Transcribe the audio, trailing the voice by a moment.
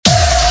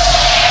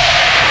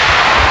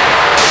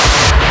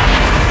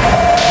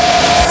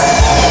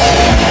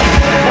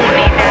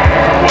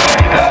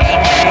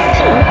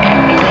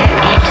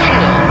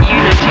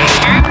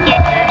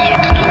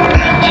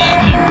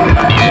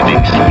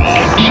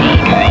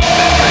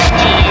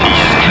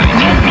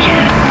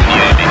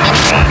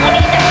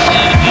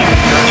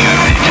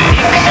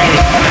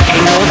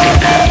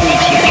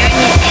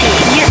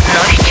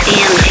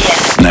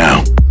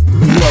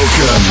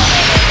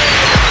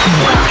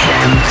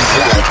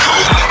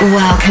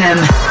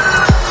Welcome.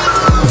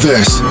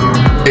 This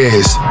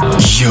is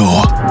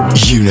your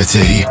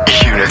Unity.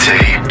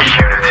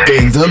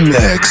 In the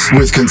mix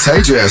with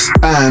Contagious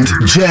and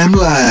Jem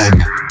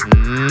Lang.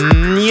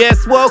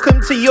 Yes,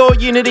 welcome to your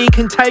Unity,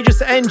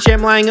 Contagious and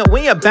Jem Lang.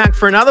 We are back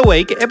for another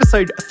week,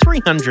 episode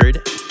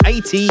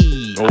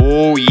 380.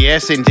 Oh,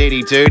 yes,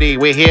 indeedy doody.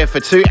 We're here for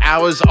 2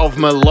 hours of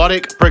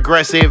melodic,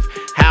 progressive,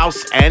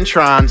 house and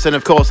trance. And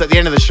of course, at the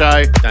end of the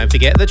show, don't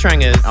forget the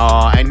trangers.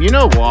 Oh, and you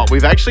know what?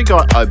 We've actually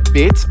got a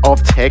bit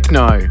of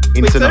techno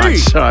in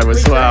tonight's show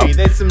as well.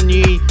 There's some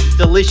new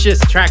delicious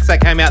tracks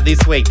that came out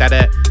this week that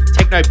are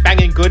techno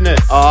banging goodness.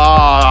 Oh,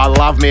 I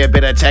love me a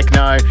bit of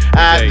techno.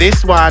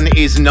 This one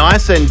is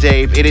nice and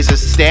deep. It is a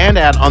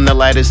standout on the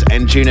latest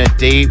Anjuna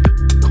Deep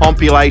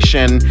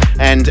compilation,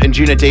 and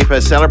Anjuna Deep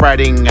are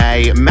celebrating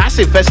a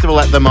massive festival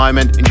at the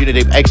moment, Anjuna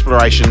Deep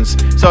Explorations.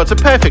 So it's a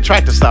perfect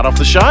track to start off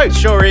the show. It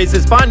sure is.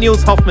 It's by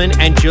Nils, Hoffmann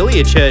and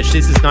Julia Church.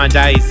 This is 9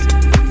 Days.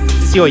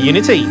 It's your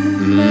Unity.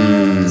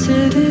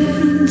 Melted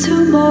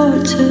into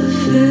mortar,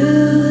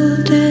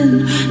 filled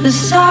in. The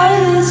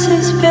silence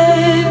is,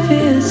 baby,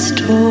 it's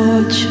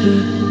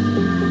torture,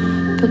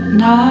 but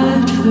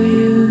not for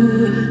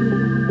you.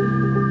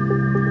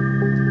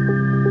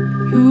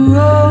 You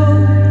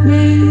wrote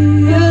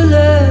me a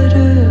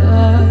letter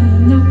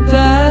on the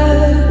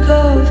back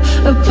of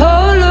a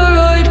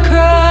Polaroid,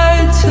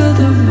 cried till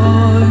the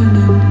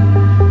morning,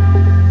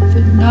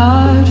 but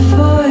not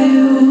for you.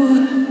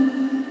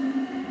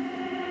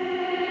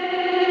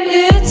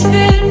 It's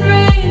been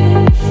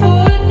raining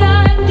for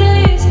 9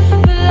 days,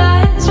 but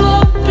lines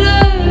won't blur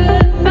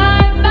and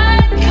my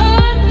mind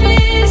can't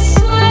be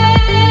swayed.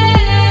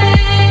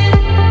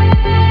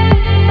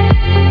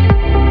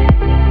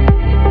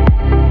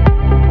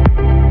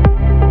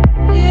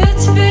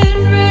 It's been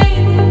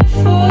raining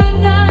for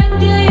 9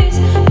 days,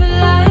 but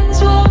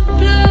lines won't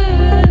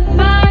blur and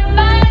my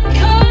mind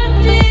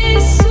can't be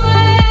swayed.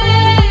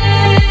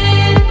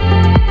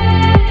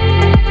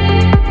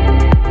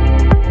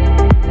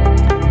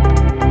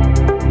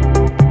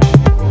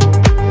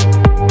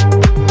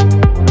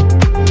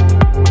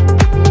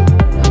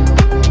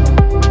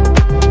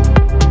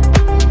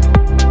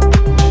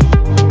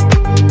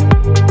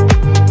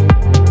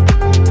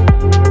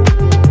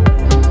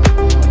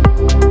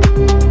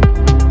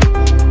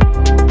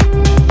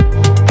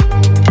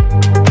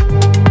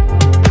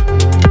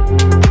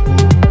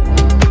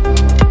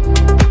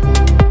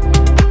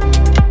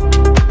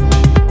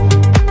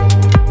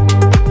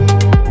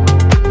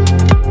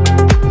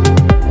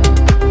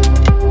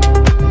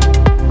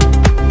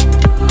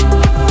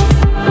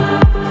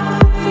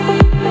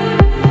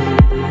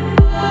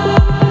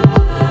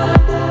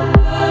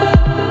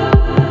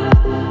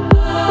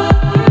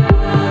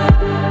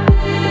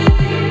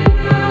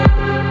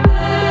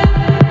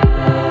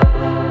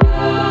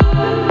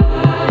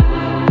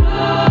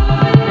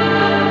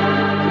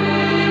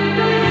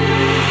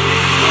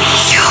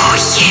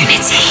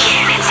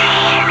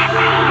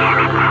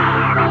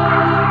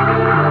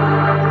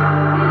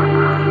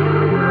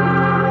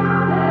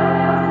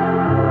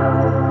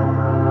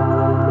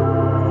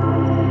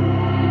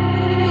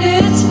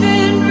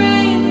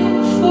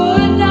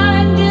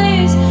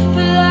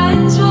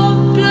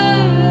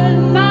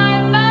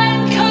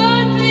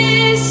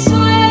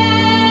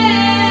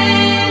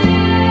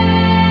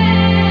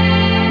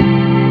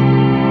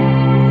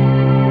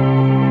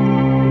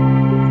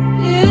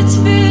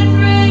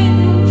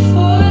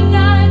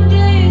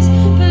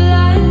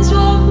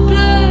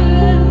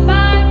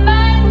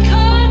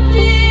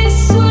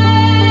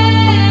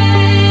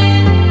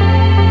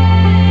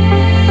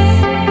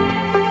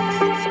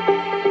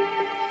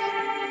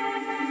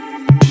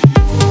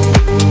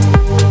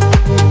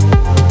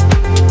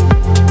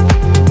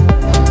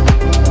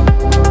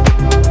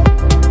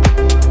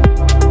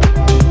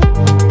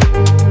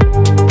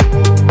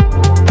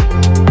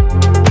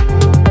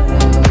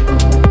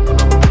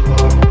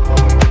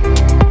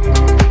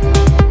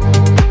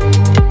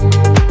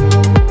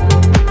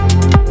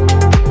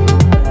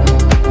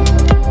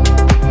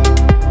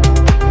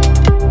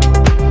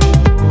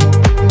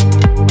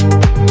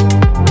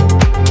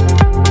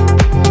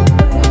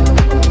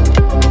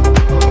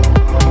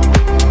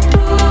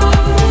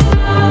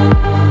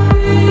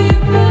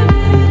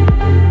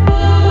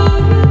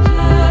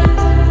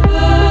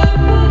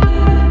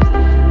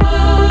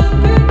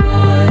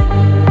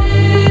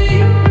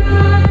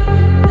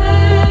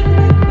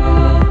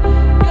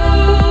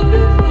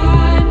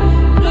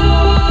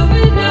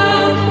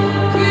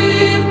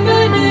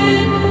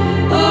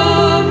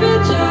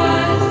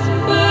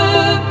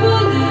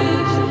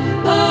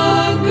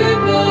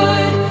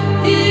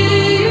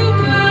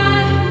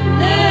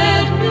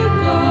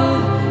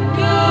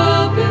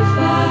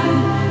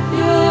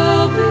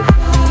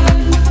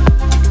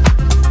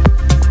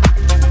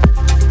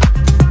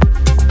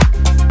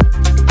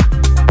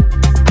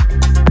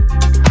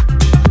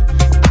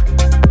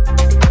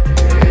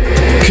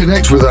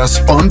 Connect with us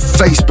on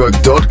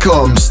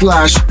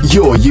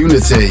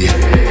facebook.com/yourunity.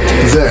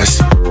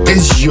 This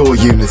is Your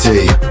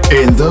Unity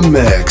in the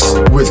mix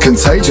with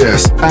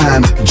Contagious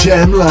and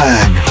Jem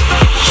Lang.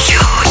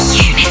 Your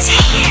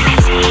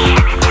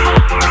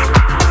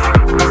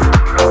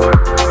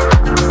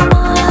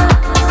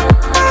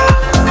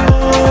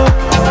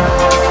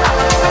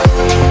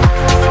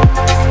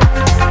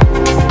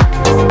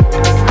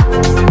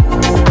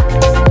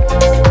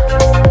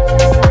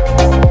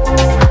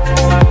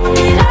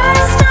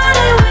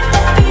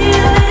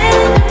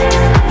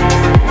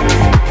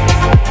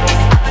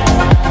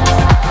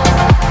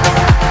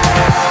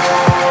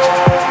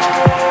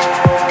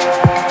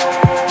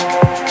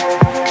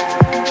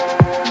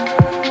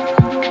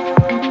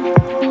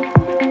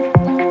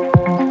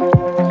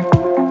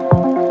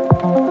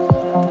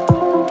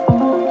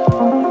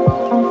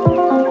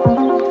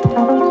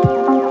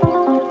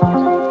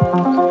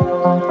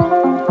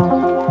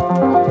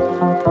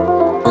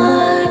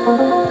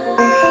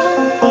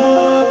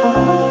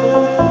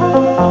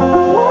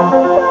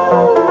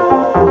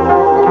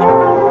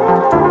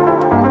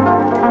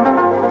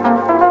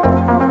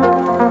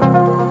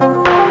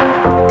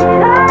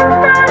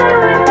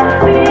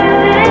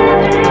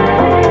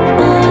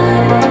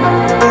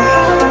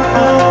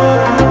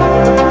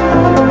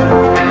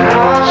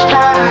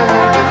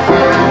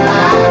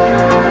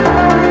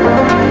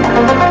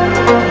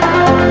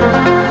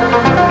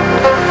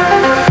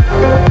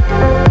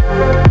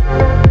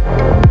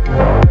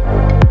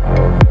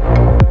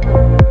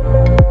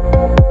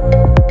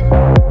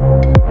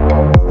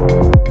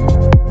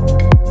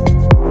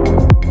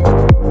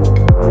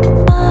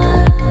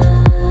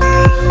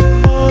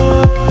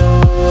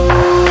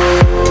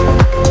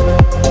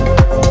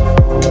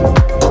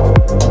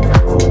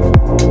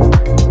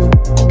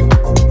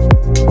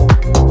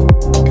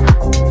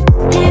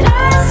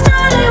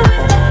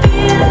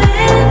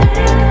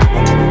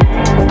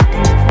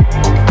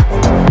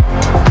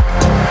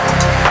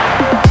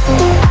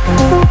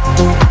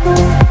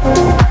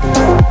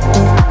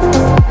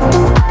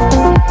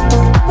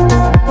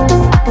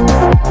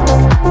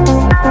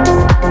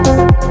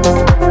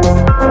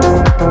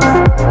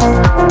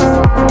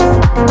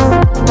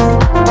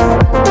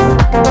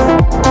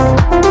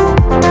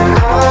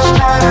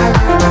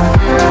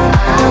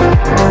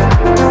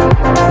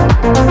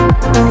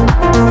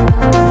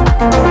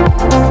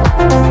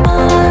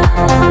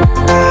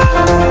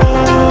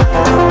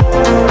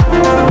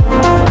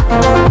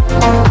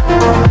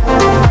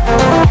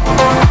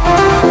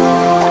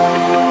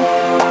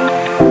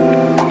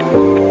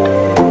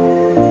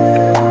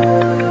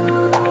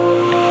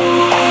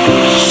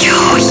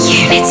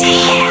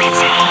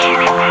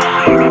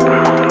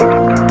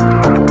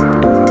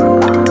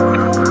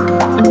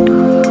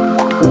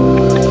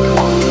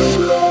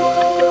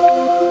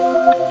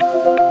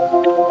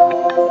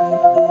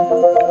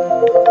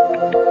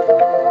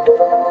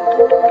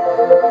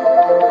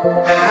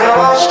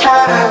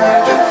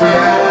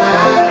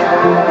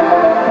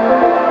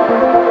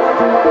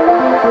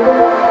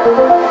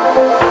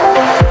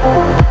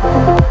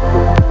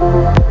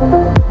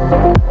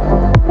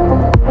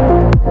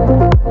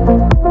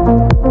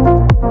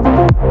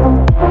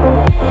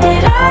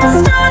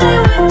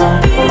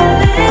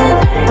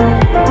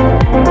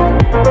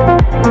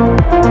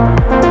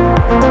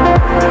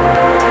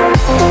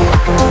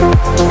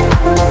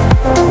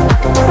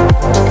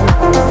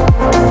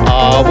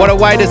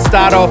way to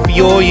start off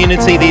your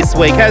Unity this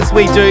week, as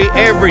we do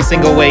every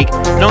single week.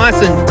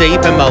 Nice and deep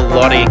and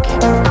melodic.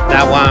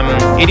 That one,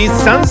 it is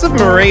Sons of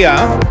Maria.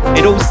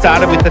 It all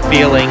started with the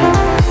feeling.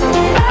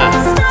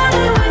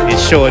 It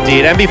sure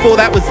did. And before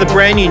that was the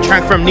brand new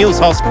track from Nils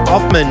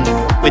Hoffmann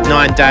with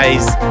 9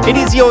 Days. It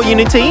is your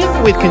Unity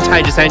with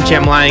Contagious and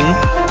Jem Lang.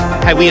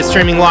 Hey, we are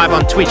streaming live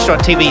on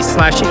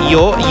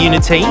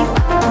twitch.tv/yourunity.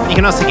 You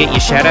can also get your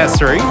shout outs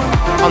through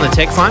on the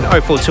text line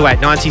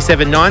 0428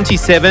 97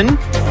 97.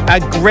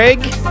 Greg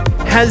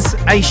has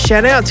a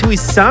shout out to his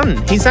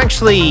son. He's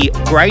actually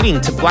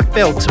grading to black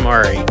belt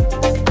tomorrow.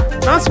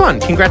 Nice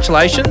one.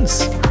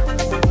 Congratulations.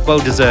 Well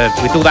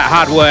deserved with all that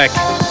hard work.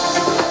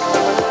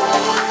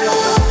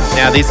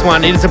 Now this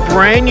one, it is a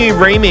brand new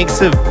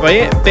remix of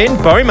Ben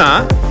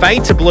Bøhmer,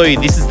 Fade to Blue.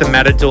 This is the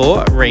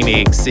Matador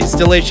remix. It's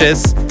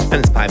delicious and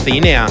it's playing for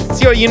you now.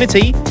 It's your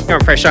Unity. You're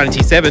on Fresh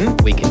 97.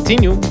 We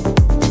continue.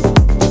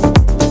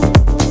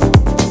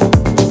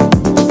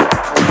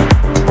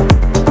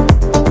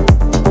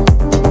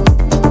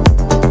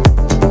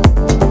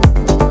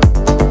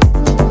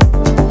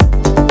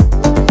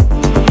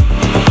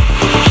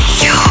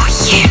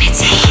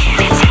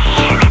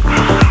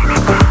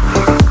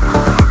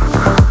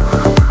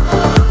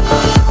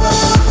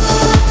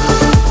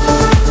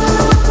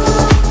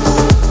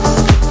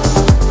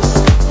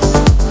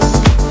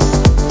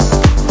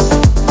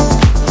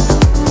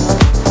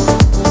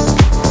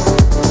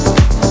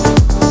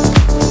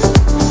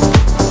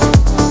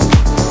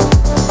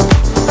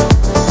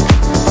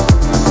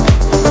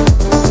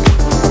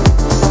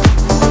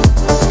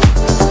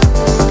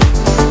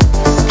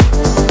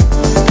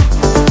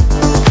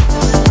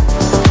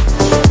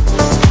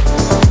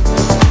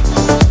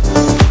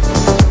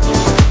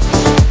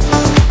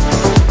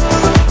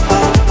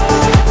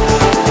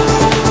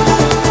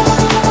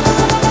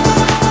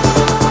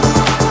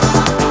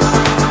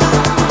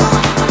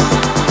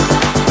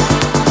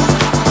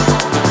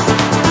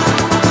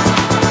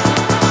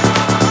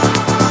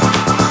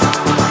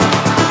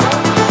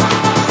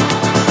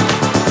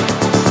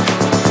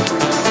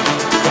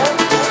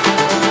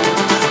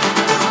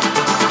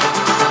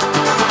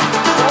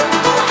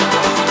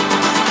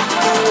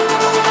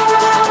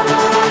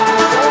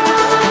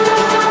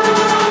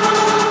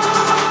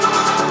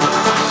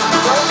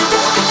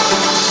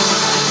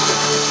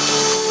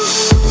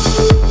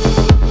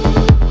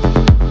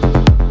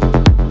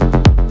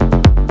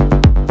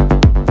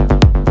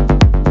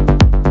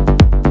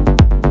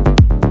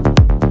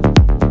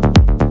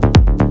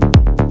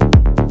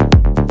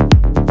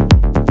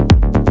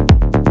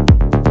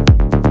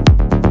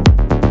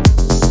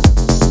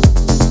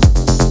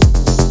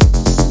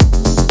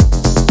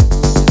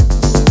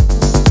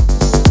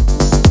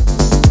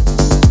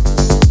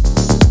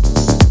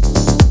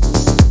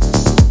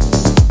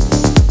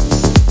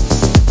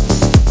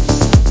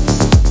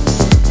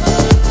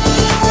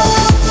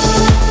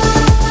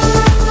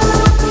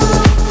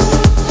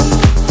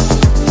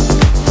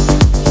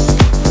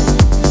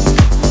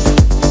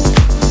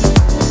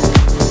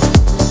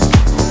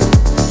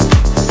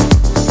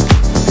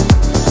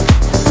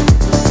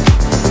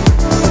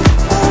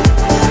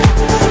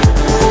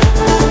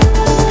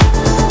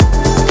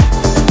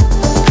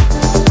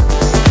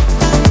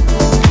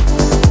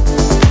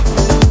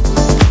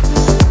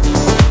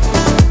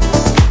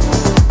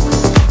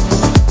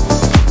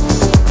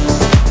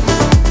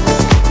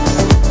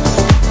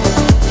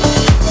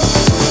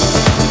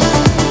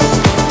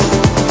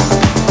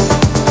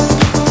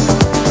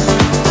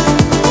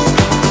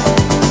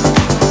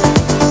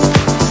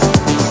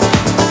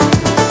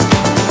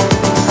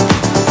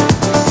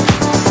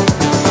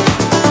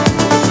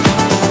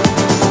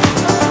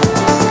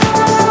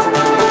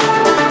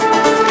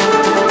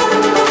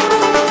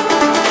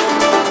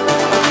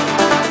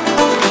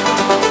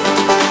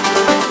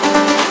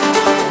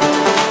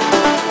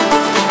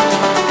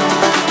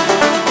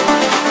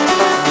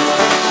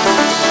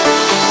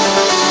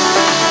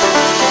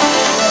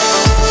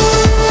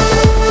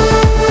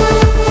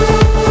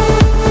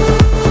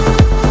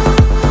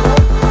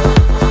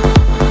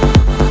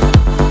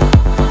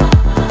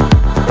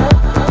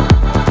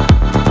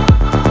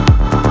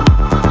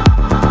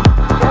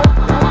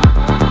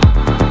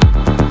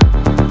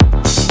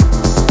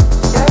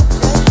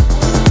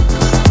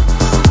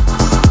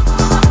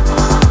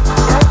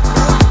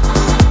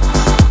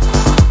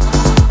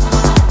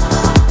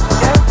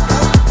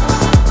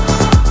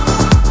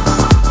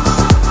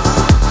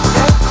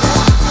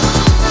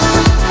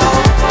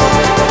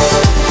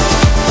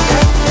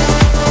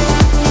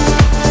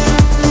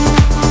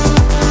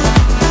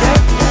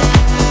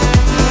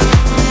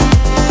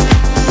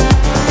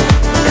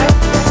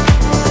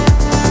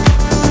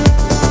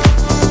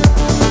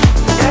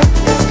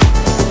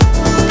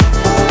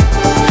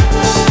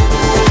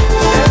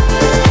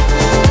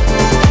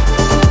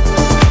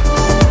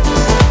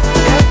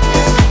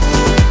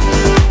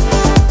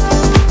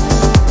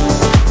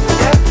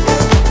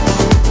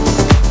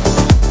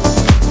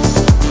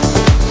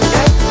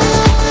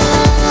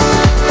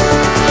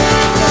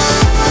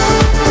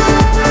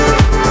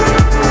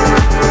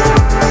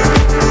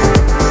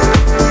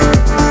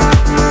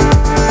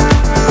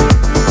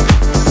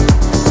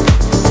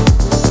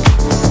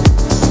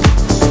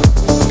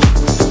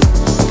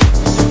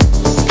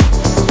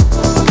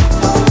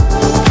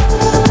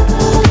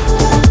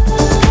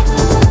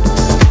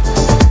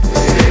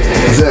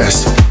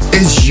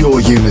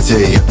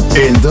 Unity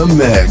in the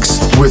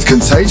mix with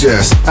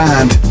Contagious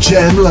and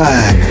Jem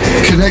Lang.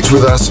 Connect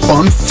with us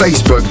on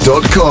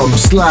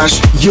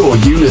facebook.com/yourunity. Your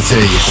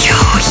Unity.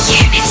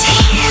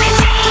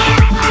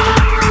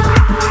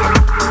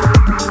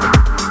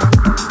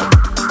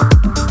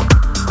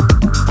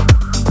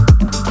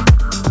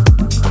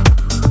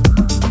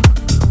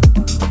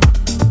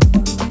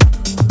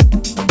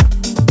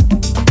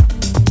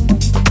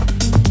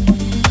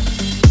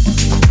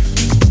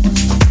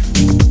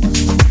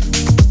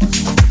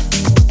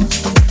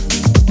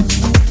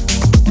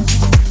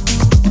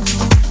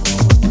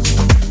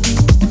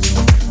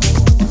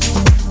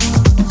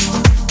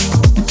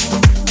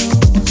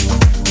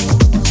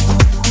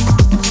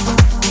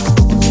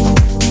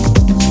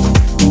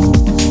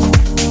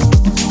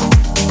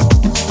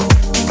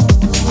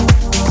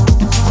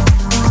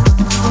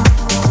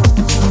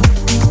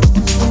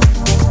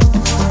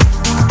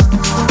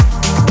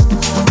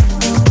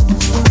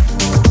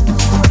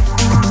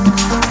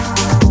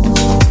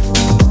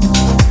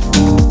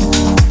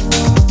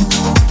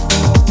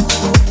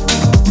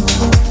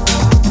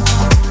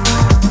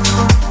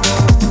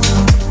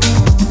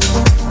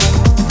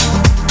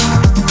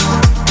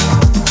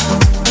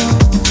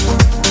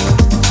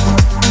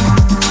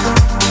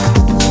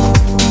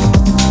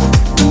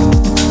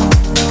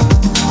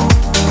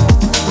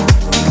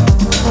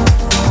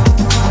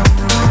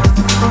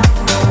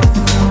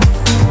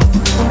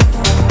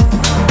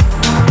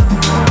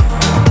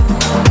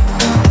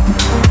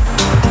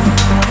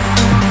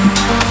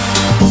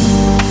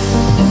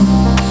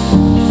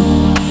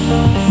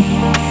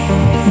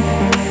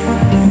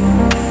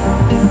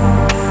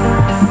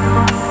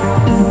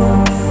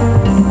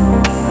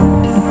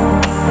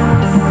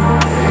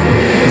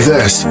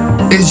 This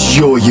is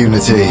Your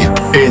Unity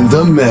in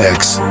the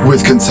mix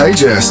with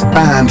Contagious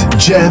and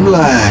Jem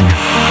Lang.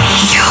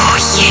 Your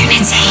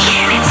Unity.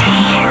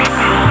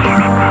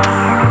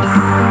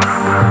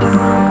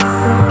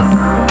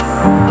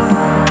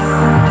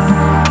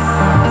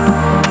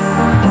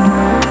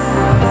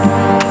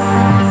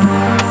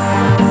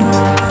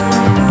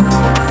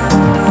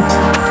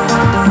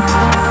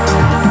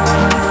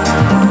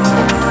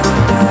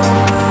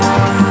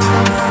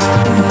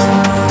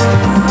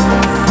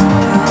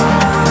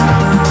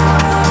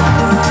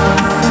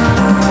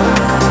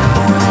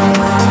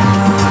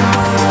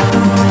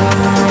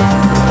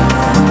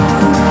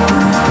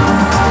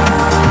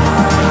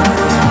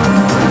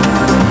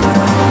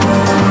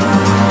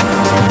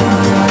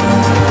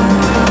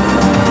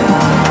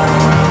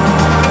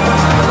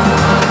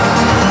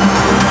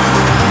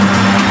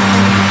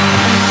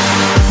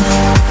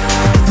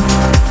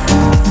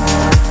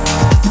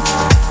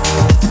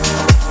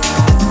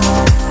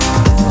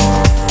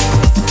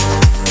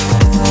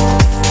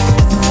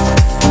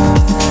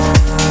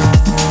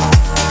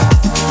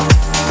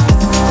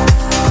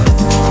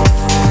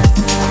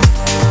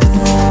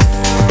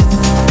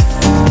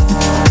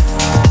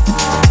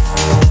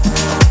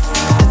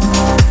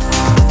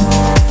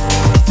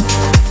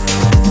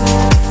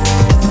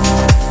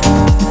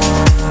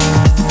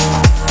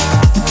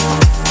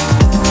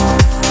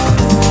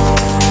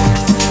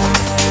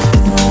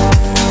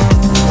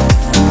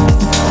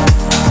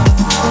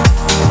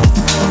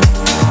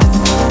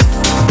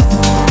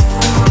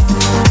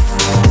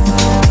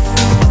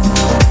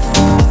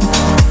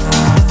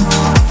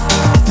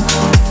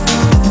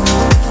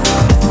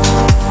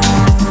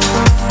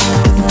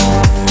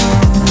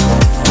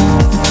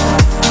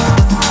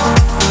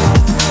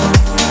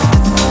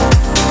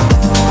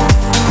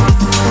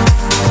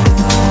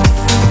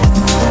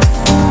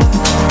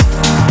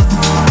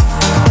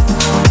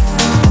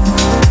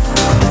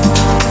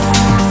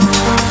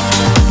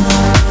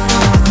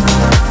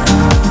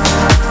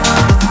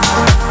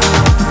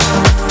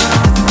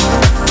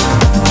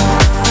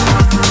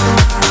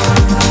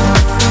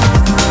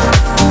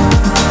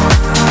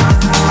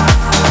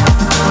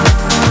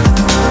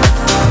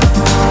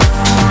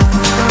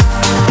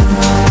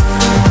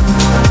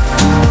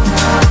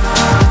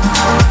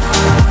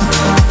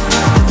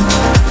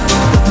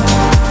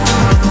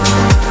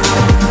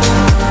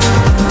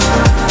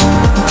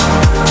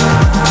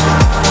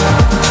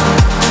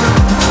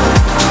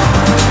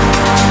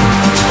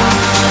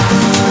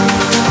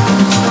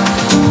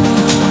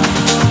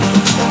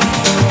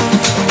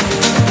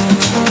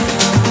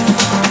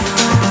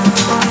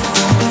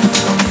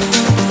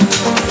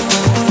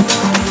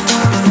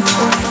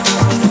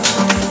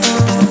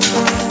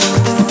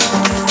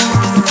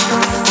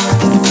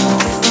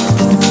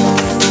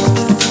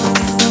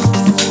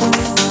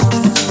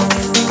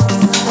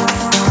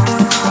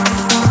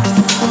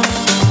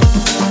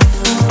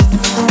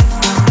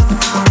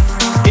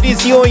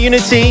 Your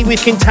Unity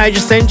with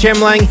Contagious and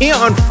Jem Lang here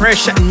on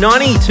Fresh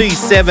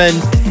 92.7.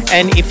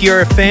 And if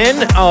you're a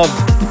fan of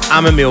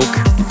almond milk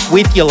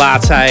with your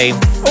latte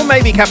or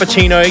maybe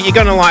cappuccino, you're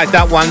going to like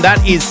that one.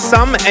 That is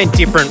Some and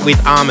Different with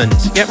Almond.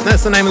 Yep,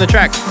 that's the name of the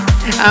track.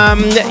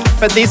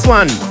 But this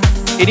one,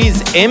 it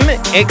is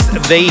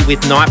MXV with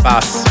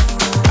Nightbus.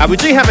 We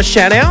do have a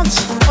shout out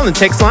on the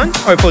text line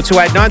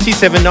 0428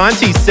 97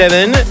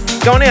 97.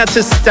 Going out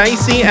to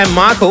Stacey and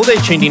Michael. They're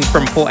tuned in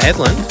from Port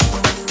Hedland.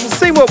 We'll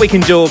see what we can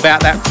do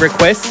about that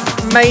request.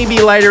 Maybe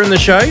later in the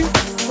show.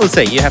 We'll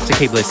see. You have to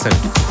keep listening.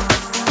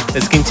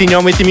 Let's continue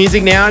on with the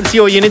music now. It's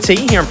Your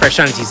Unity here on Fresh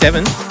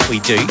 97.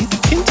 We do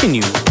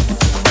continue.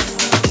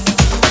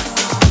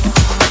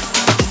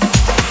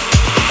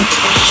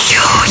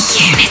 Your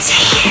Unity.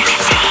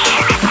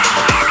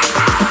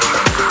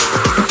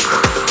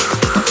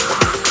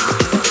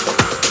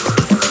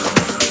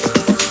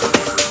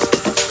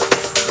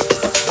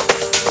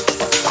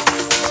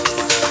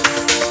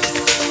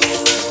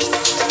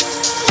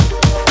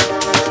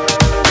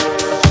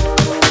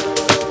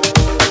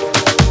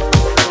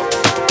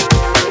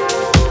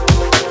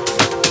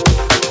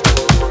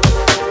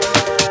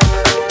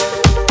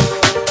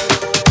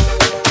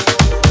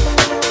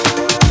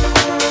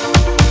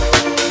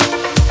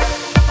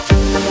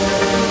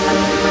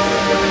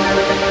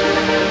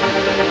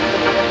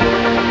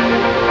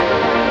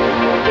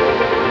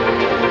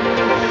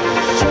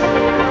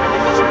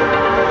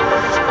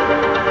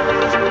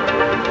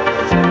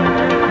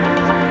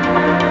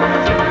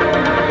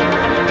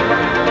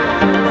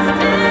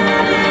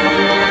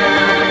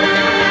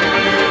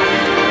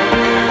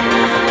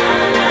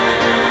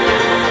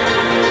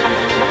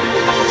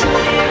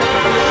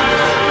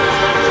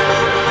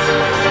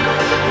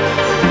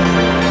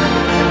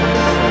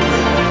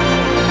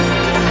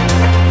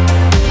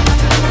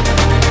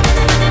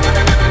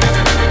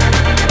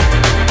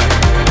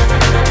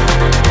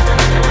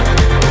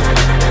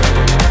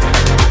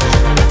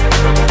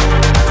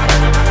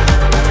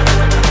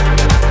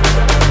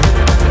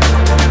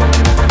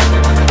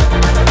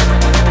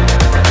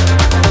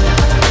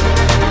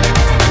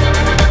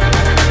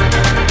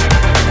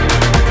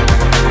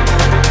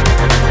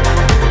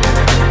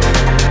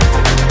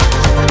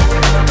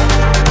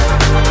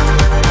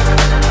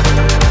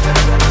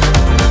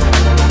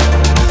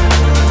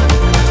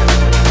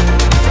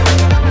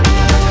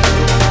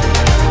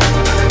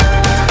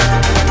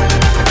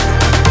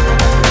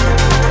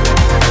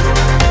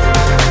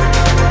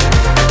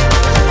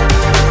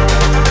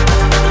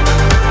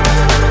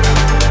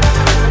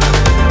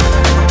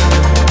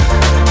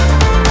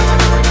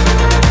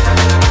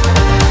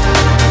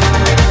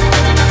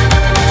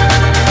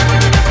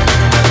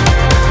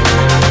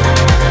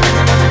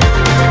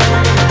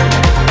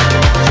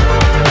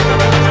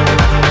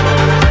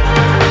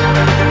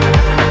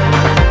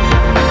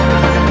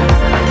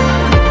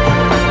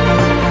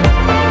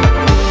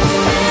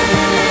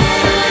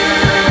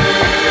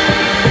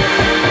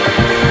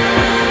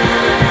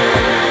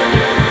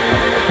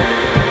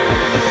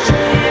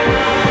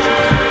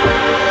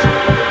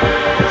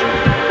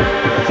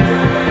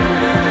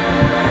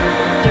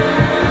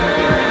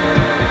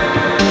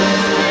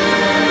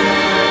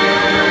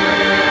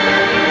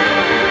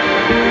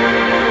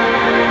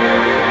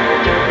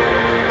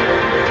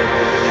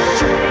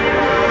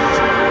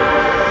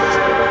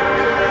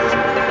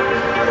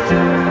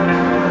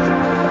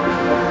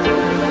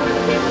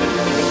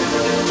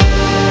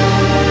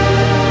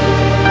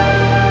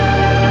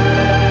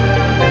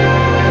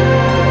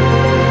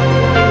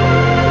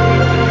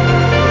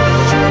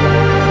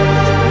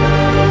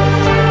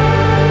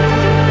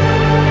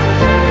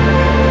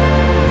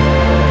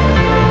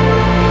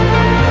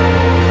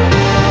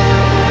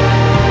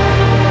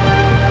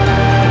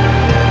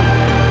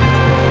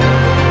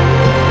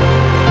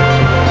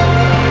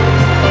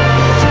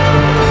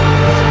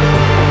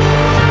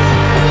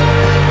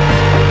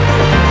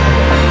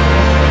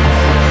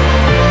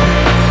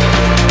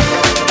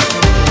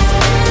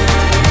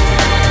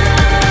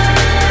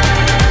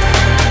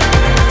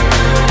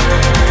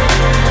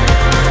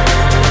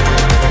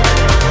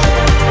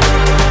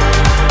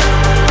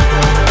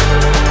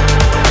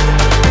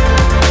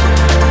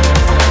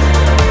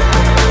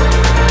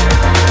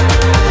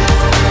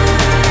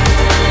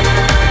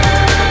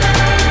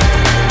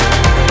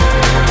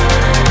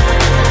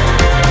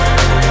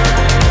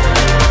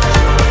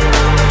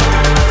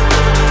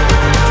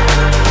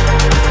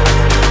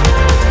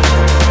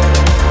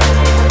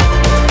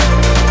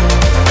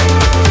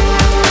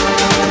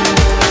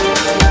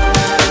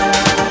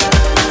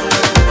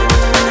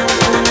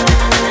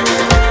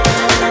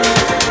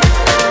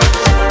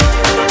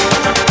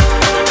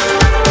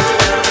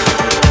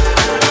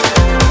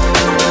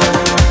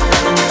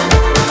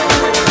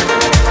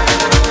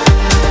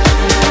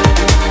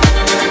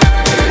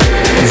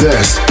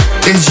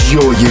 is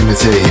Your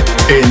Unity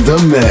in the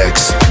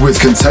mix with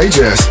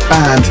Contagious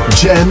and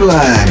Jem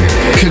Lang.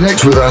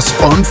 Connect with us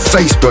on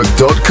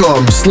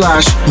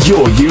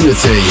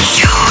facebook.com/YourUnity.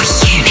 Your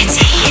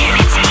Unity.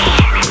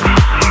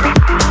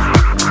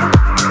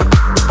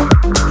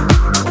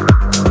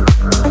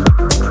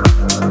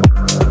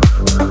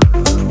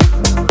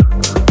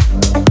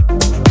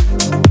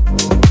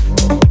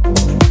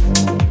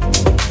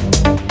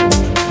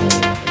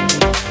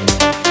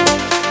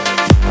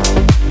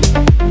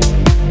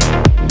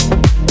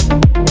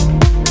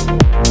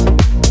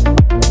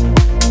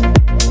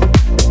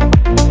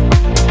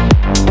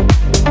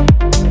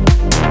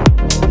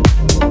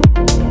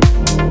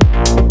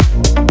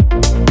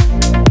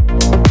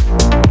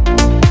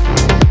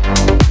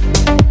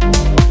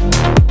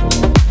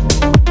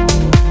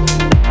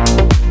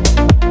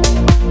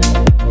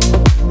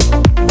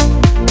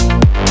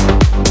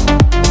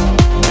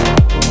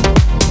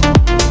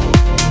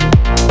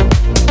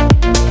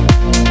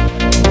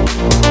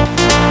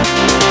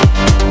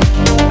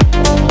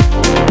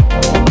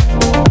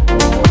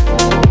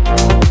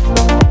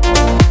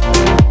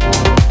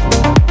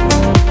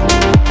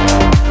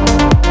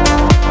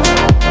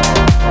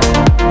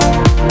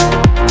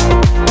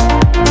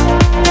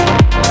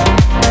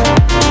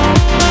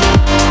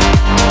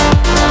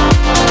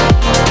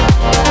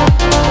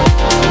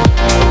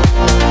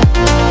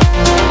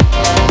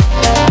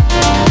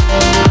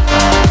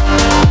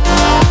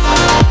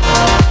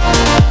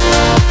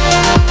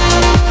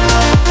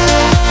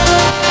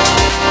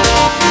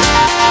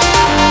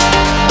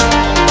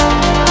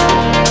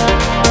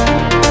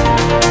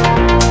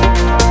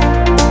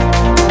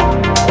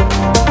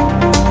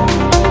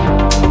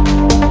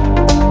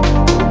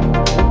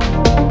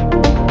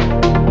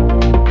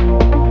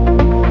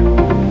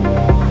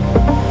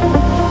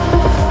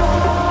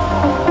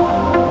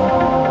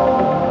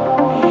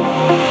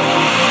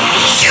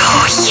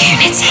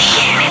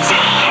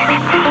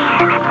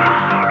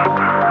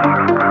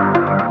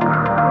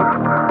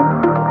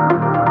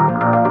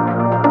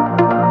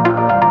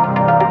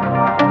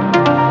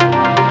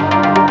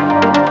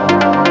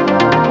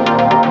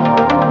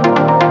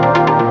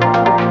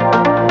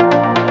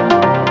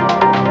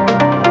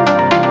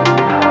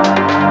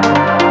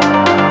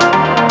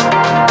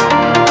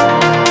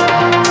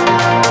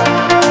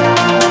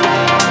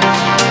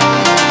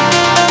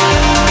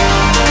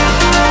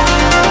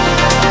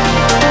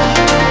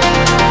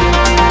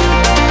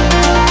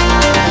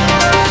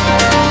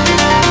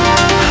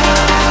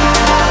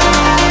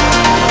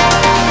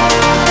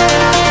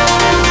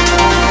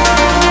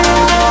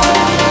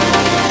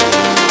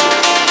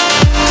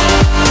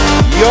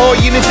 Your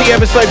Unity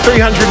episode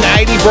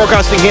 380,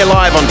 broadcasting here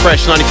live on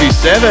Fresh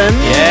 92.7.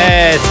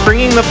 Yes,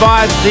 bringing the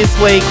vibes this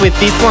week with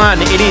this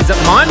one. It is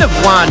Mind of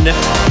One,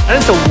 and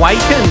it's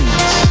Awakened.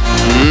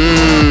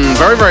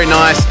 Very, very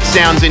nice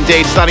sounds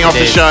indeed. Starting off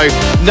the show,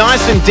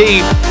 nice and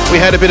deep. We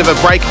heard a bit of a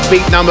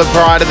breakbeat number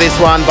prior to this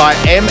one by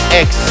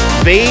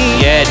MXV.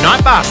 Yeah,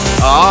 Nightbus.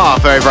 Oh,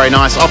 very, very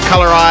nice. Off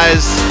Colour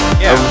Eyes.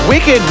 Yeah. A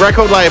wicked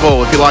record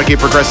label if you like your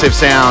progressive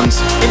sounds.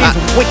 It is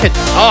wicked.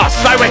 Oh,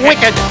 so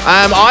wicked.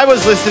 I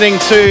was listening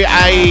to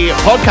a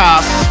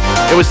podcast.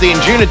 It was the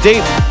Injuna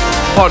Deep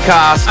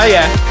podcast. Oh,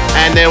 yeah.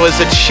 And there was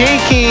a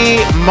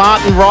cheeky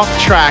Martin Roth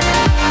track,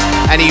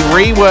 and he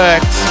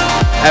reworked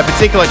a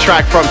particular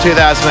track from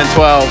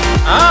 2012.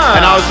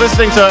 And I was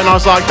listening to it and I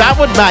was like, that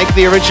would make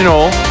the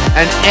original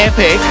an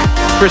epic,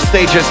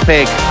 prestigious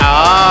pick.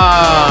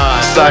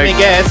 So let me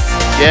guess.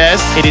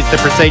 Yes. It is the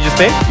prestigious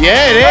pick?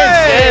 Yeah, it is.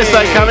 Hey! Yeah,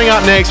 so coming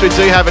up next, we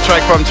do have a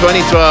track from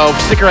 2012.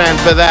 Stick around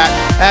for that.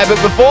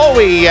 But before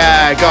we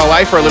go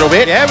away for a little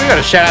bit. Yeah, we've got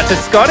a shout out to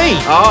Scotty.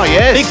 Oh,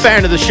 yes. Big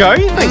fan of the show.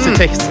 Thanks for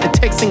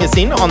texting us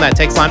in on that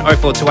text line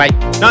 0428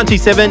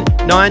 927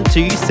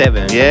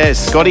 927. Yes,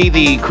 Scotty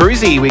the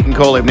cruisy, we can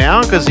call him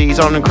now, because he's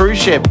on a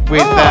cruise ship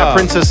with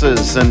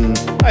princesses and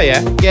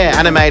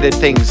animated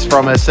things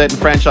from a certain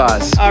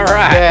franchise. All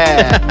right.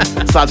 Yeah.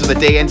 Starts with a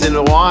D, ends in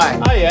a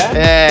Y. Oh, yeah?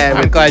 Yeah.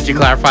 I'm glad you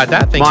clarified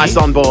that. Thank you. Mice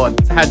on board.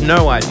 I had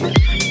no idea.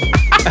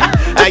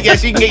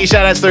 Yes, you can get your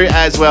shout outs through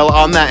as well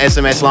on that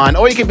SMS line,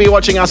 or you can be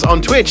watching us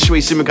on Twitch. We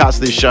simulcast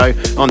this show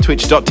on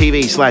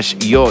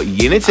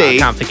twitch.tv/yourunity. I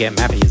can't forget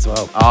Mappy as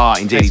well. Oh,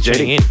 indeed. Thanks for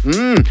tuning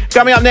in.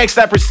 Coming up next,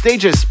 that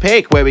prestigious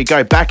pick where we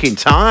go back in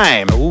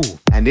time. Ooh.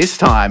 And this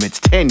time it's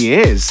 10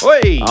 years.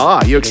 Oi.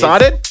 Oh, you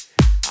excited?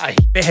 I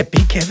better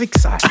be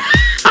excited.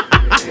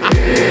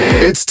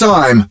 It's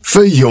time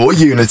for Your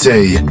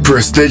Unity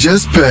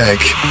Prestigious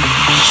Pick.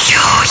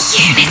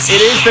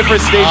 It is the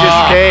prestigious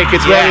pick.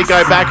 It's where we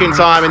go back in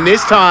time. And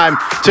this time,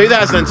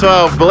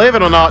 2012, believe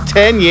it or not,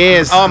 10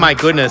 years. Oh, my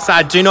goodness.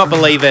 I do not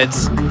believe it.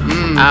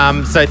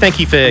 So thank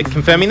you for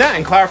confirming that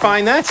and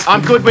clarifying that.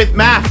 I'm good with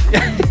math.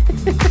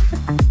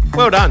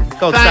 Well done.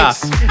 Gold Thanks.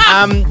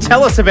 star.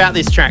 Tell us about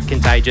this track,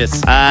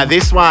 Contagious.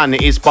 This one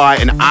is by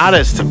an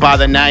artist by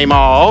the name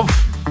of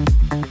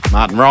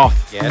Martin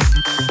Roth. Yes.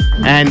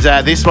 And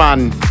this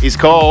one is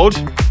called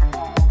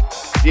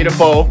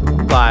Beautiful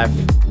Live.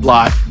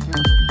 Life.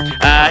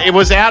 It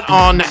was out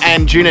on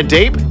Anjuna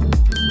Deep.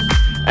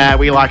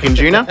 We like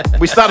Anjuna.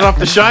 We started off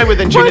the show with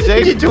Anjuna Why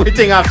did Deep. you do a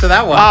thing after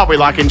that one? Oh, we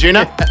like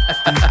Anjuna.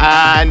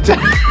 And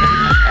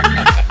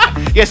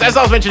yes, as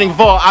I was mentioning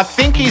before, I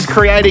think he's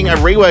creating a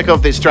rework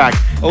of this track.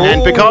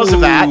 And because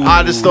of that,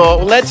 I just thought,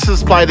 well, let's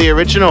just play the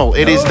original.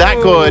 It is that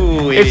good.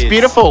 It's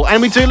beautiful.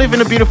 And we do live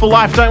in a beautiful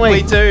life, don't we?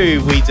 We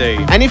do.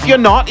 And if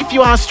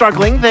you are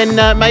struggling,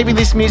 then maybe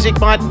this music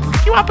might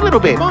pick you up a little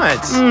bit.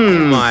 Might.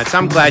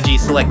 I'm glad you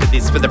selected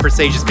this for the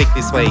prestigious pick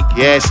this week.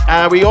 Yes,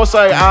 we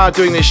also are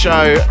doing this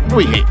show.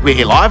 We're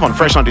here live on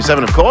Fresh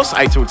 97, of course,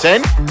 8 till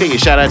 10. Get your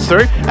shout outs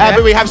through.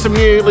 But we have some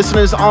new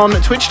listeners on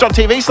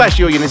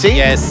twitch.tv/yourunity.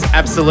 Yes,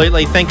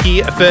 absolutely. Thank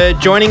you for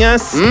joining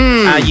us.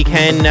 You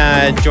can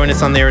join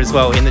us on there as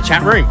well in the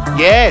chat room.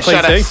 Yeah, Please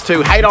shout outs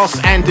to Hados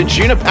and to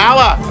Juna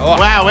Power. Oh.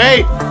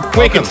 Wowee.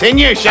 We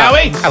continue, shall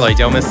we? Hello,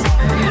 Delmas.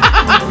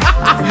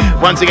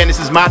 Once again, this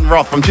is Martin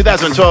Roth from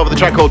 2012 with a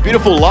track called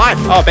Beautiful Life.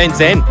 Oh, Ben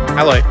Zen.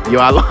 Hello. You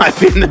are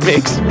live in the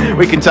mix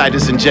with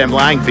Contagious and Jem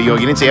Lang for Your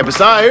Unity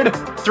episode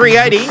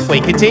 380.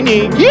 We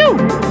continue. Your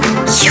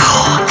Unity.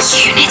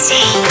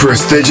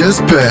 Prestigious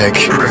Pick.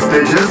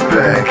 Prestigious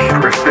Pick.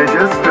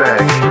 Prestigious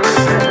Pick.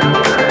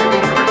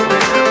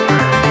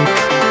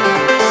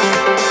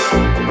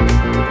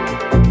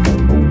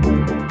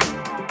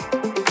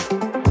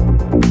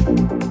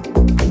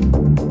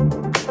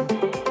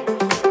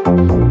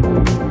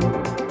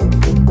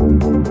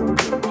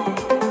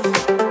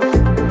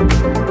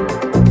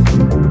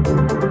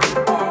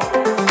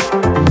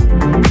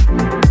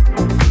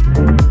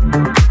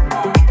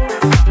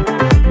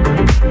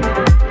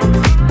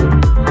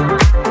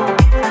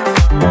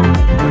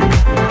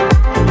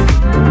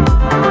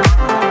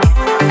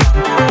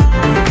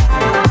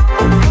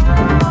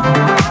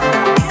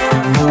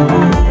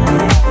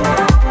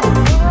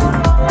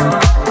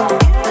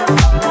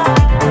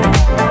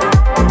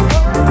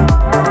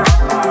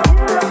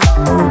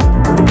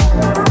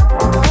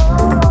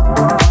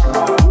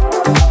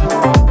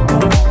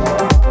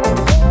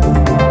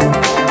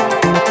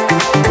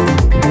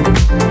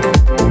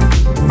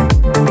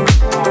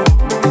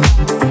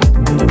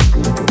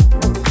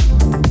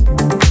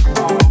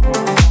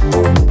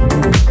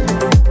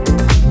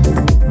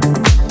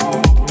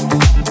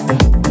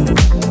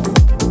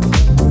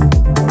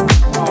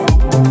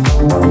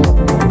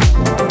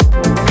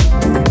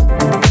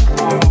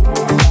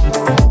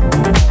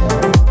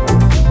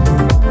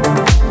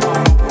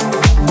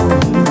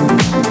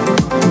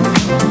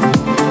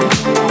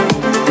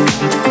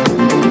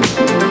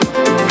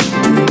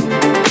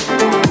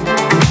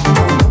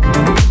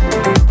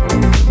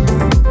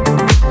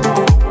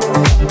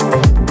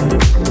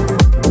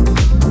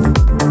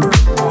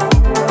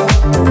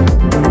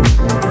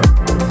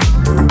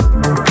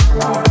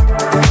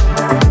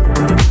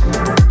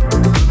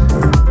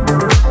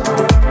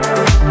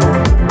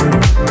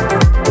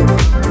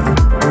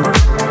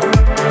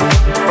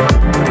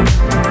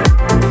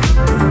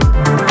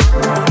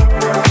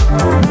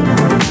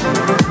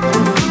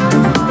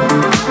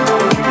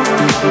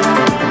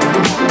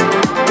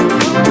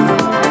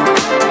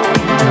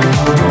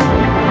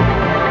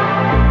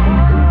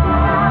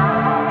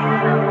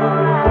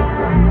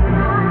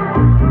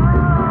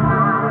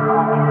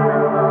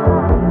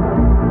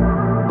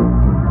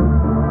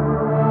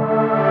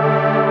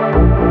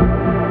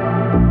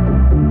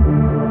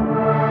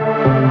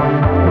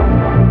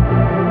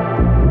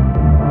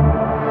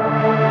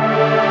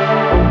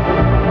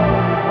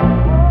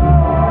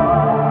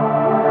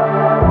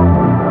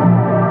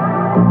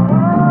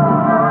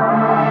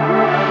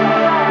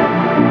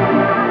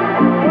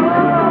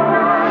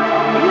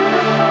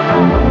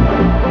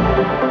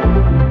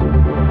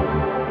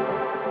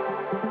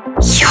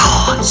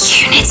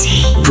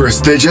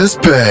 Prestigious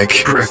pick.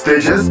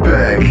 Prestigious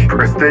pick.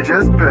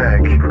 Prestigious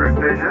pick.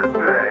 Prestigious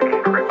pick.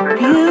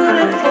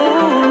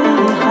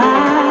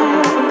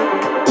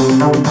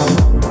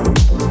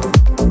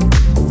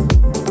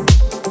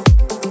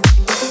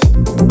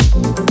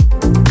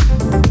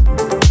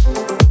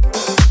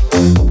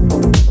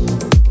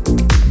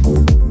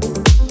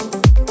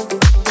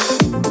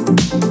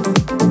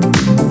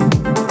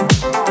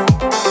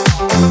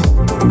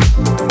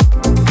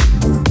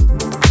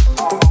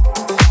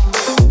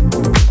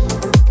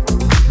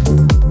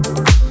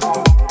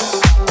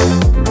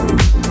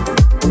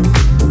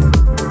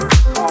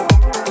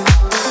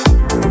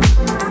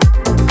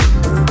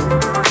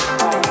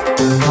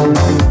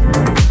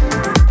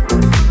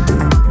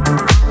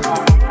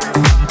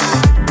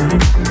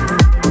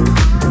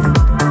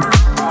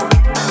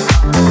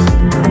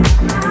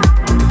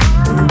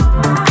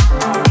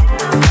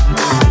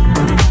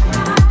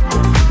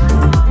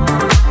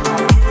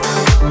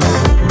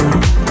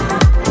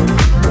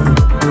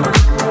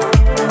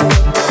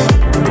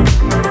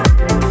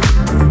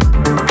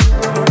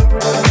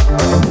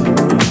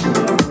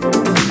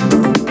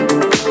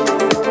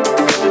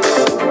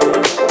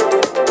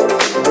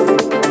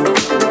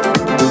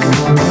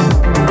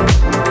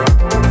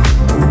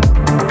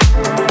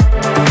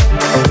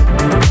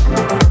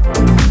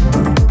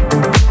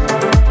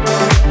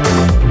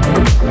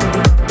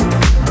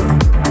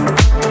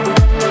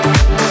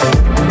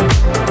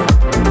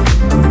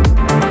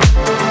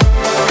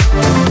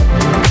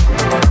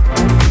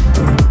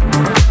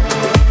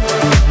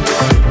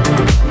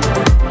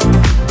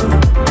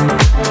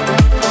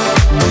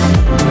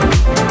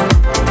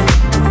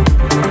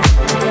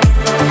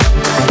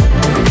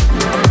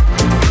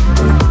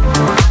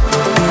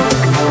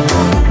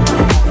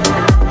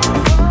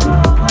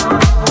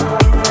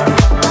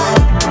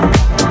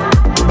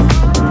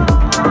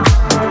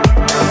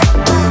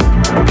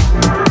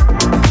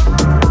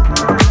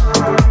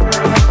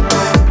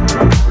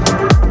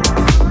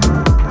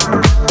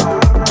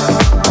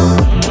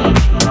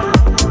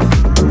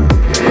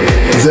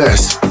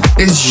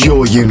 Is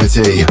your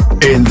unity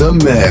in the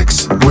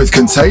mix with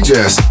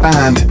Contagious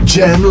and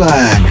Jem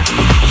Lang.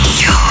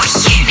 Your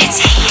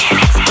unity.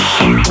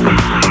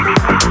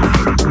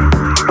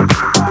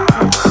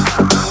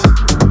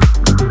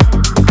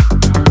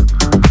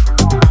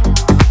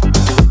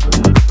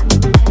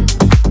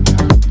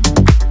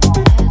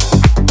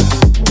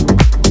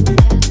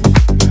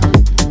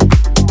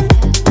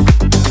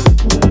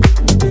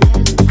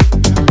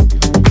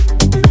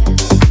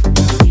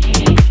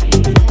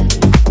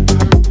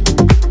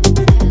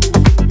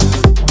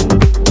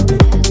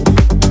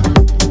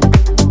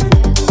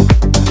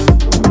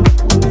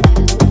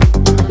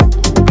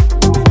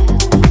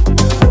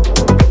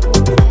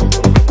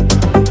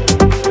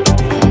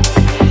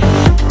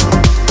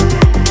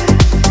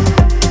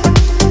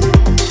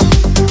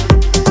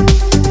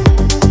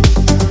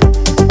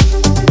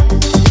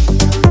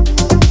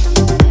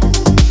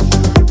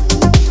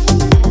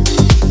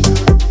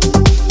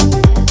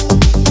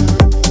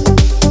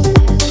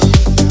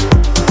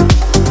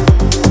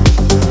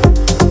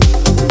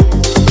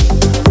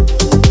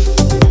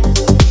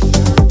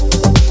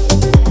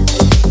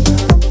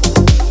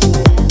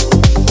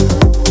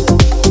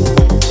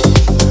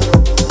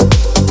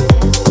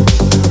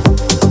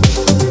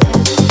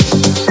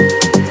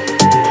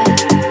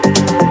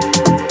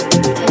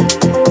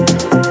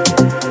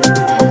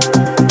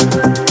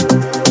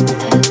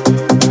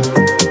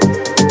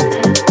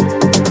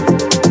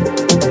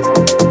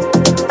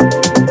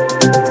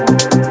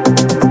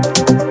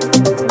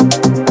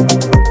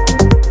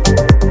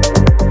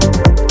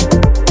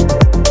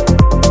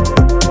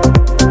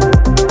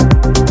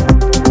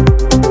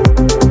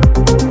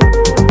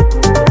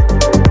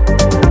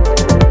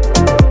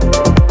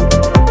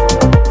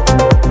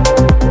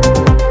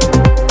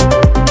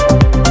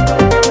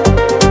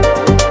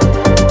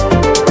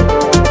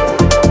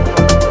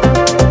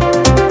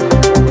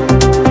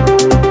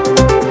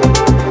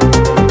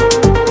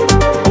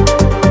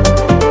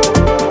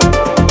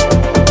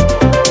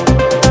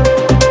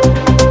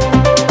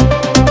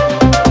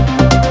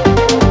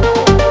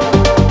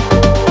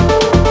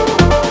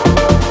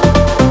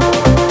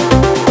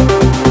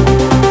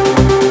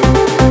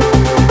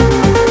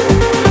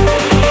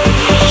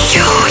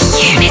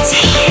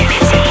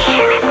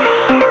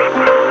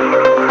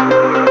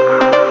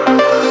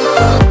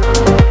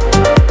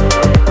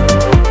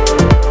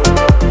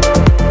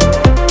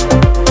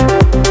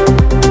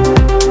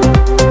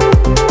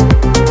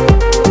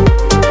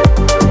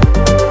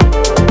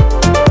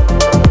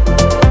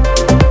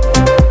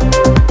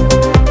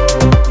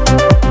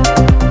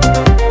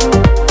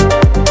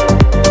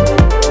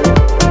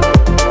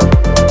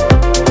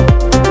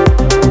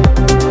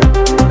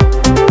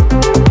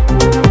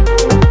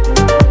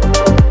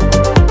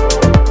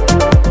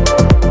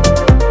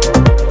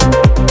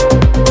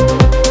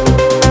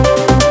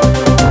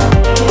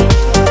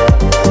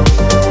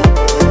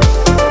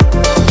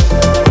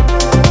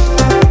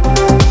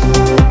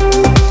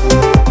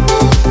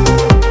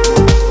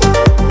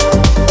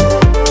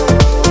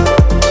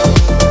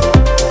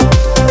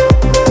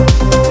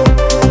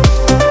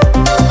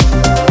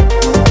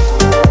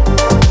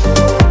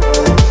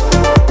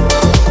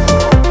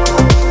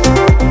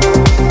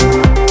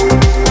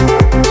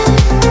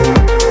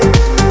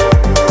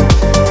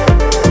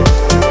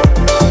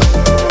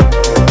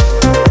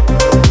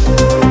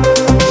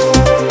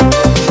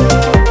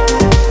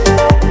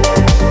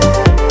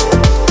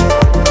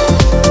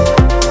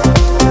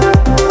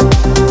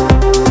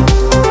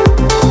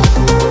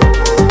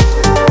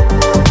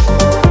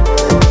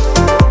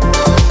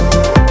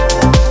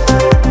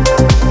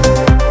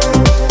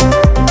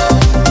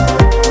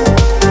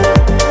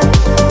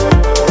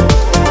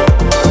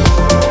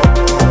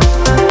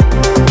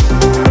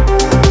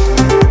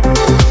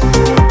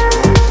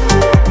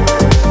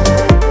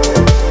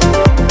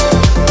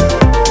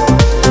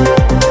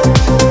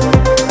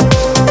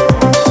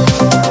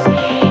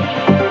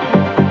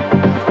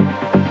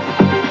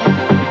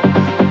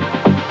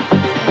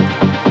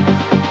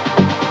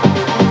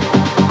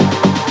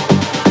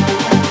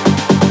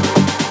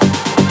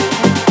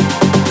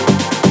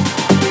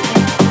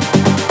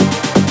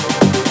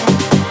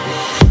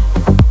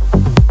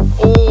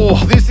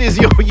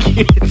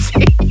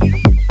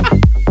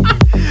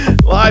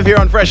 Live here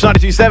on Fresh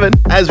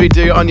 92.7, as we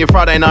do on your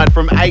Friday night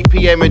from 8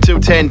 p.m. until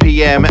 10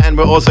 p.m. And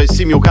we're also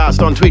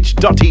simulcast on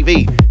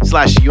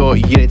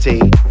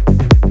twitch.tv/yourunity.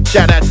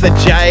 Shout outs to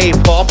J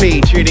Poppy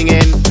tuning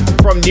in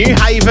from New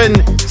Haven,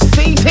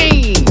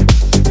 CT.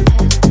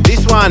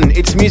 This one,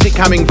 it's music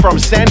coming from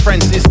San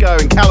Francisco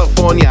in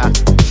California.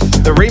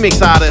 The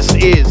remix artist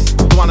is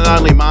the one and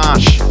only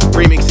Marsh,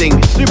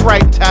 remixing Super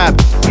 8 tab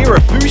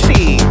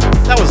Irufushi.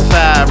 That was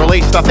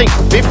released, I think,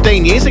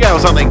 15 years ago or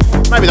something.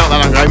 Maybe not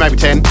that long ago, maybe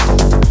 10.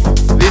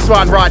 This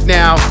one right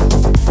now,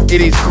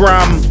 it is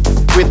Grum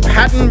with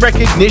Pattern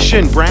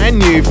Recognition, brand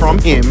new from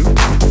him.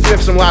 We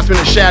have some last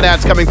minute shout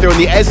outs coming through on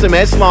the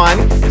SMS line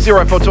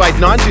 0428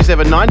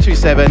 927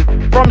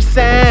 927 from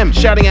Sam,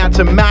 shouting out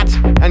to Matt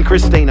and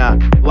Christina,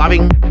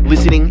 loving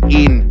listening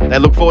in. They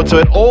look forward to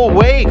it all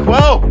week.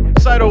 Well,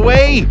 so do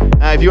we.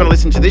 If you want to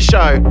listen to this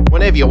show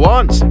whenever you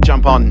want,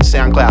 jump on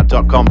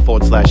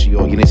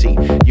soundcloud.com/yourunity.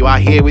 You are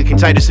here with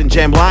Contagious and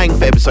Jem Lang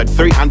for episode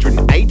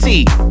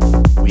 380.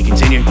 We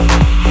continue.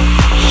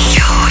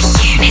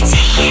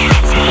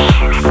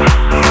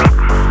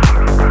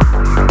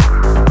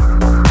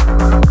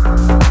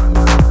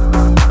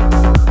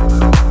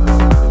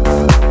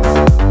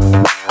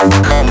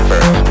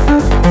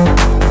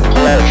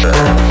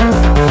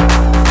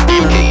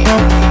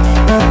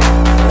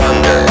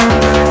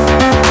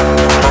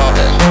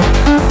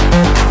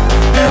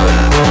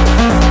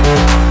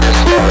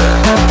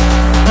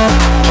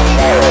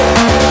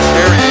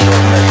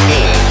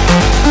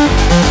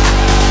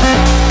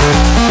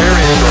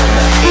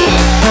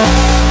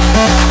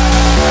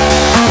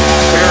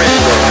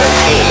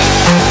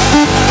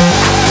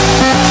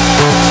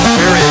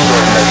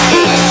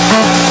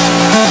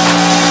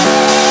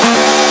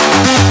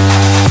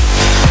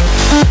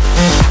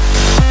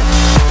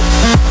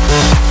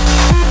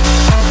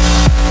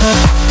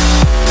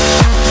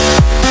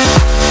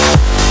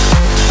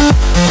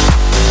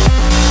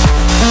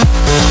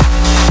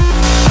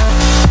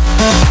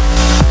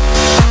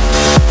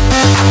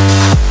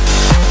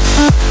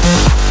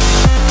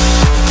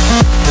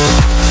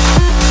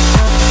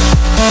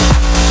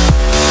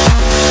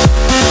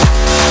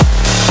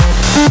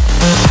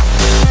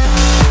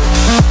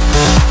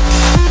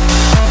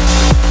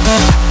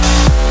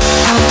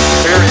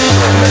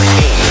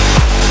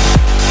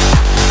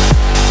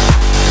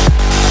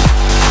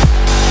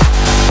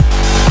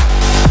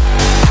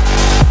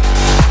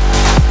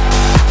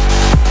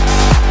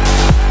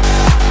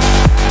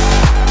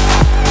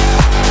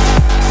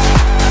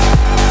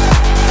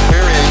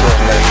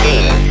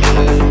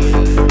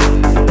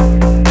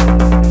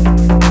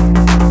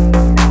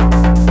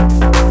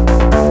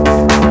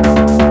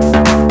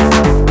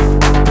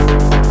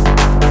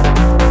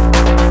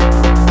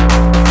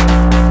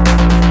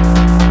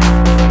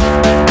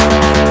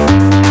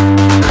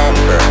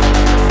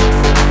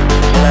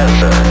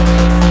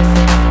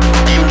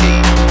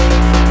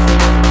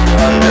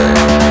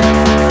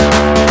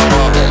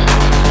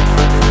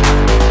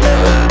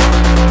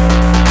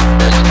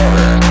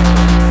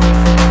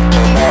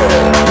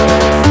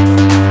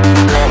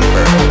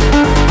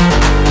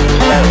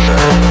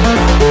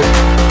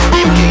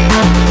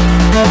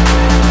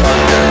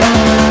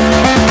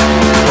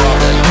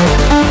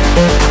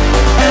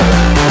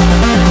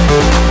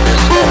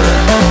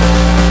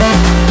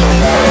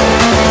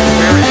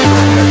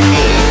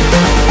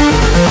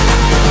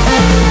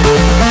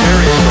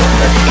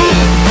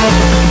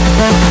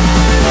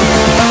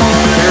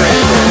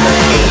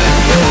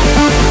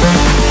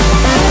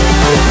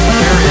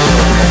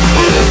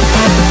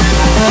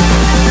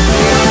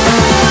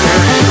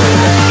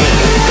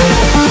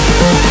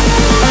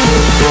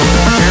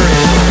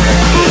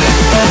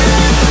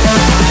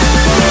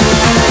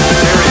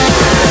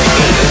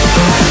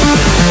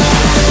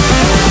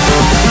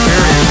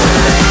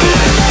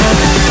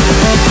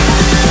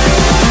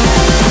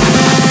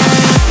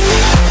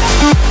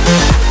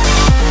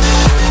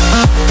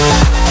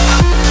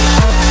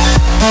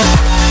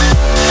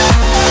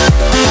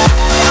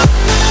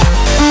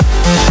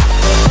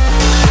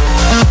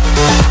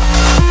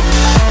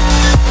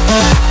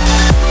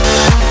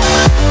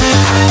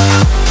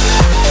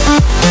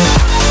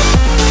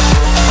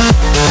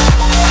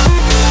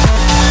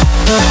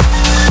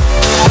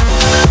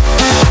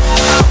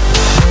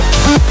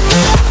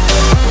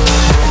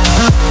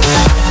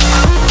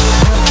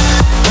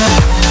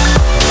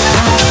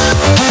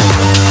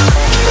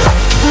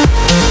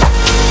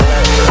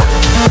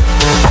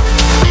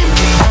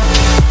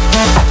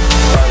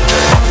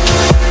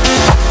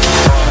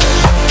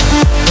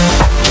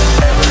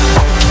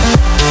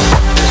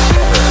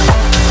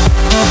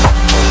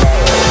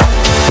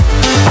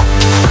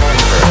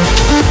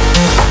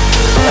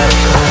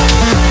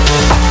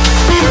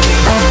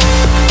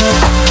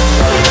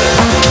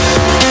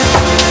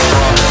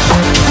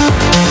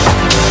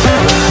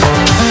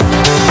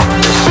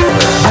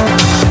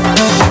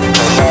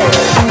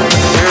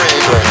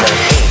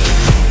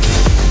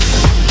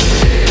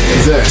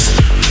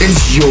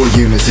 Your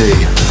Unity.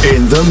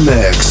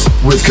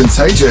 with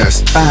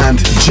Contagious and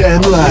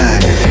Jem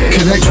Lang.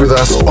 Connect with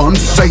us on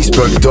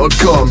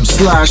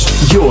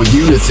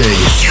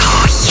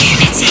facebook.com/yourunity.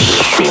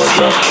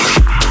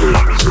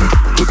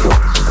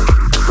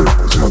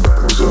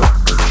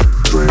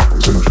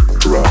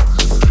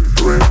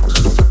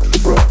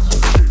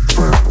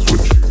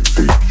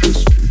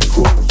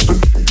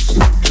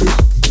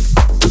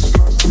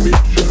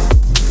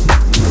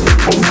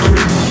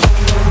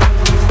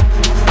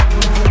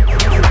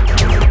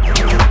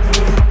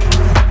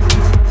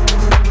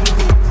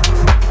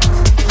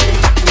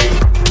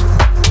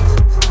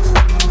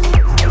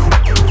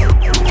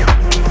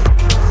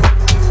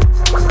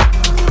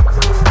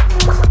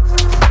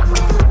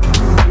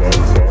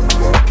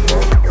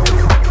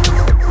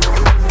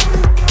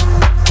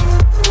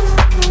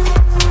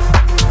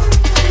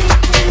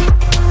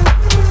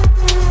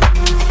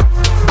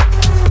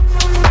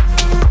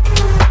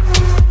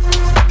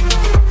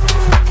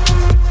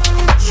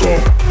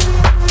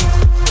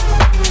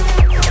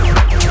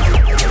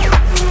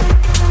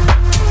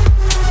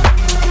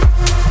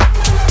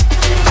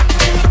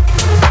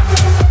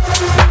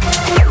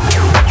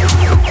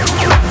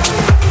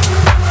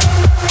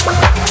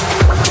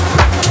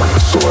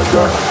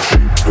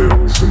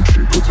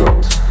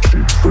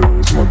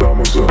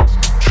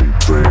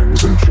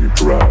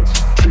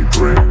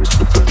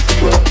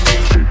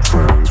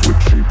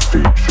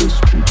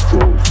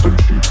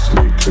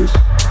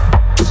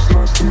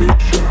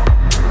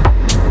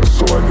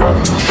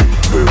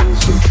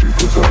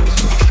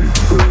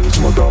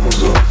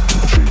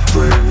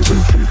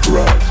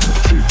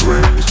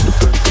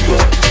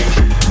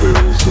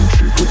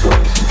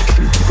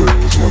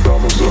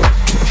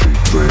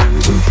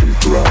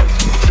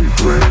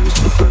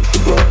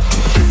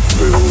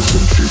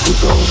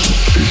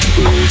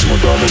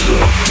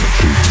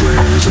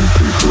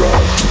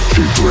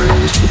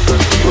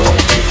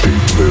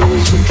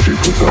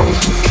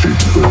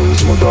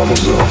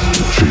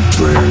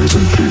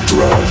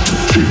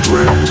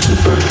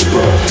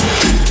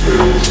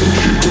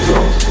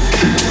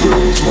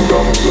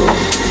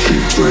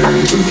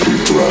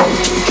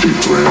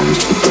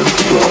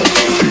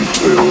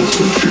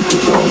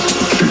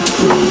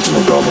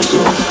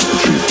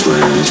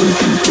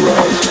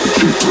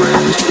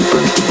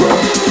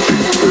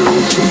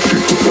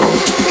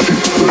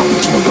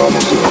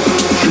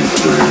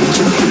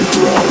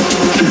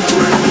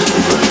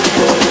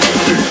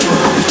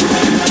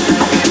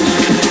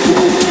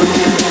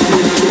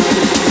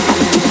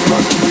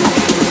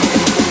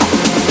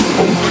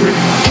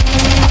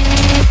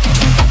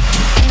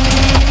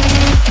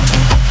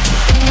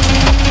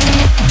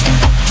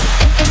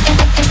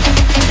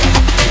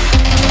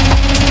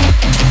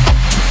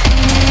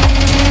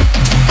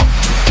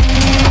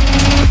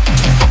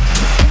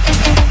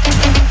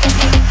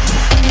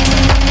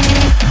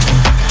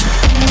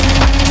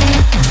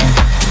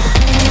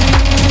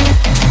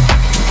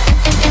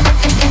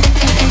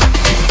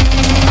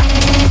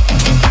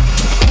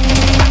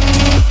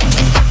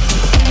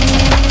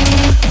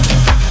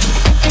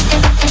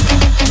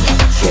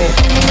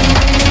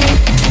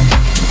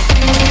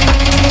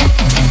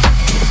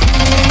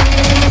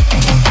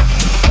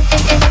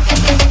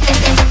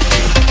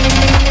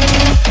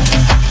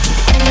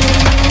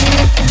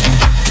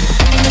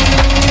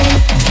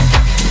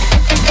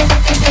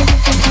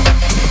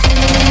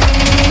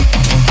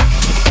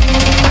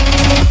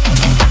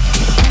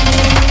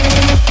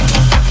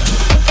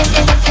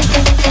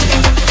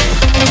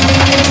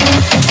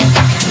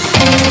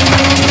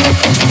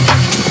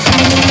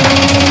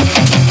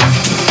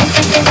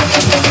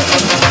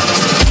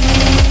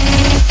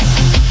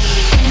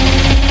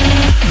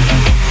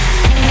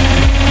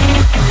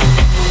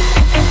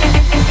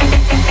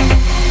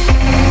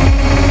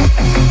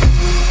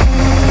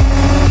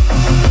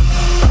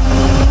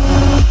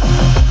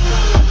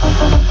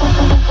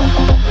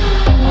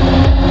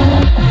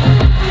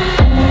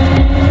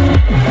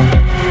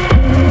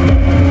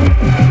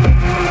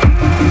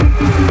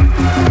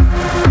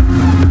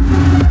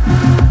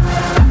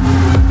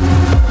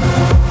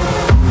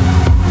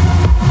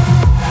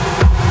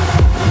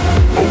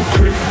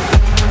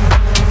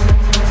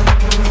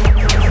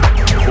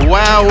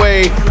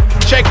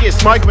 Check your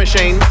smoke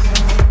machines.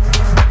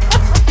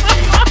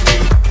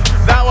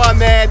 That one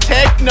there,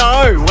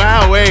 Techno.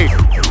 Wowee.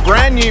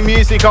 Brand new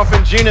music off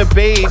Injuna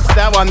Beats.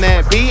 That one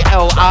there,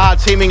 BLR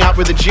teaming up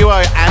with the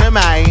duo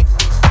Aname.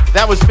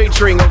 That was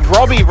featuring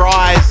Robbie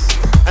Rise,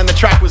 and the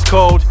track was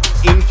called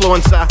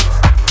Influencer.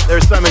 There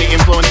are so many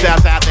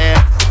influencers out there,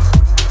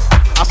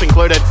 us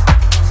included.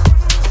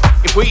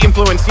 If we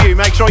influence you,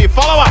 make sure you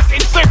follow us,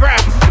 Instagram,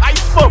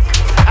 Facebook,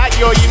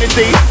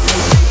 @YourUnity.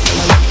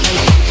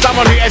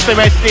 Someone who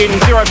SMS'd in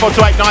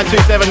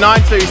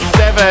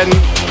 0428927927.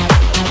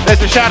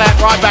 There's a shout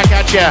out right back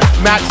at you.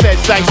 Matt says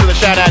thanks for the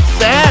shout out.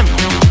 Sam,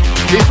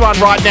 this one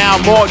right now,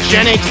 more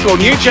Genix or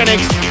new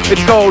Genix.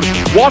 It's called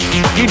What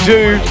You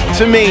Do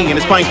To Me, and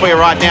it's playing for you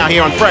right now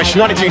here on Fresh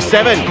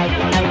 92.7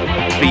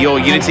 for Your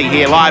Unity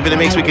here live in the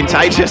mix with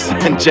Contagious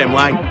and Jem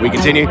Lang. We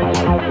continue.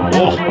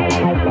 Oh.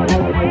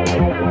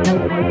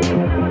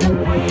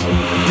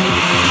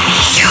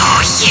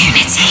 Your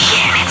Unity.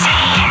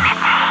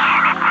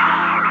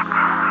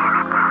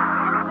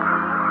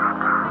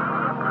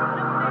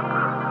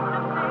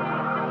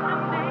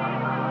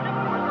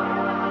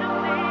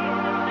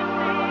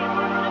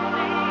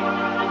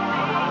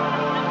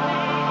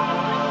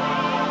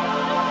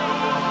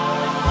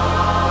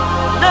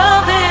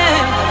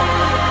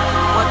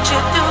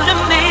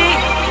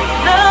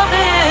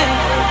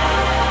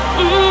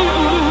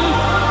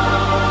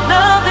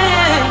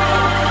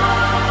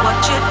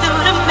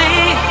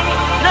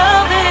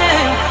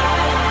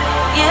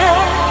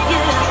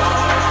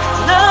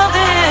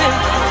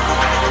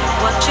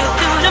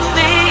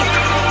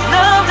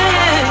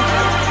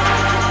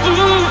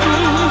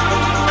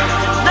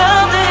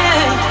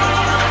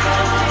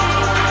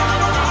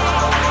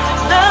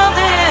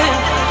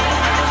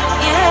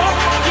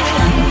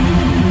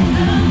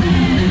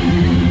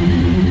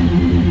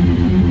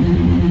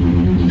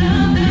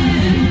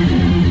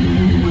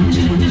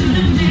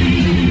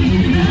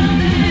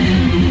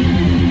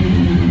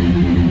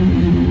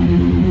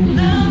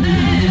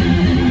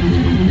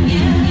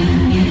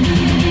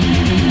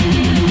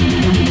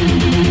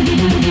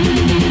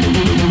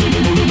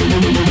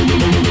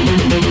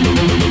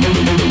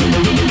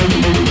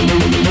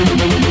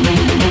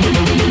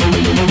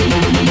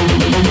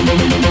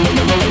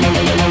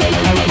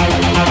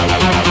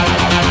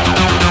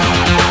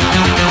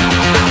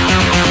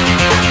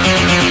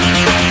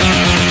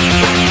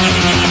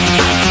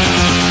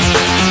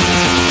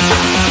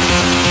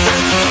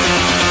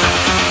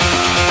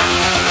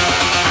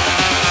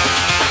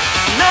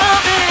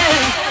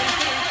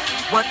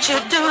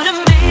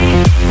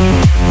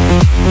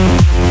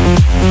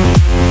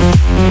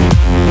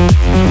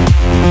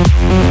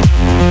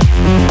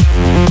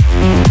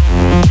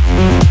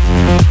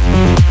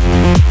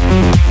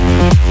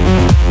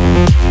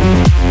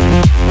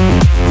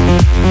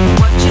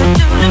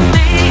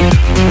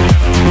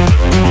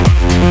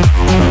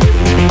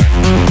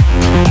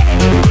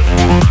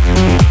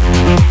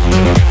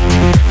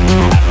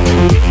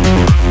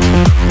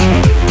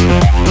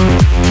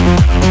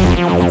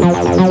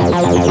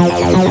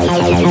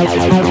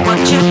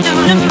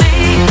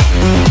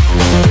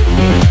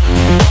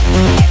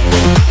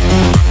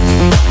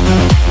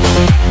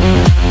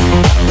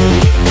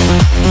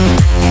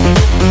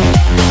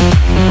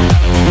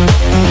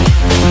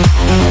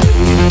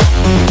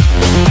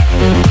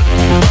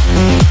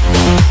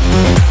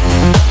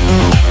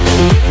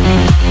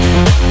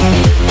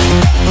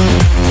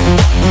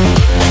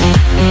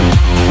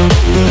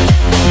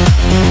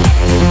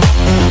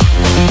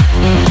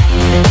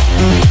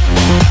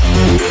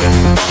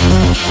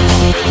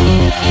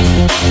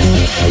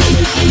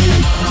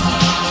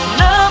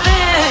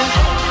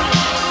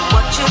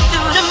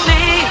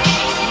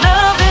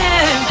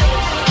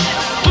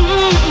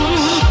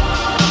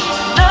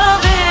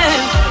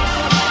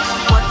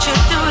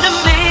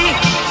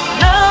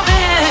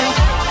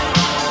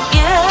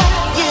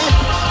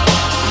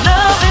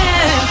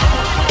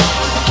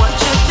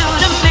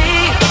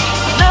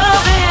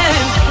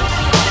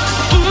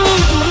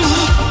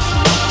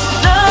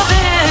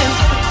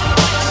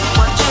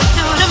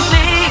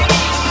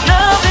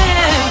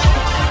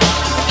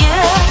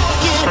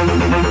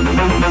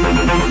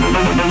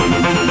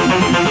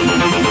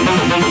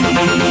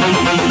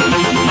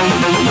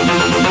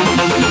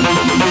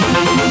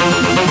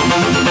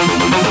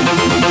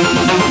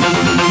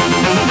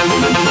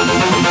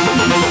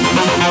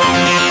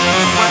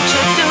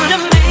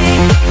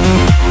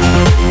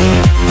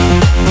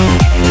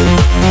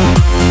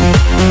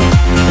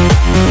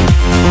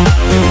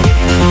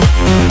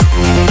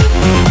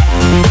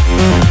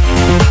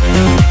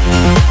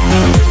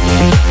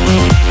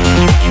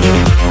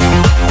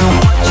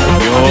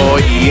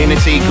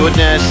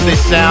 goodness. This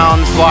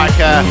sounds like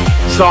a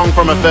song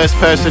from a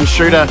first-person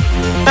shooter.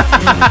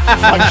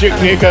 Like Duke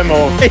Nukem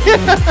or...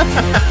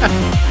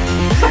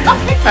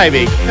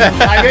 Maybe.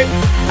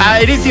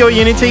 It is your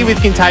Unity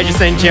with Contagious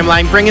and Jem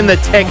Lang, bringing the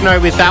techno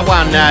with that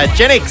one.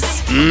 Genix,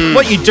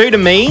 What You Do to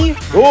Me.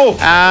 Oh,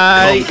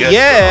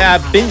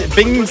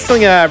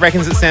 Bingslinger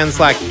reckons it sounds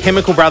like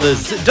Chemical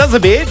Brothers. It does a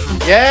bit.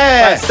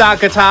 yeah. Like Star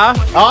Guitar.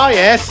 Oh,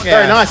 yes. Yeah.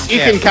 Very nice. You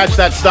Yeah. can catch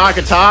that Star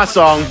Guitar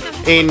song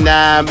in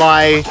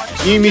my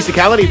new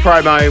musicality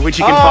promo, which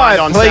you can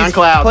find on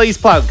SoundCloud. Please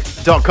plug.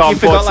 .com You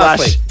forgot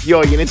last week. /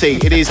 Your Unity.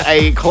 It is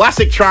a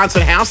classic trance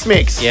and house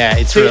mix. Yeah,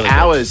 it's 2 really good.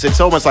 hours.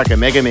 It's almost like a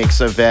mega mix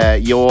of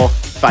your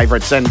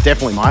favourites and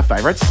definitely my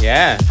favourites.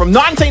 Yeah. From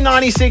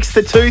 1996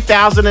 to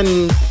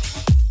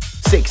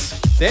 2006.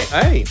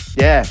 Hey,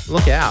 Yeah.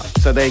 look out.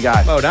 So there you go.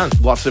 Well done.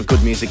 Lots of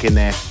good music in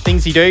there.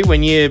 Things you do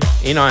when you're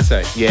in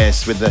ISO.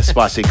 Yes, with the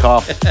spicy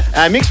cough.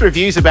 Mixed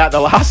reviews about the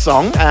last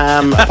song.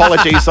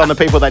 Apologies on the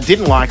people that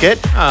didn't like it.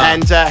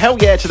 And hell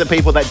yeah to the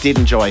people that did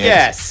enjoy it.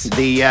 Yes.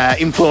 The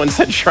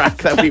influencer track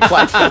that we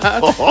played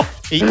before.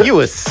 You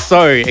were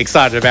so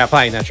excited about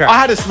playing that track. I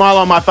had a smile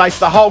on my face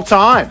the whole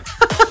time.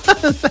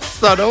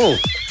 That's not all.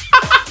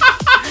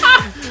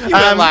 You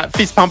were like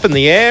fist pump in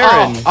the air.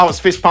 And I was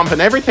fist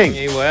pumping everything.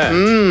 you were.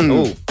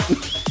 Ooh.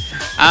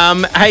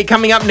 Hey,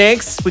 coming up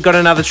next, we got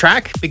another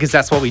track because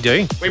that's what we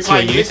do. We It's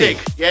play your music.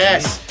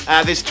 Yes.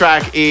 This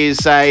track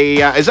is a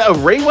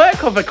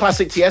rework of a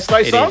classic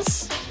Tiesto song?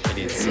 It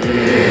is.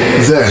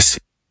 This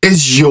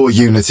is your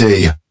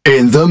Unity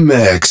in the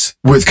mix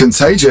with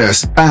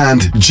Contagious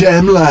and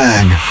Jem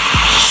Lang.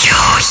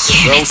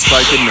 Well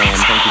spoken, man.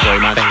 Thank you very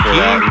much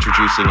for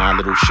introducing our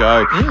little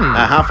show.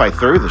 Halfway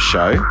through the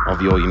show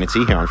of Your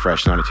Unity here on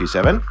Fresh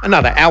 92.7.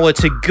 Another hour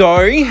to go.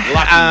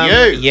 Lucky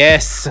you.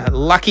 Yes,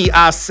 lucky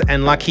us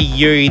and lucky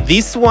you.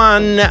 This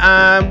one,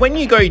 when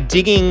you go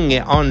digging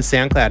on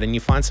SoundCloud and you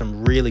find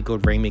some really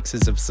good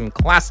remixes of some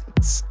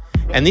classics,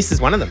 and this is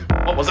one of them.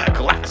 What was that?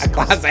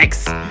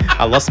 Classics.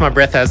 I lost my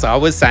breath as I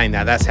was saying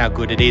that. That's how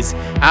good it is.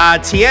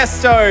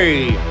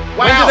 Tiesto.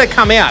 When Wow. did it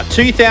come out?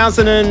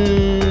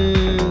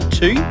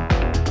 2002?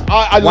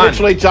 I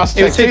literally just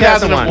It was checked.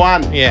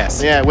 2001.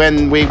 Yes. Yeah,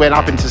 when we went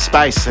up into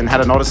space and had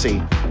an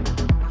odyssey.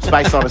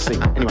 Space odyssey.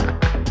 Anyway.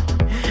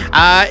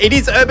 It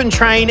is Urban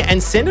Train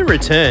and Send and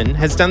Return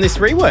has done this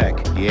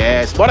rework.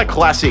 Yes, what a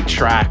classic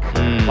track.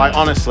 Like,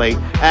 honestly.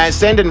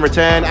 Send and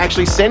Return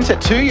actually sent it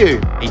to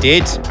you. He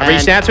did. I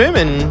reached out to him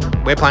and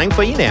we're playing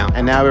for you now.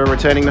 And now we're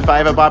returning the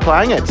favour by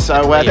playing it.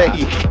 So there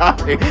you go.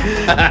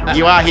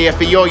 You are here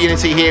for Your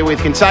Unity here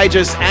with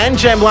Contagious and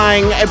Jem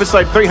Lang,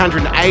 episode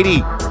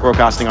 380,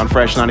 broadcasting on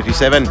Fresh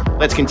 92.7.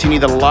 Let's continue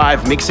the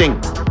live mixing.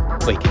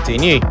 We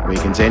continue. We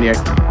continue.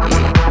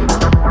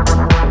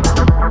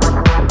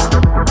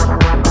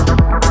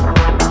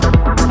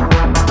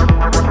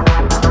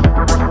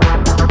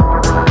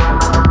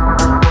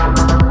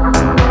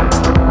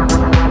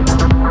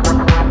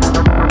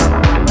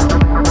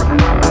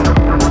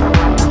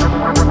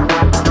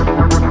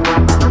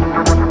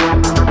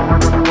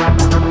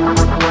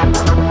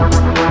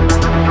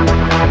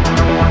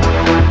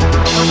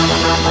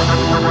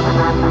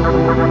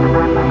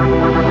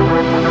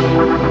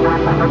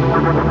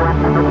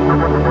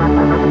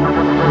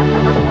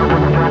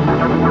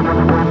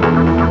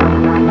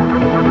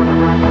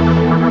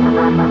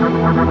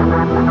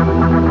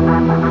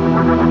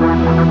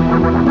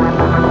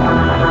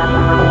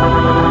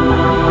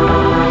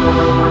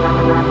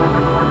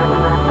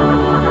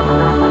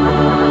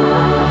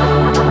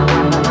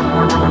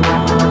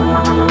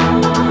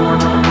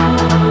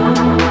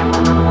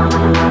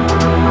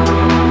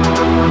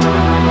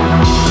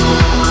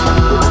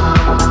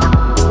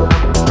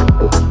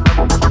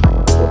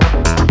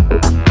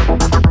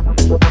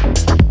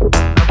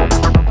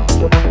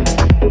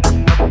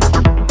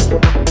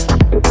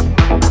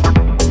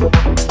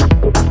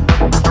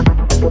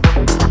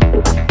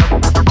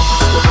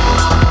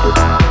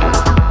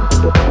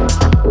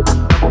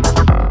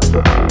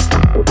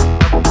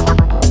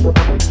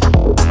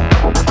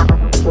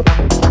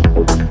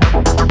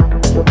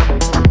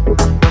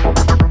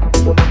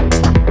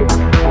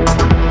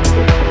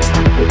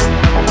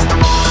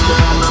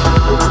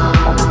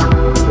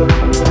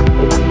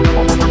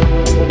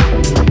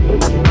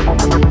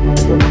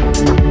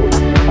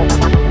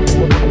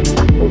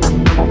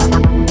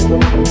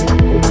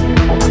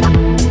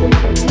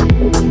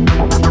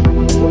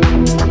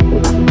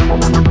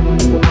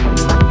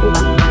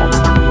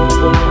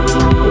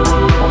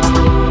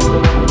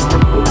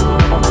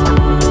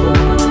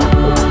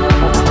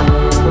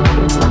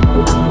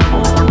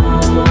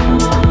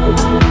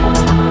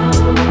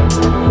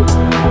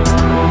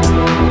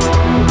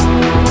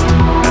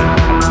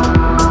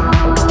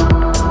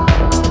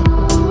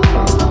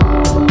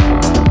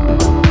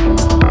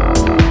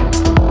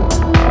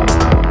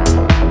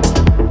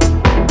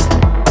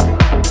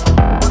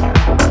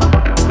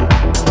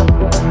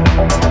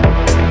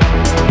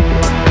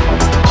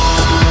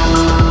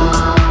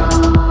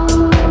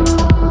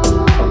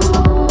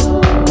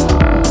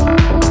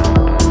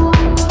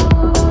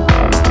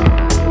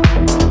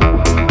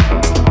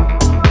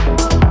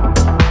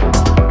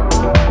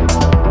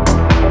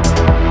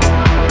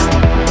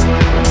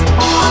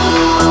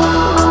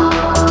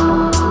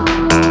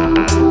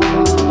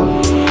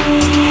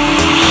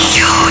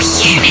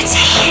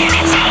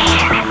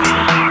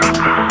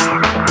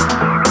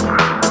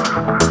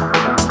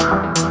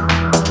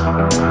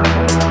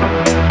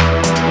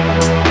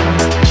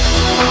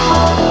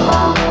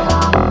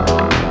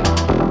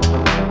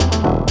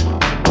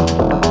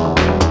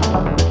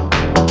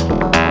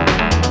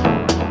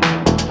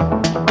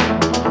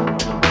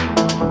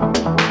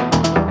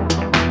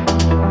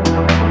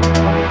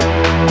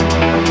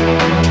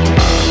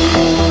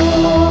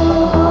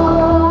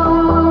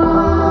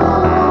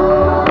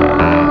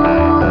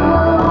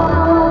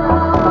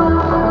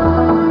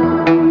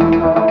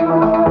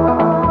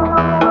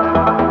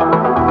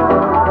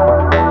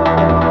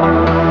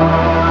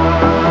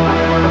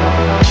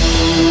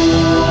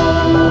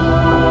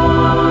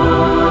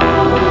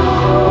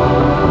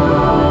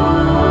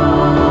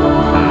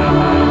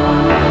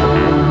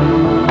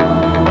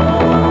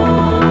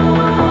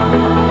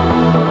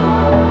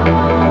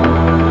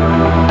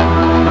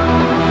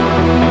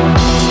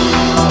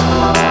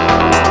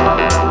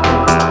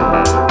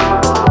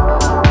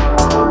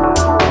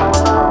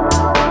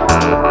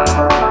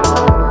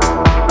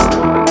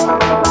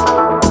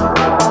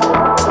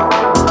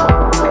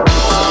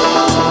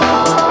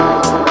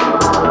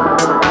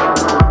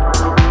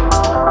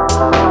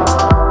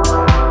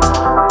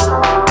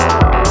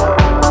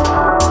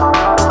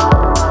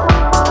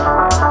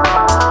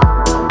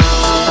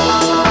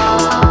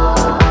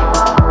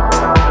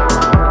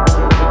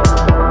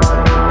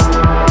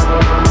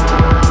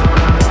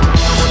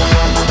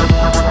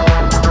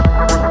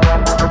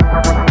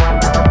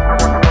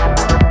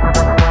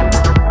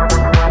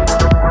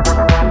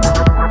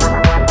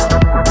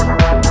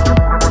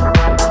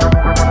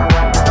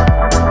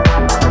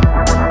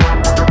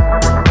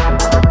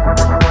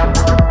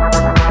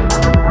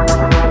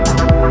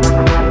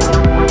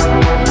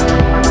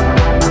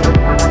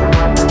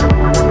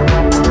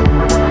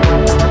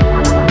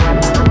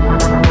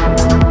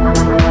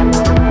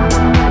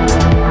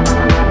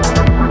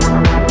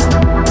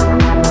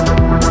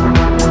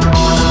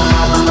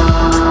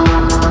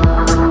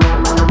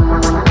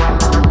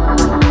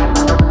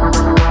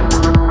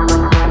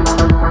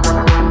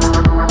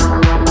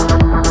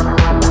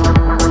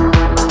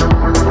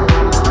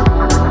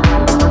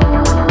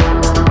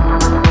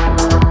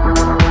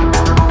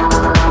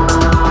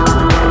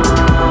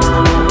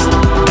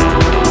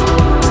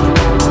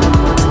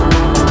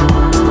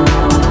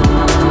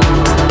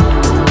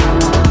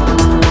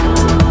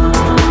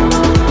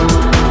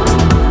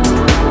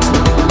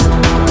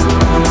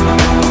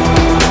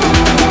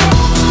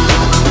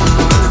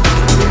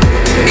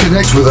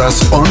 connect with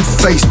us on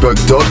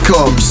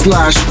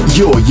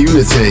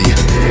facebook.com/yourunity.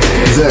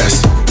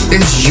 This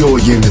is Your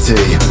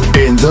Unity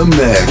in the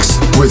mix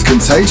with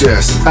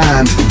Contagious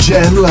and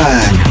Jem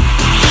Lang.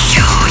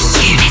 Your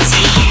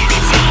Unity.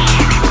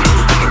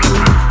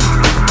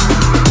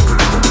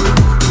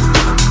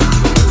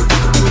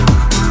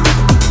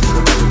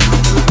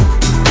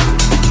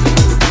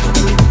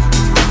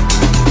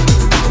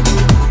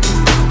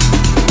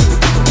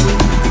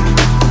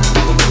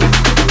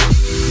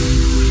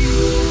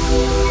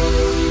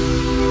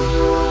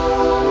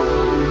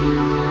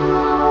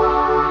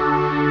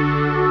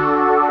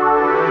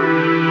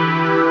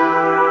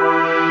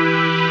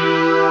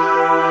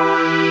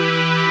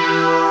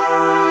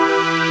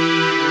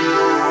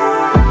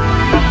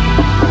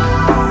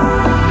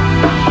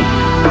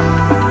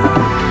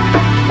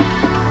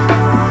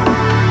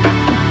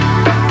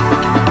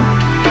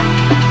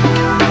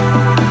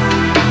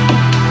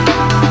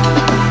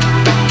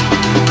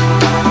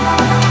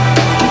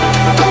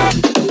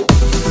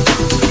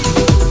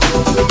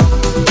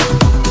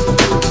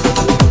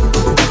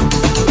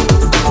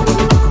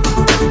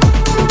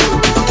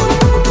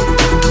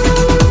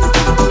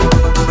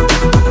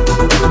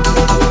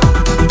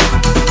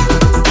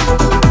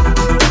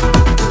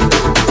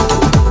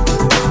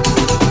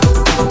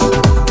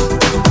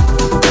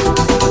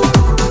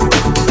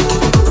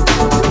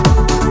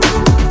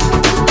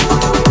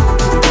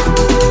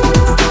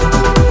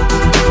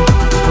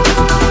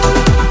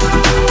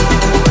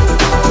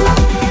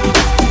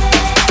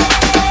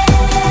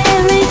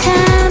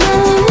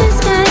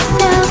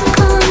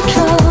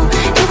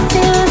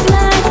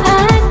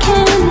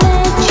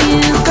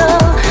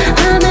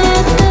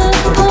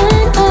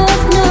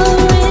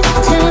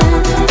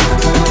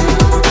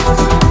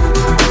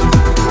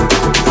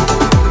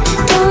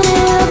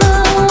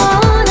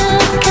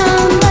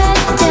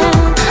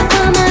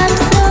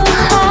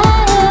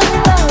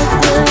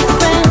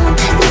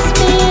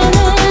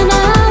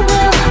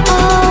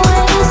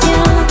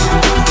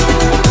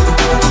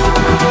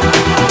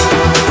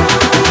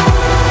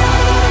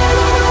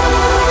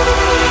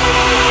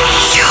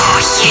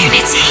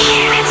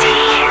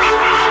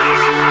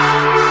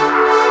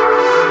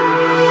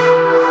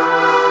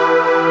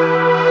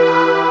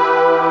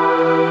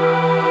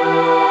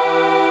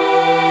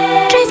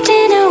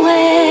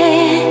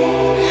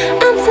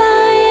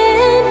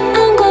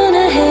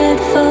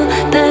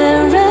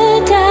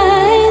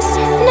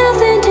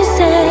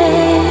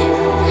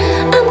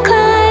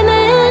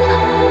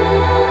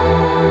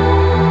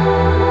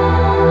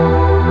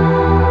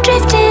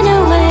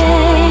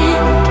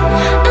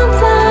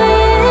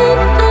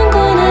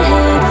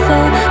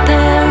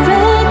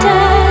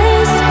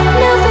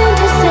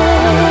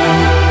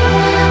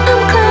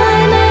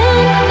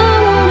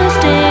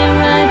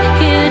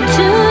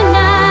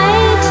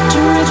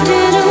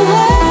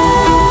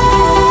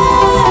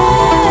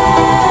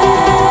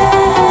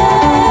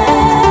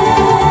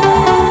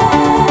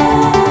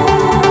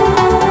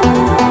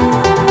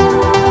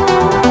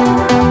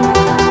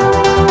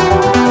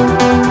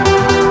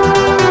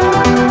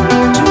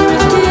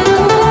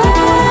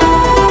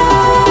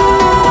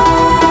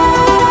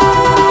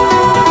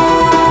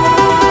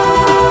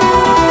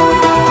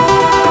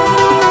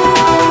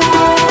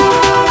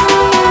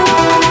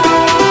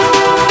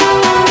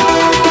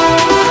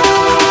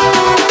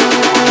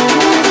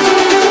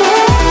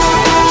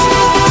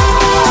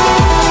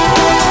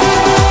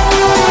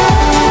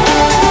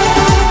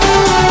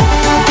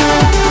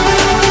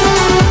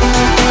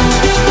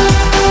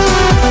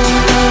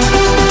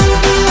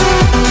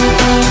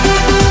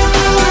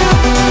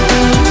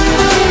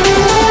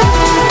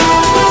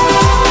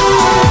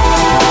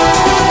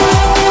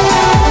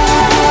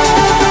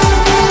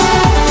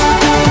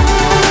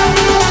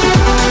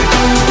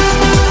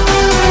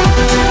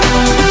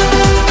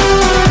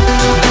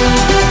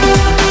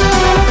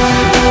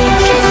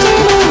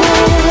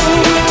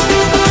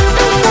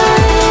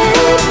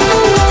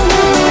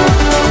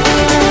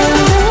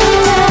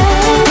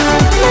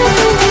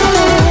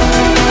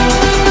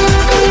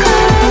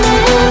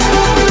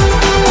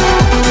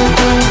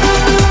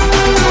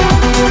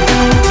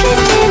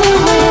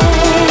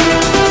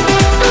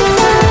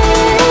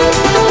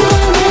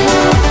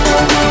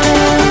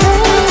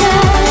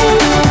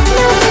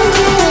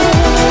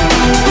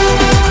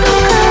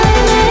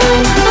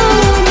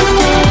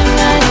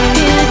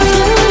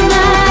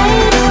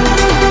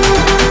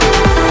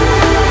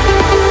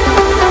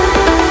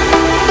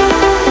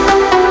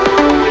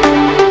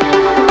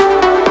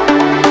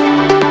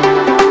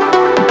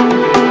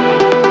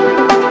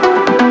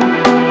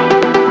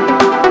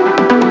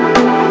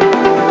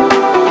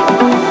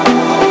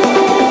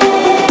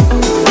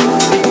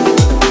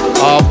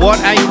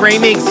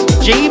 remix.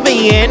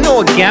 GVN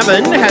or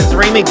Gavin has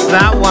remixed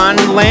that one.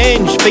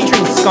 Lange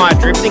featuring Skye,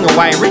 Drifting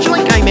Away.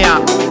 Originally came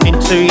out in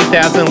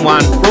 2001,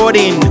 brought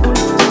in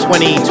to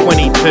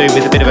 2022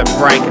 with a bit of a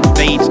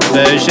breakbeat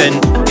version.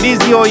 It is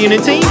Your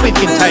Unity with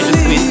Contagious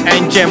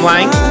and Jem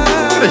Lang.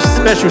 A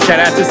special shout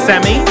out to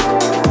Sammy.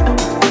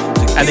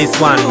 And this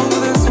one,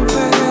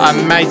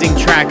 amazing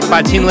track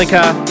by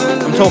Tinlicker,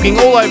 I'm talking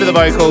all over the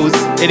vocals.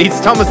 It is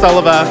Thomas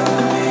Oliver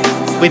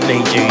with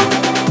Need You.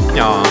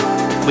 Oh,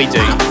 we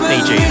do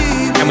need you.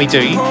 And we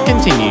do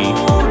continue.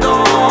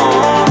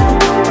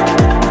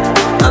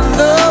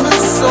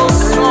 So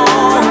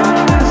strong,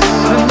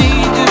 I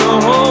need you to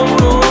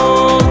hold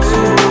on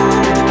to.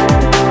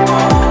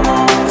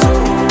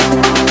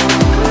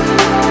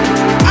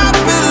 I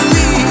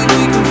believe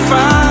we can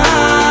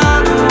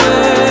find a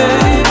way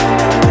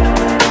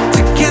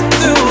to get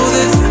through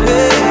this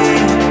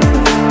pain.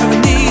 I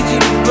need you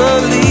to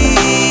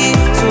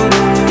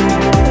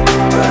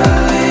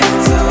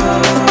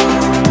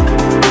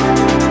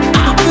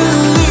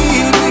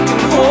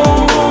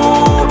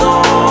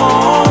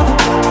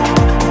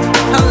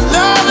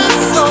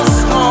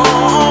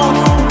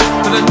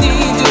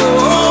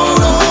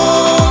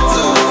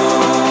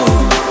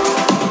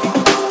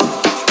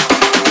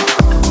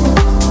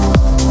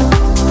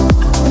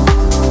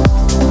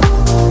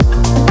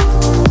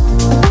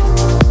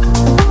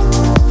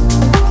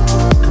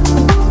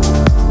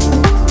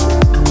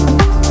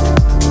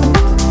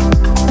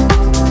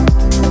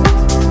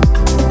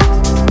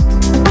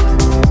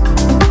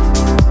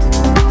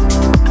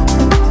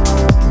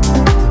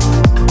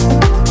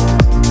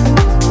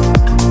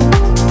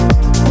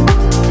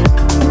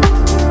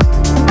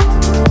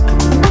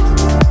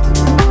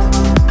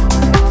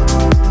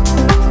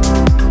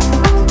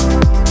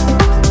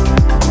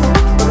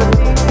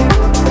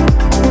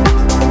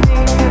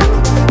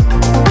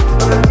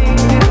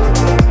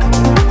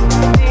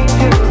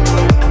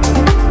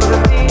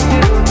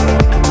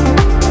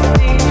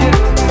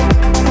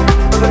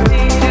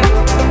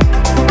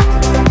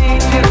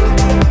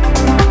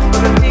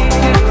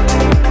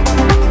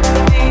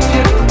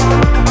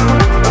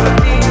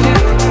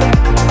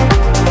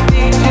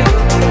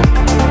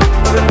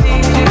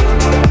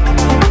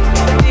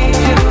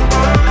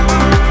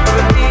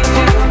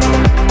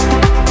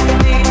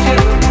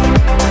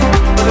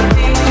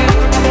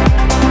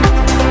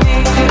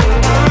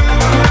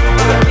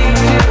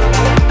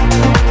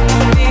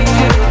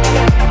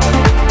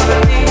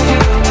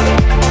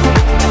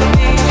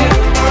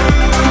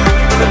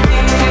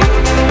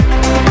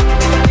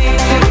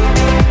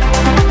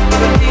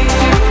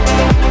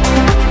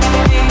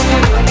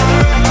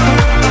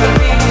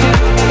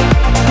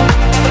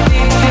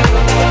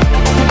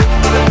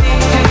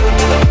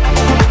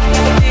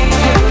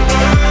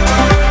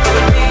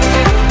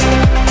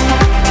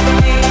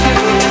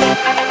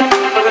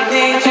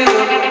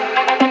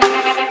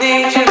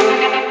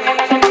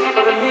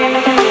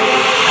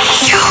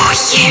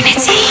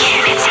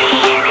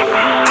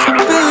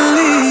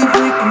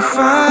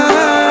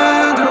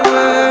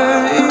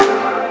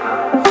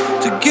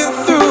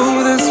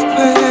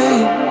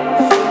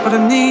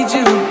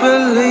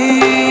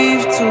believe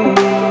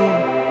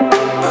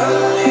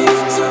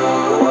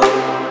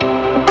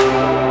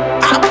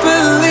I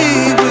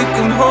believe we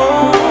can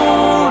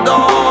hold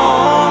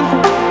on.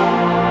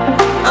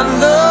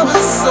 Love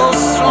is so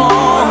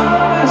strong,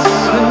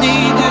 but I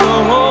need you to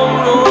hold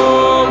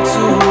on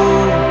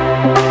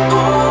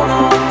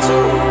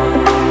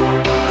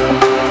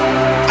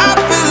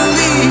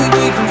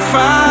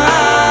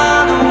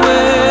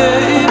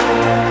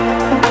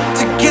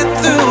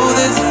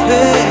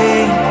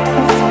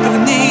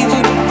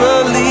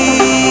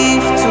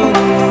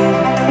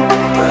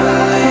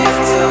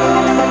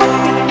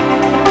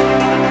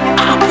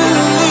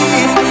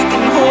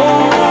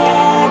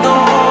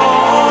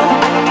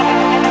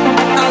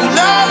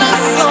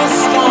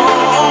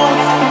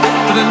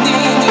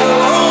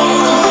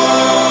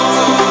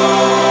to.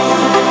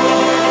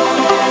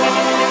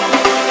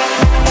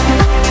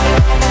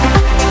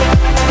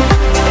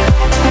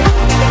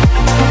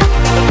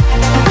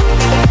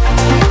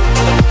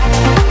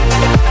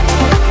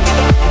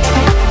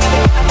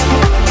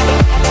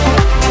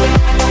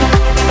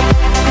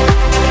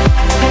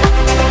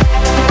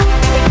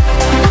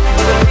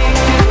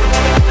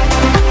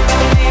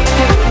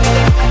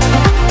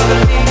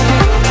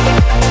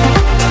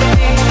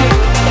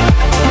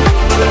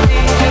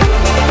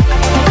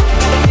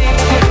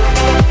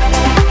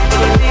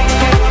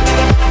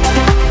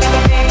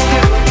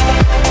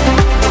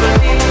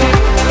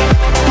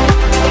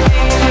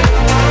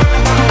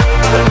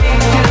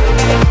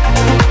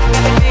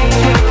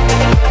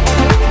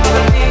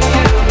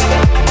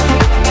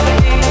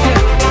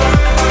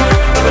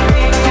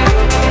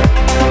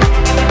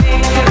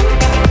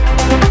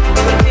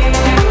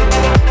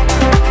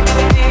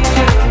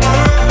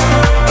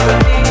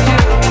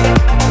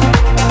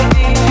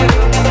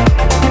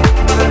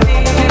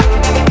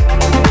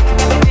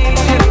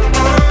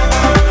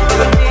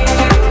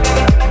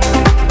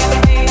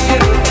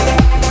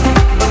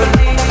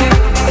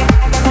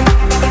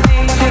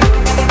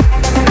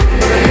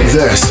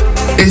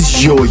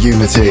 is your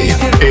Unity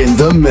in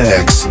the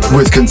mix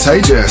with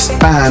Contagious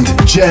and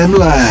Jem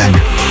Lang.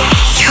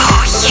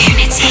 Your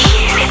Unity.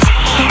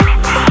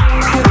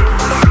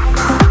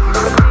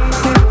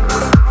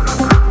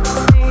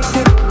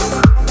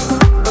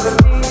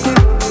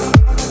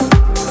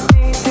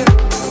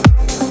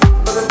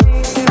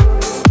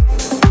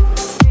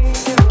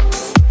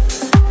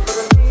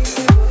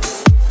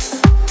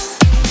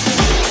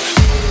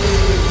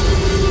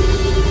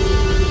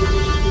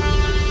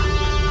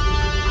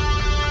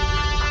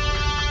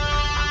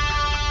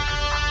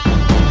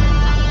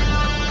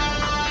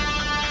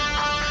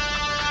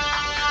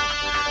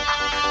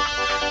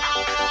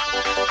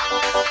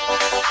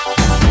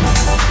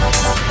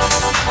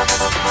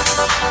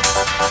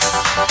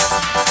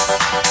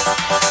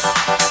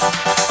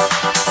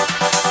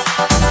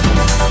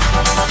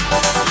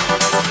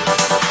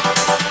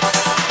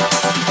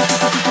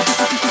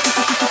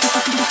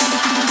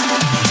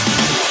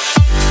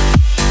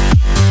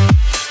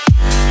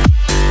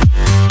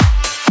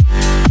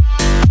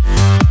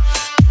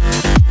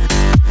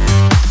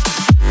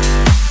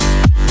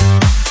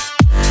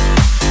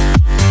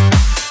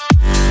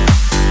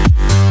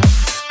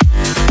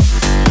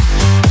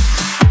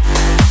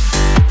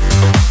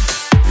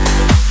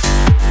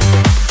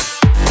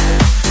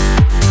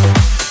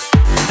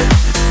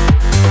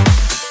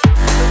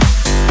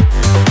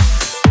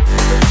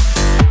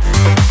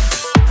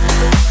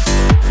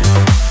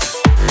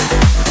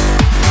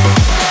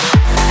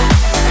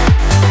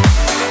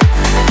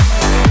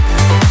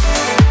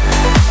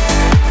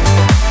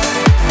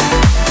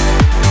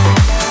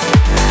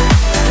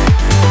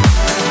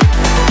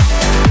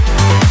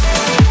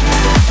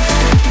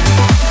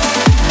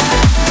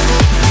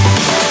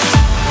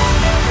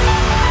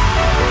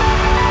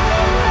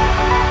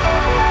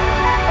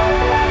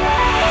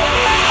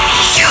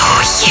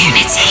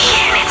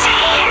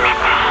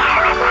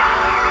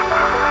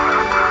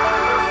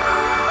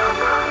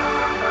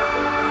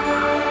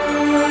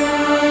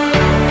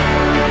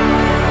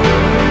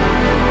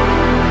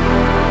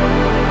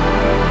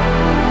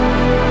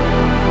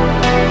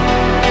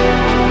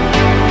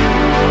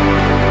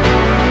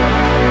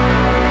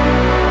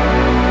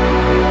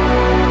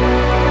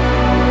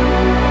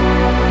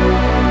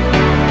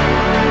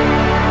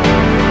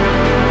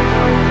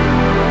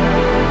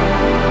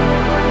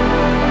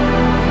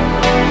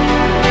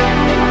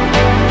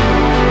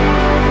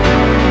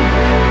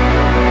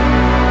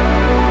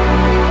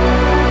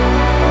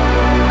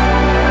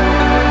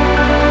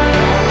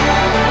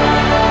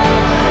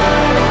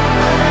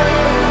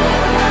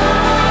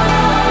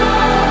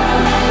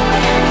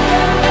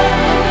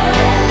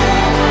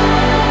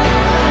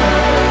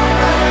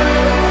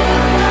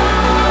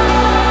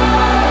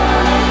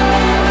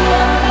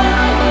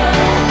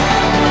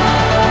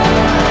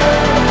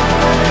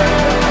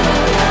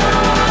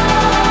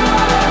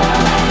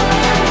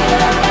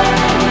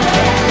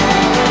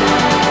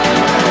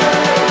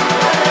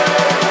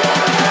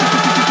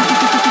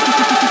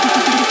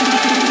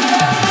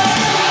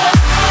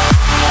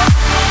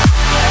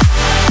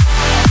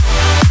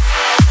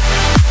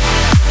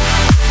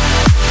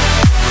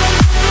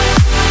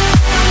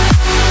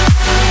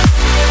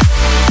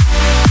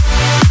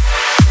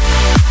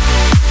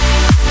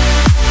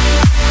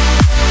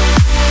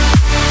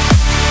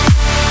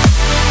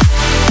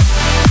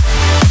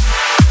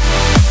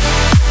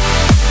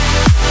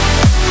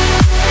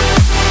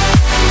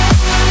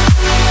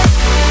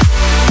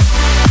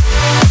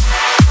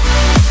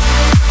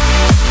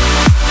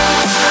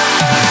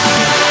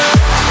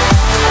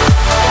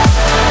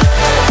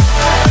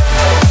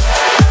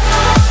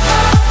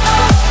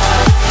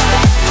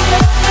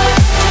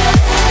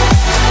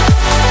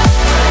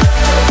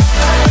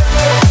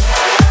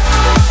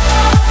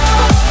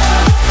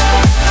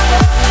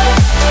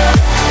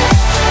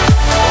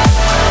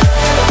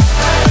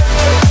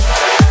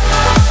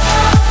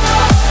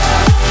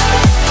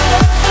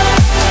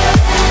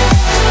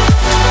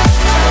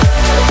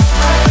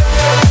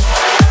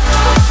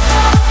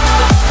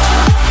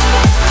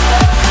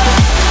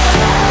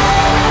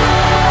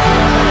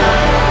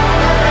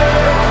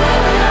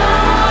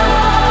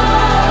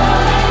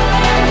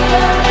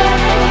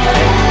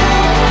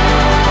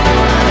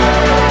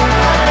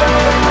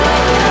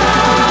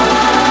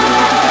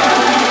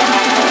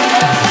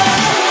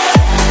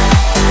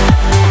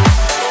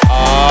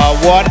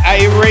 What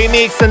a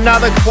remix,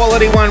 another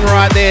quality one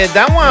right there.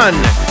 That one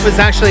was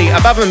actually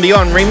Above and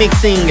Beyond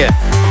remixing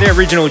the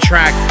original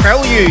track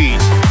Prelude,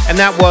 and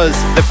that was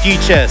the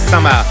Future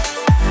Summer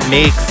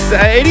mix.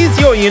 It is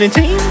your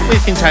Unity with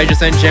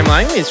Contagious and Jem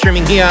Lang. We're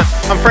streaming here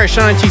on Fresh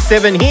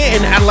 97 here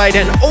in Adelaide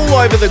and all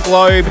over the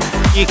globe.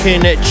 You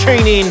can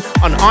tune in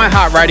on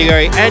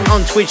iHeartRadio and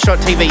on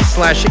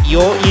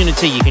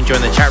twitch.tv/yourunity. You can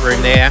join the chat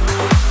room there.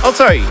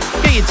 Also,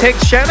 get your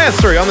text shout-outs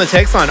through on the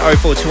text line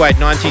 0428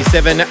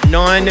 97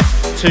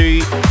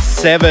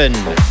 927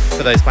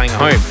 for those playing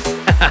at home.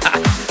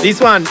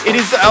 This one, it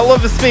is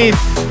Oliver Smith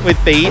with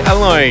Be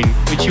Alone,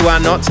 which you are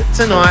not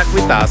tonight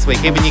with us. We're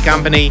keeping you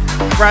company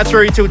right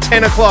through till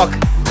 10 o'clock.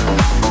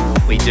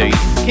 We do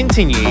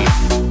continue.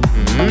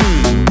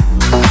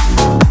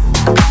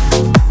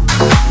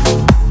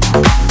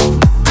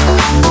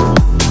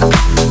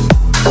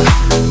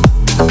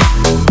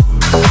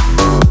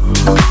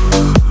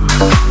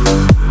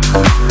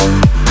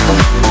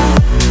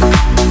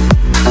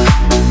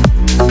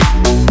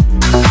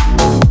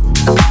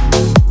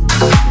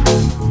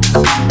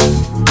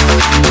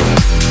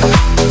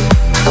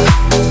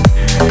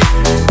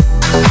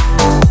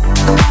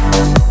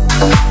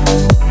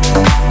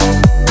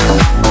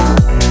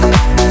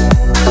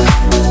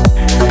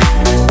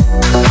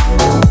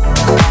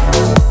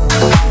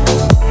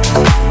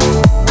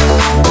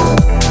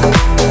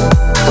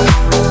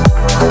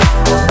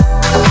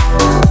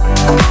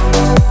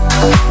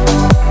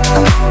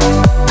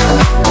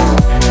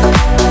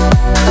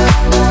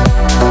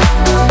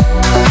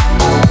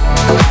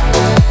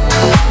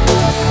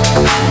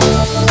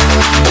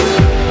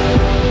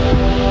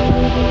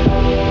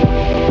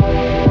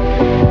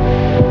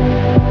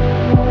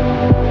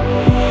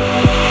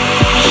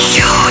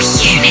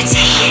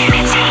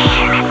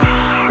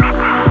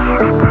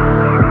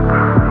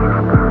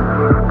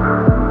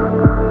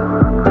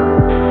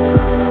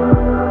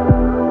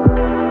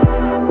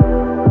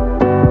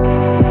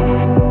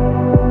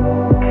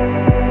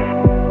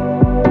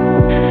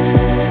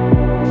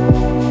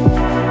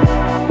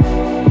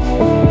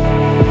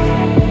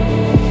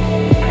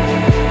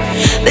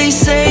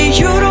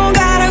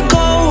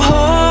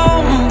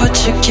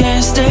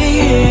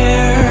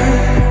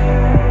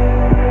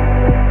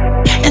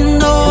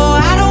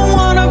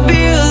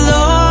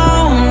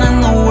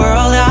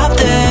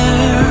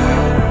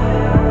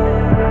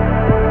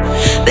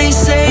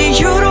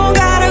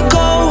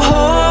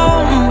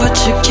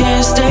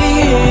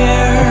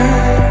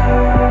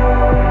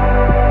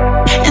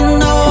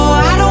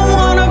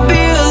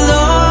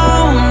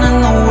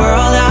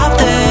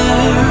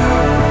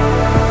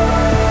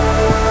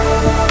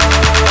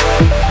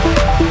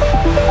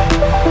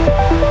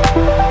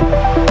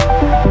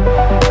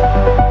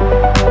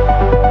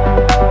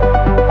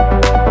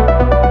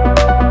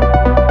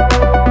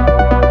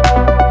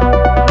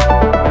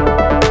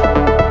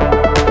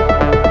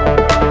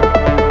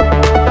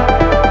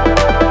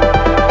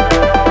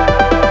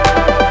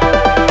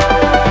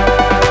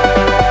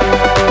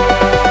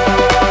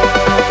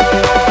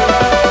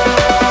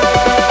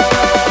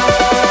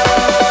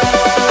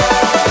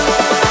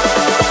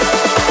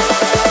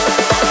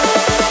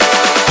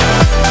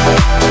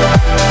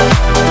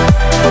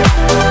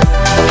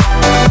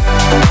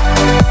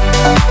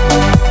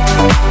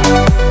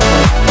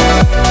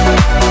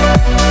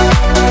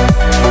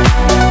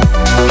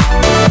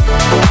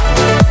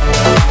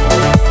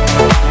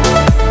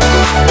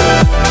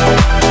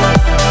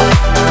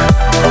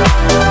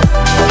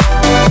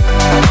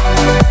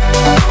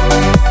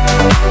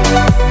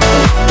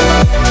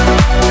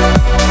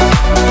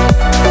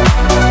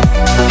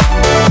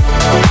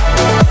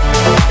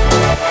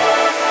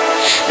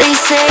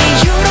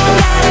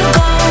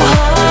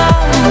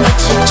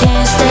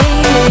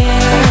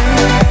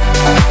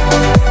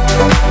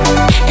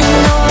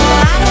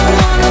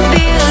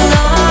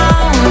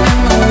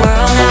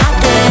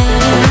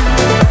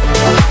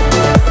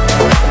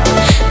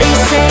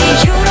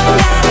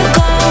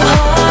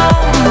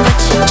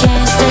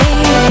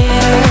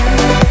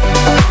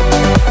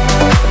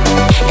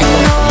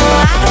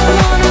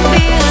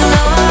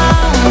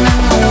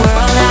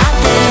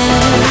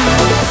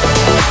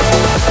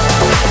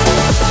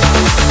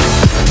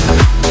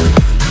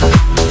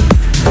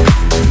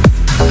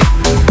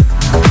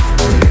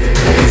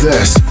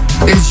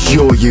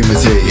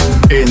 Unity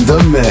in the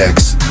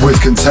mix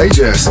with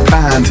Contagious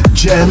and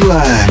Jem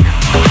Lang.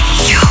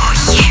 Your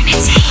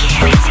Unity.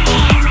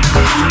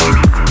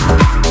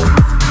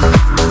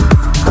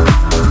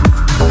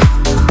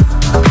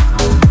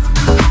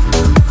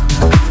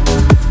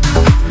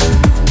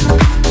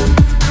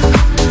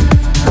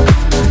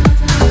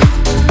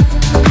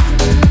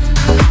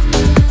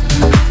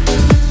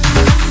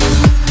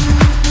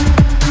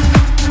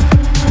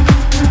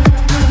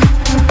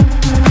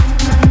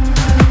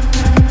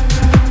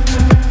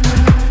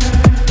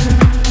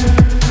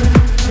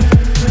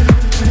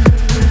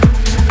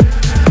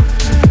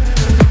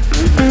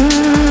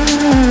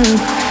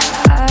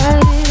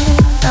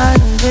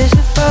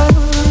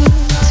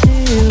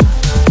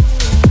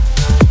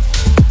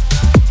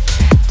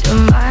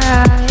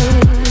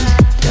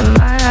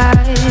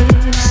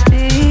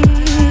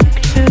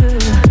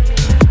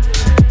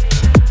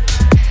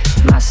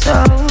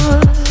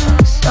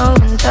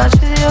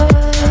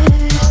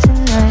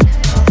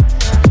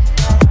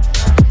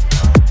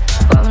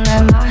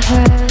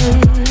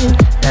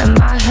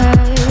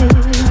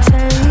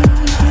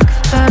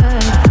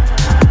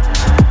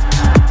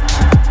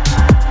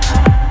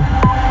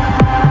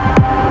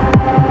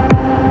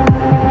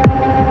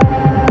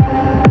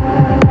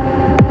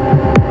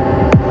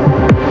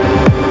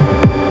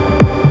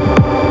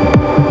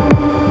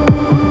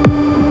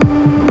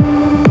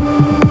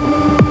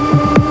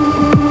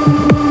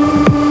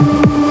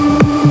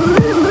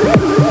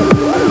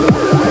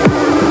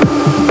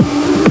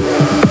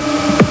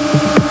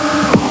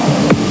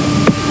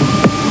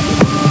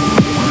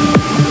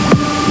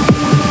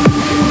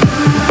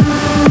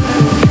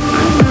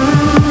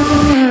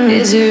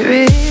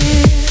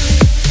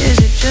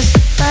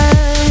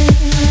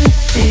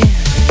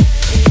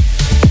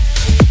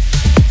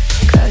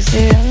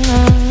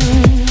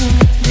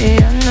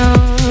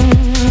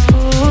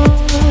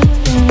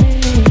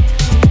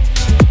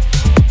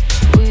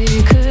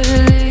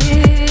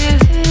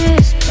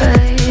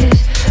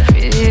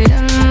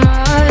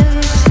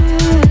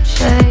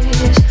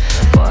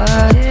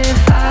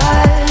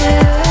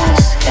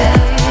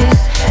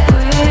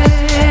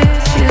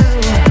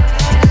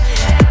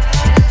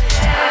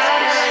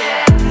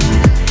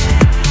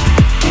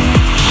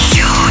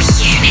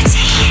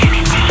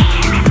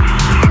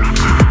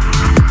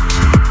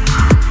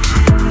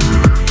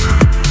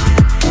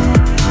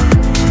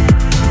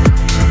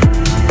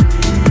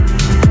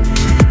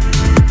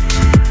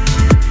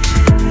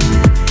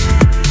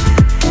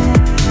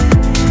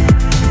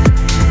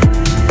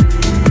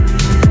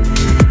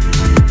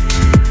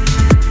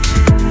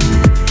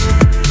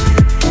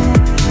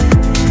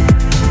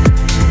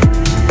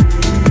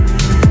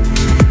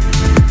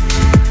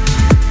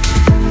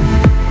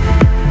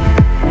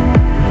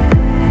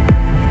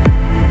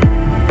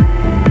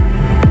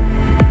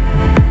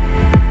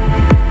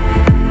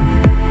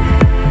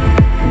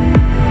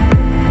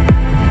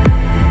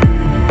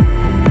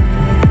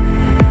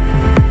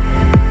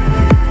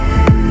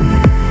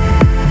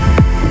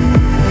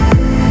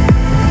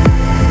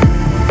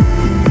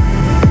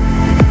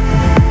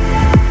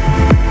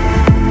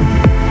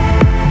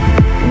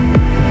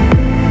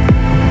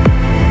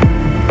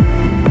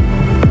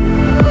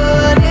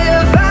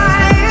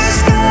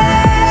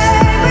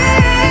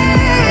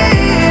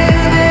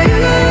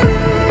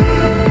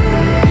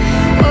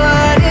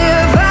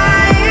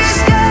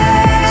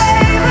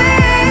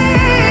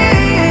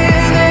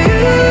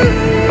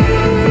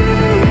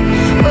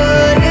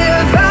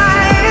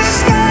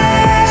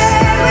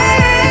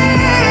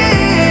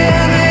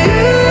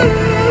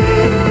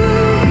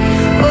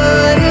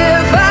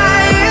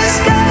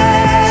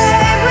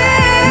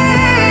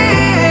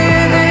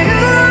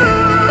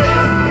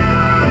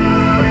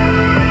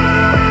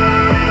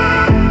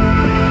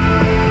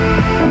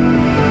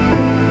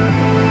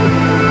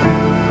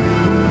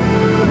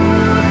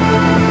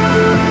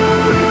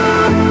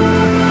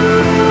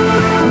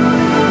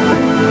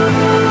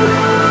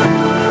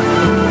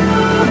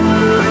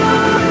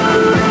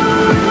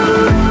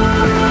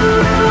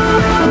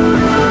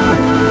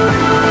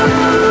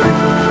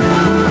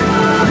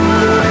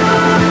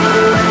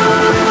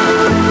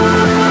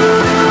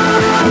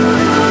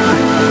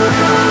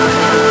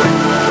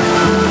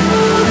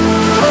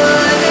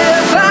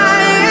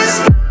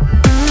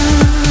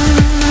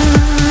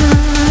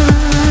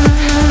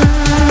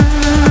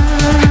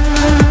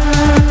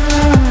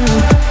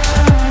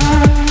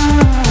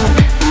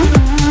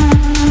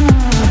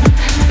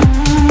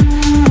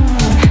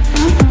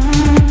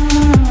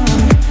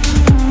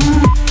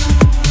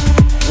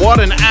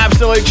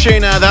 absolute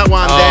tuner, that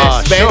one there.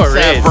 sure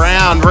Spencer is.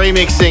 Brown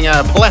remixing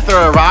a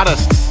plethora of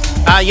artists.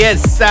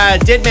 Yes,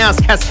 Dead Mouse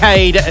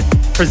Kaskade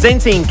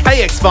presenting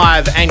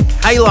KX5 and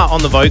Kayla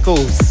on the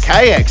vocals.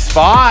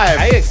 KX5.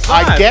 KX5.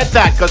 I get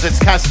that because it's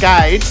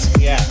Cascades.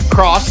 Yeah.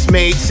 Cross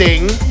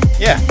meeting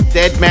Yeah.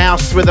 Dead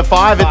Mouse with a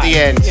 5 at the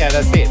end. Yeah,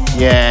 that's it.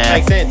 Yeah.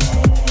 Makes sense.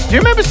 Do you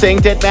remember seeing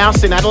Dead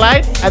Mouse in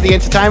Adelaide at the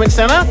entertainment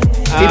centre?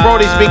 He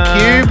brought his big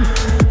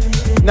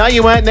cube. No,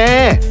 you weren't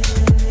there.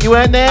 You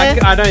weren't there?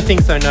 I don't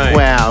think so, no.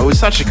 Wow, it was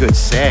such a good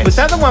set. Was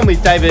that the one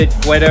with David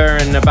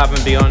Guetta and Above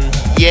and Beyond?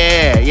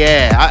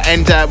 Yeah.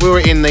 And we were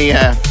in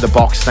the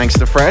box, thanks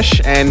to Fresh.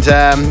 And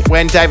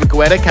when David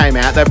Guetta came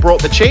out, they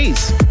brought the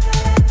cheese.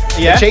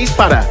 Yeah. The cheese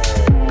putter.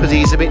 Because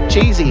he's a bit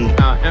cheesy.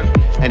 Yeah.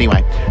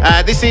 Anyway,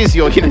 this is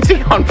your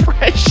Unity on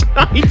Fresh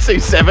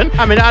 927.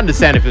 I mean, I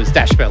understand if it was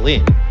Dash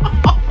Berlin.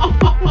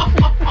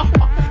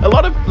 A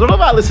lot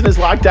of our listeners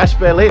like Dash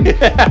Berlin.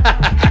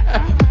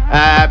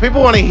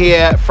 People want to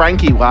hear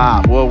Frankie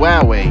Wah. Well,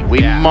 wowee.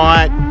 We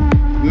might,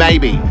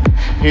 maybe.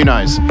 Who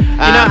knows?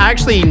 I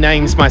actually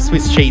names my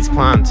Swiss cheese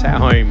plant at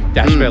home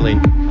Dash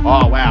Berlin.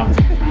 Oh, wow.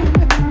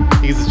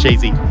 Because it's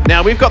cheesy.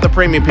 Now, we've got the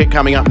premium pick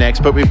coming up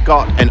next, but we've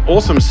got an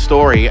awesome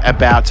story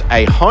about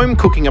a home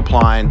cooking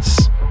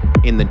appliance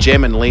in the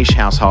Jem and Leash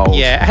household.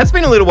 Yeah, it has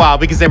been a little while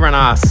because everyone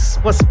asks,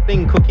 what's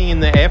been cooking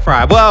in the air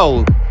fryer?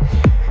 Well,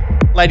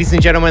 ladies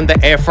and gentlemen,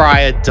 the air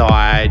fryer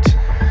died.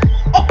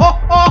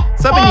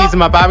 So I've been using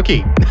my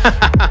barbecue.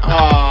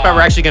 But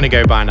we're actually going to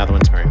go buy another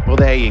one tomorrow. Well,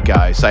 there you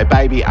go. So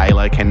baby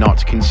Ayla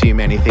cannot consume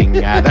anything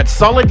that's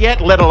solid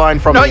yet, let alone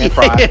from the air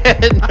fryer.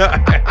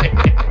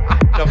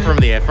 Not from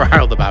the air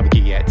fryer or the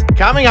barbecue yet.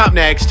 Coming up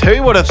next,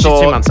 who would have She's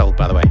thought... 2 months old,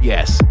 by the way.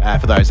 Yes,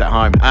 for those at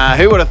home.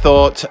 Who would have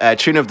thought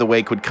Tune of the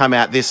Week would come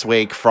out this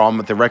week from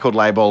the record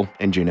label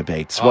Njuna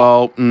Beats?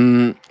 Well,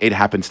 it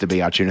happens to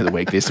be our Tune of the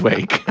Week this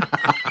week.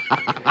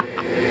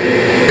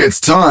 It's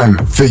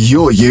time for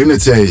your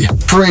Unity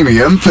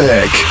Premium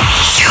Pick.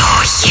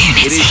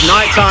 It is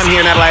night time here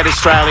in Adelaide,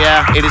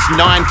 Australia. It is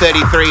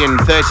 9:33 and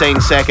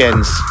 13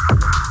 seconds.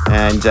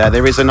 And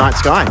there is a night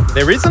sky.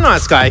 There is a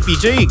night sky. If you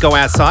do go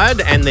outside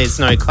and there's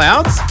no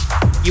clouds,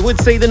 you would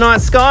see the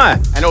night sky.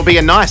 And it'll be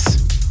a nice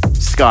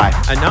sky.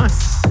 A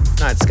nice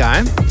night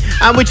sky.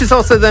 Which is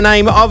also the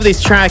name of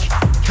this track.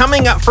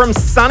 Coming up from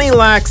Sunny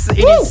Lax,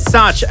 it is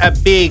such a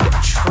big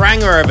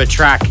tranger of a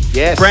track.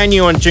 Yes. Brand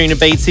new on Juna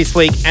Beats this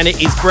week, and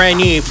it is brand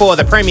new for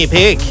the Premier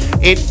Pick.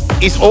 It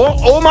is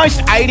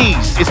almost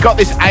 80s. It's got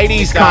this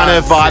 80s kind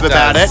of vibe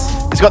about it.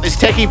 It's got this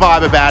techie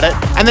vibe about it.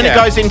 And then it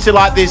goes into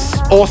like this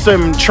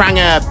awesome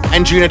tranger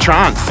and Juna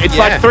trance. It's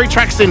like 3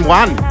 tracks in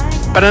one.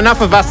 But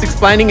enough of us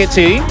explaining it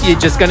to you. You're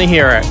just going to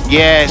hear it.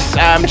 Yes.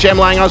 Jem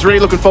Lang, I was really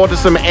looking forward to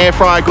some air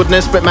fryer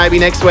goodness, but maybe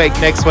next week.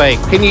 Next week.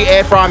 Can you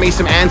air fry me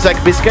some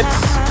Anzac biscuits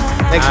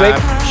next week?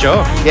 Sure.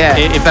 Yeah.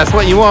 If that's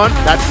what you want.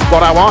 That's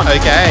what I want.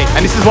 Okay.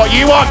 And this is what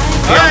you want.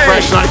 Here on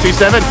Fresh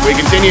 927. We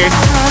continue.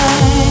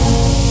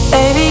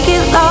 Baby,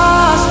 get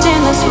lost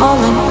in this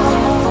moment,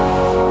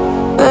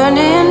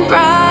 burning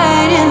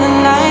bright in the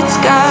night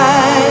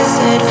sky.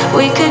 Said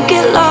we could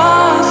get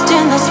lost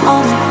in this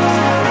moment,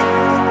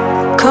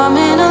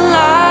 coming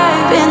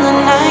alive in the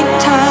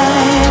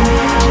nighttime.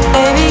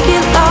 Baby,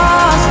 get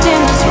lost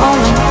in this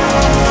moment,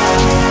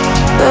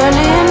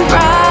 burning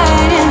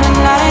bright in the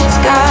night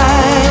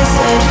sky.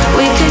 Said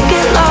we could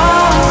get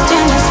lost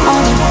in this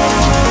moment,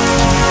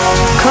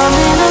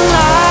 coming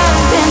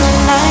alive in the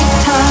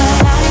nighttime.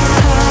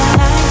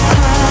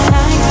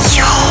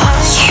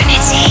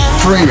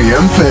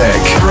 Premium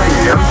Pick.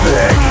 Premium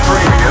Pick.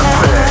 Premium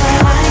Pick.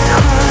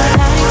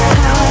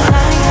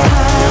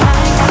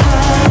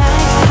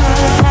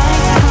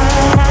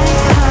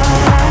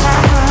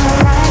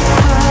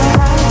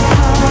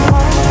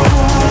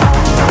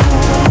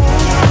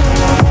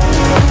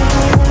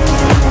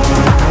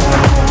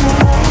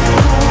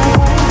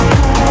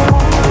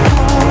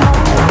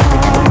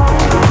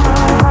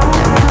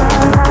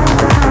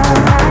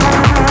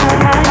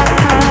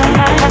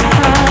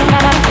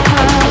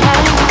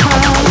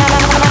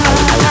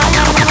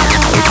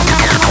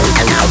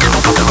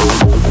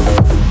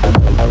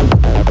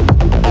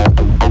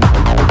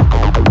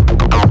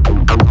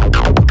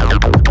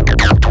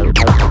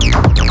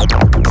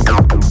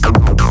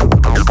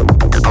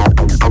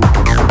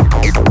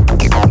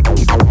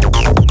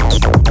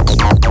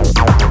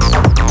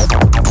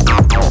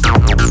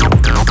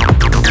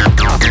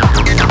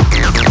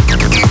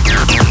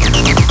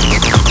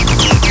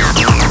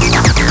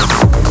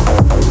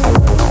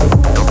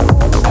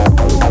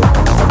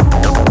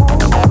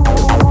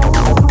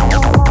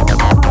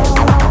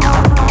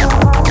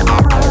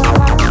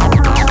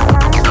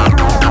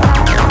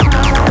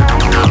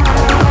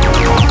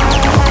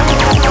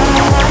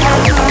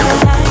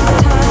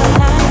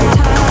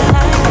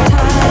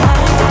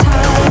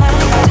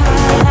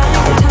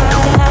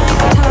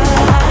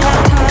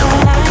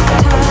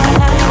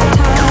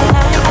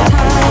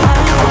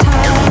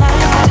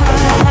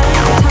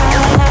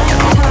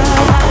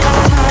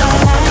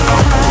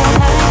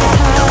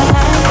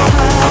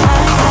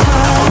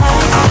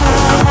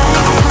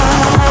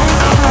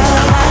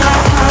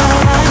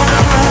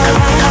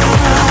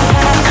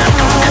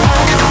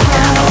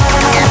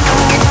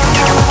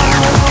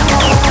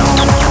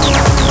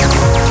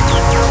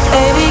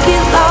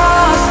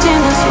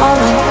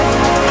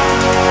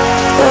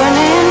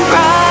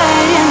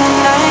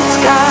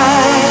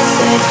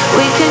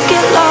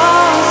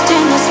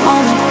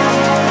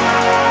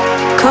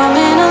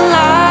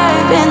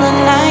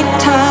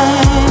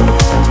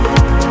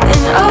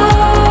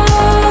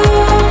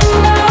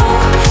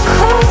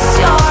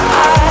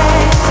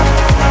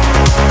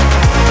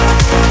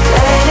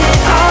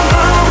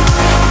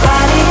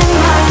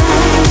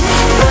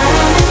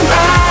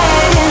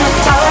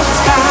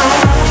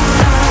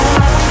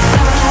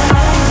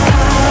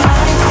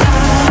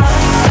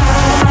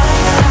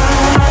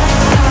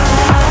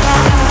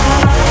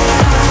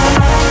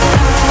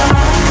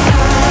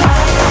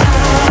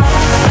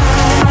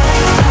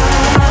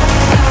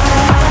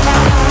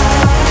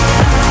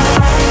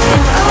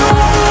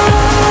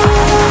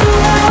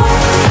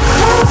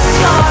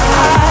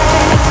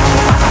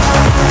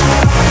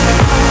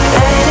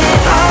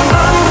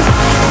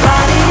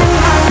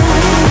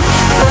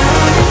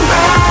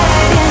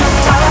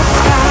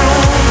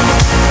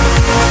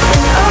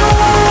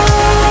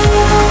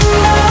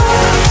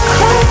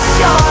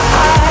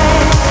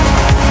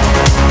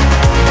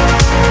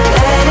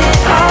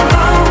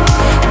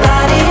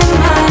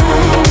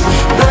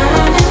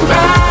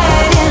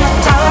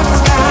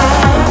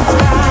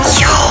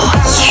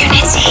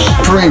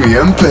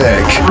 Premium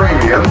pick.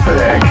 Premium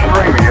pick.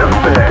 Premium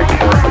pick.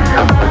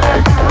 Premium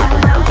pick.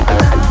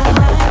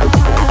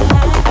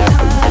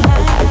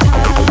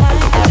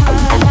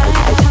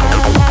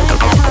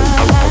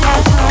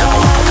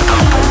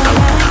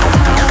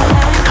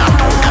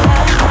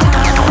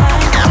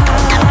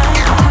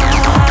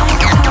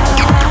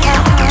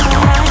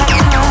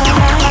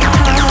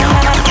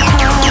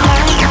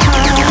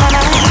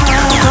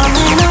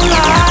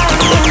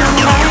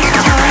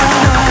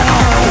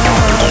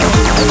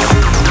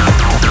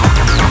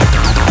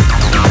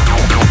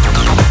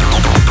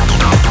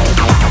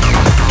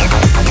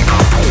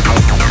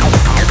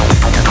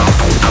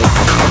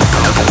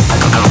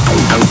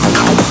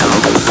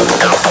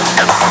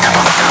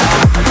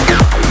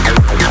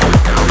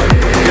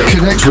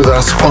 Connect with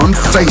us on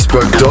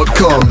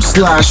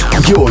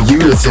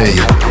facebook.com/yourunity.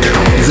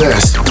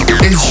 This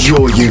is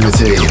Your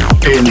Unity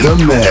in the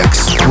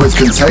mix with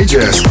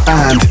Contagious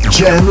and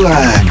Jem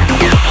Lang.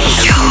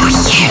 Your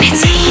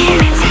Unity.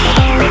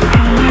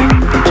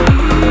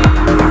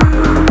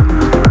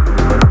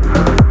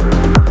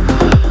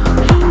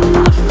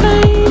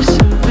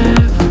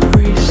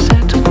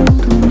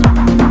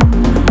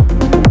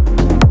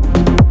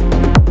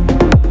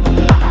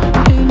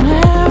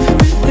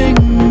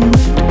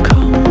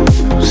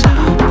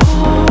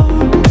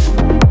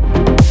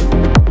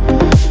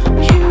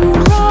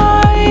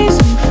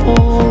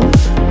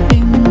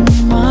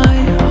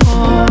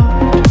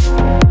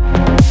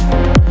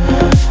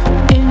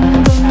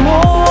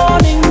 More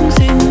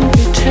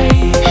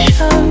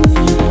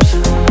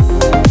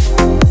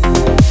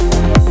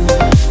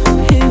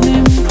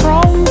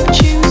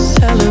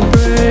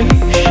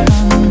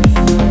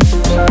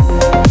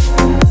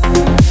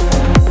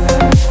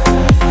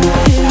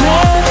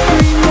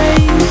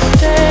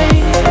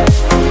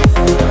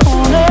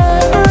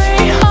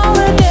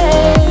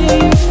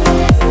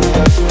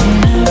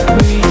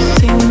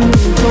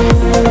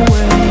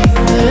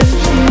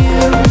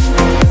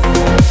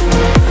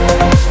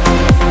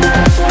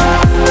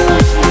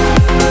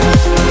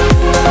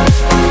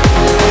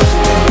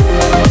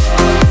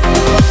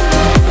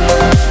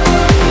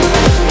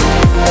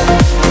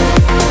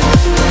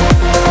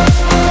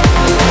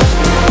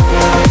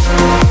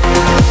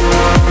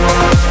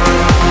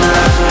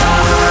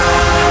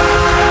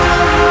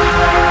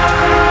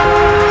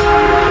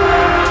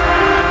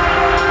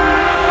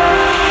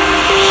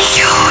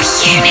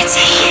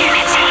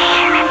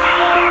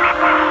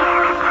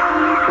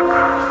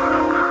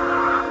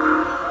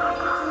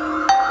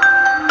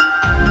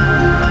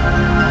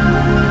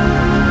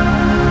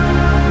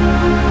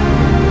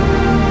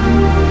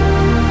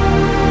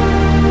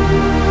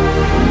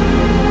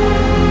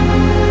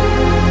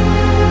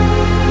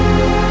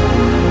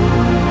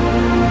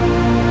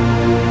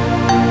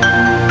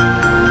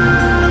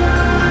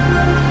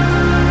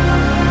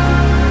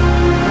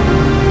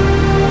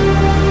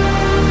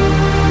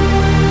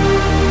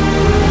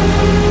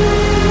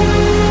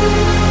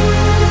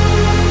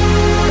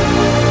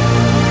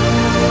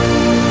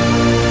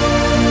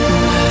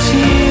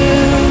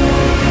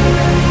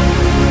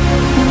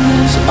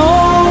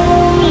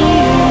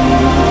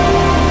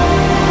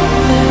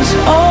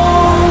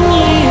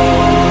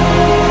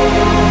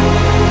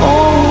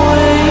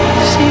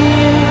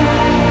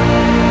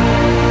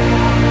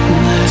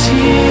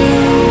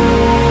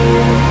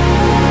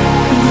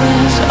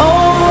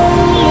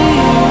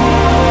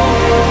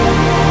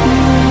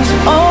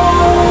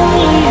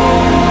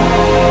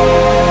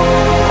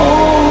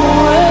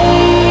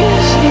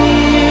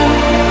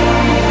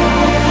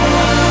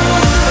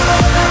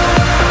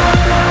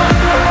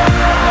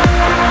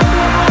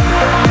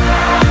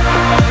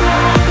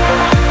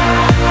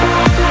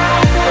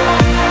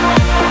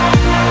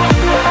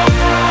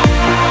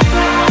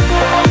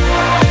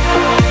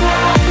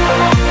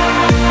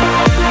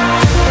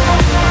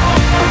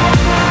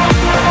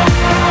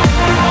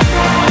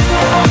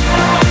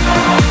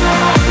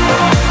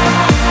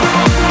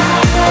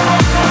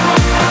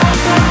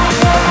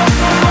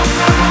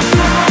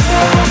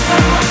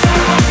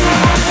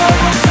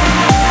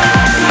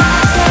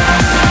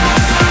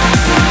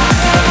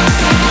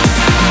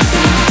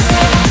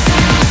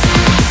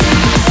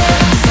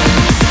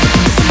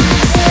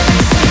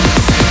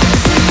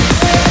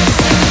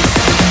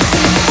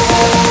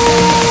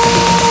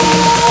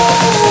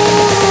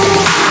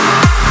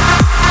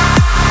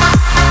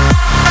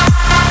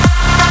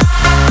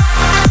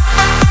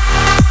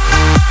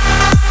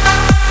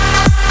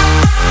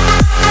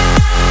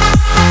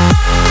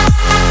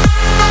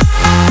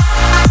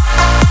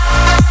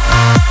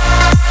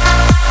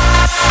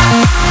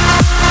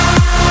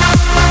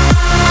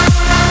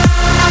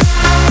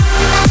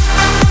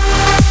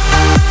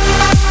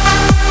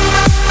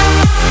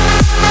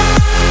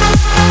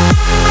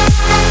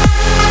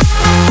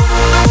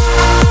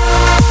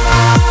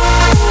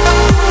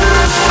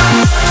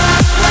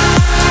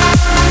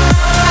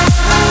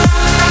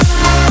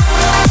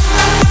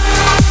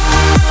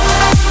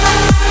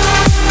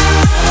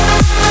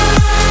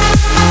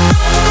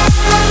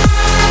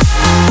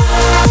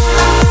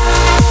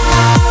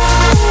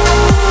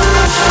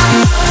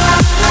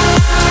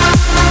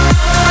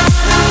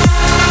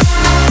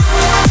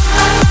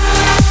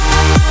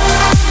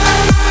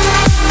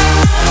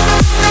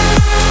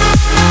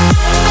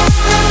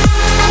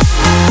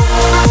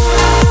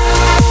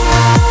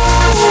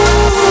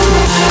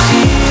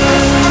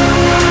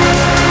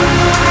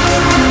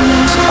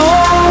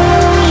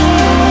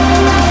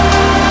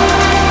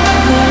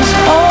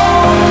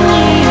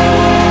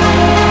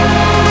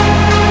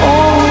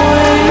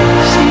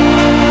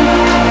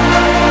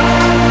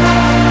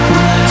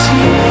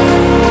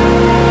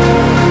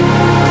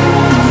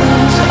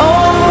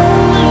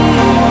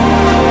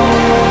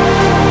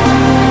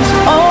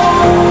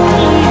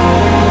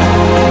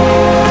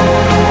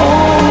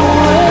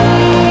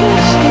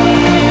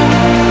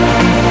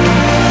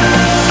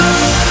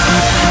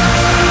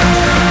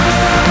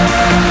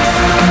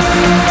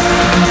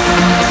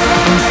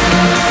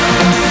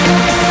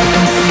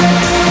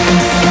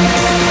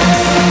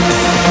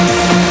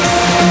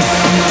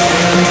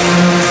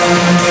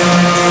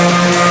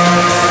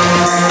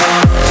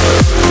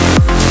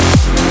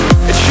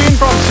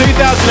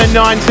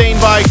 19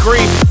 by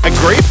Grip. A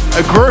Grip?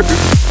 A group?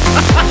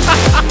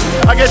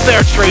 I guess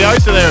they're a trio,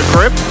 so they're a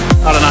group.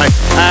 I don't know.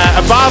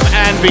 Above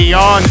and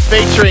Beyond,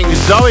 featuring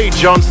Zoe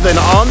Johnston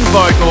on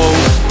vocals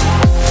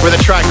with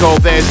a track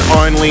called There's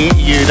Only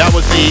You. That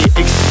was the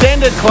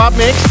extended club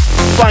mix,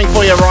 playing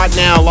for you right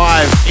now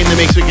live in the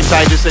mix with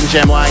Contagious and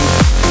Jem Lang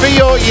for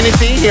your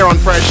Unity here on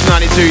Fresh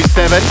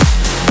 92.7.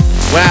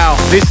 Wow,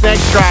 this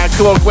next track,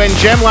 look, when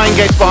Jem Lang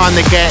gets behind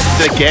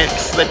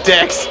the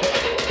decks,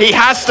 he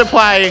has to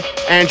play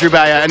Andrew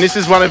Bayer, and this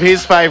is one of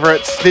his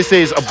favourites. This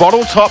is a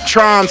Bottle Top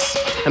Trance,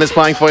 and it's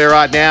playing for you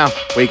right now.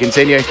 We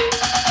continue. Your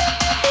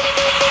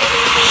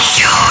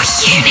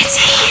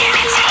Unity.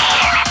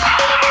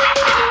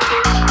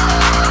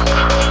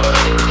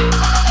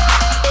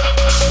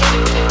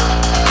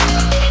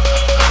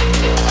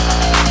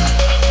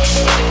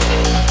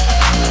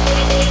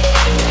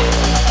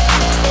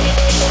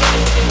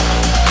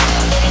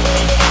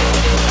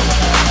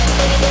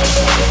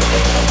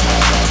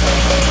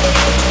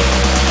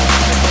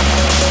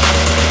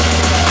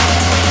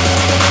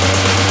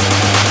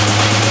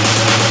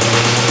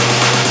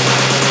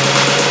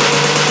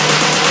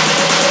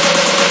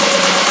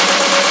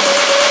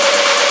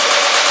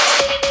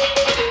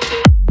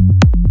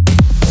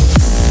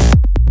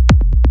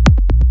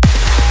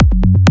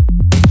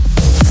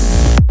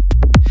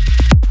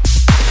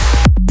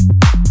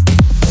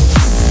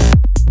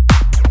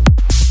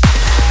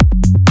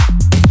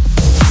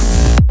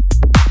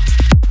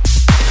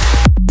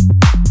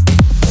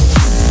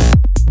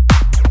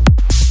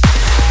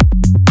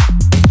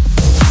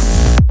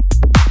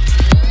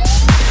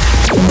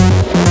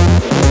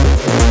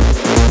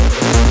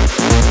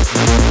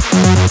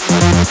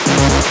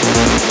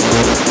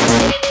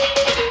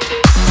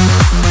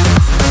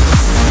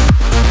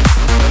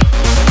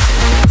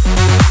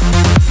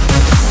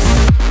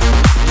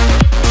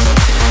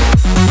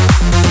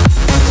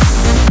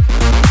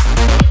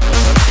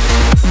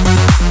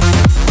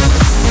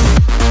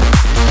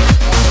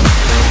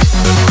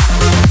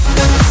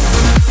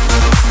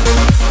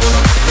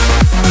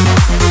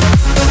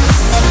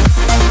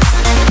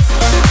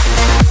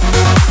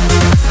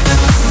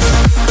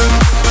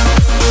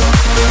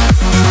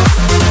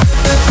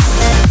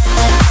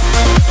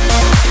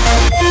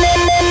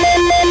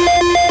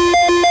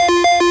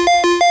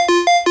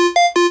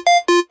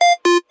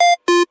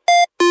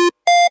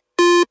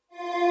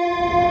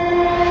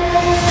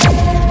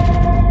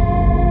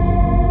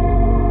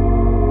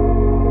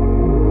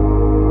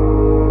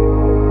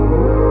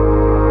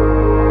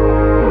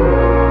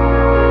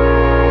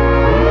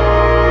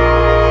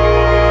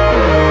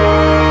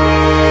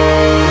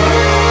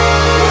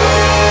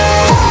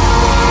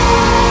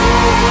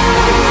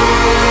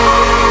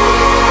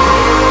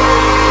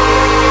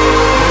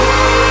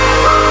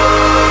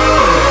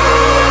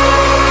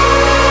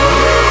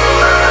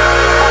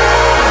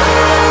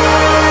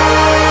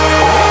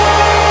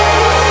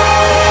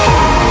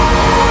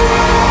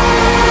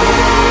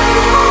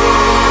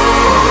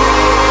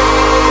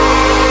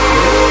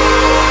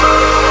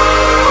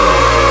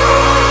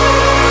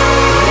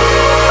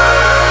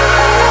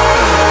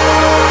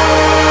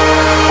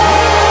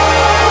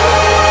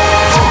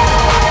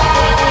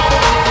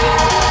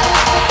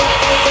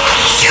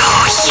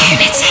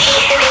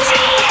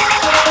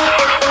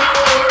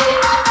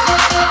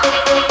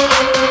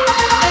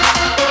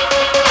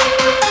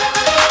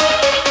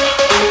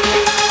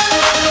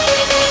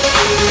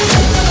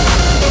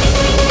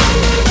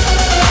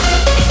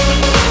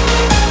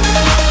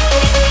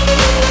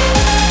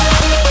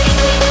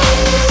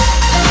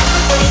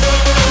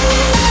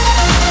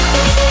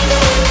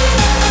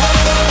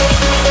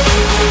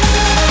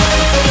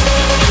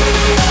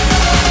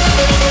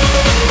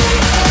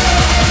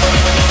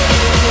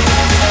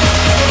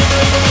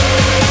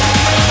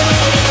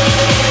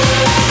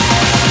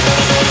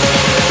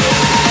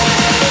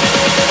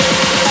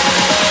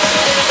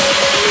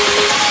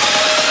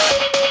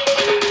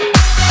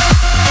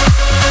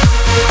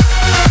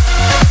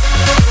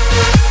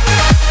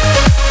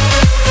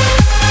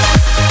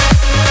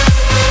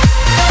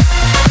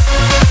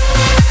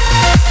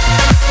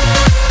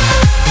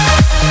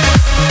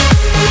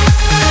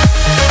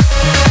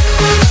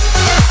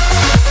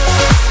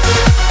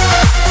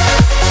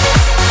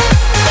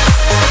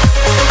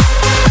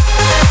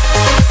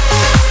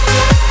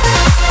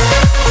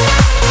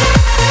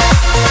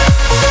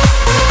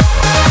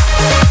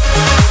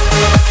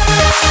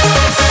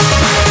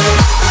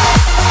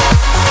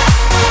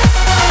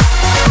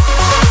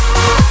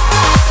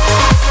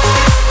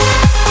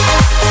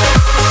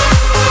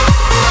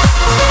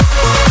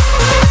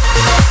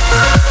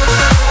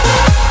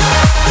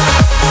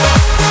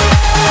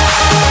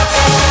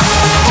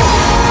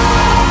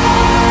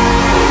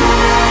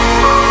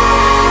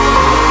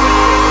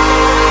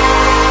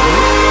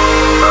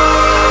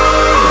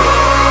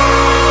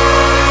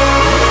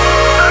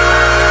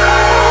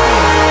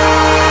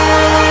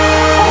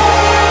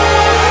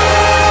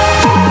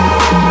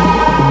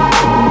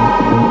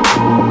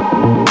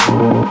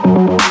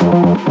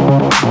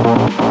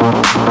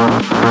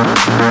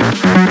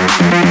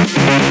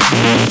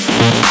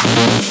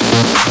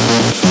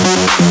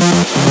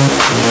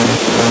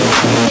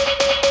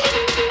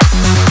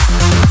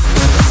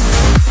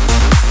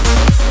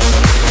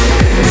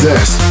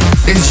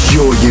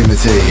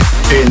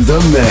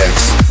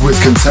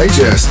 with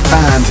Contagious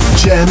and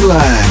Jem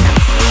Lang.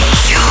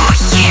 Your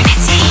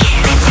unity.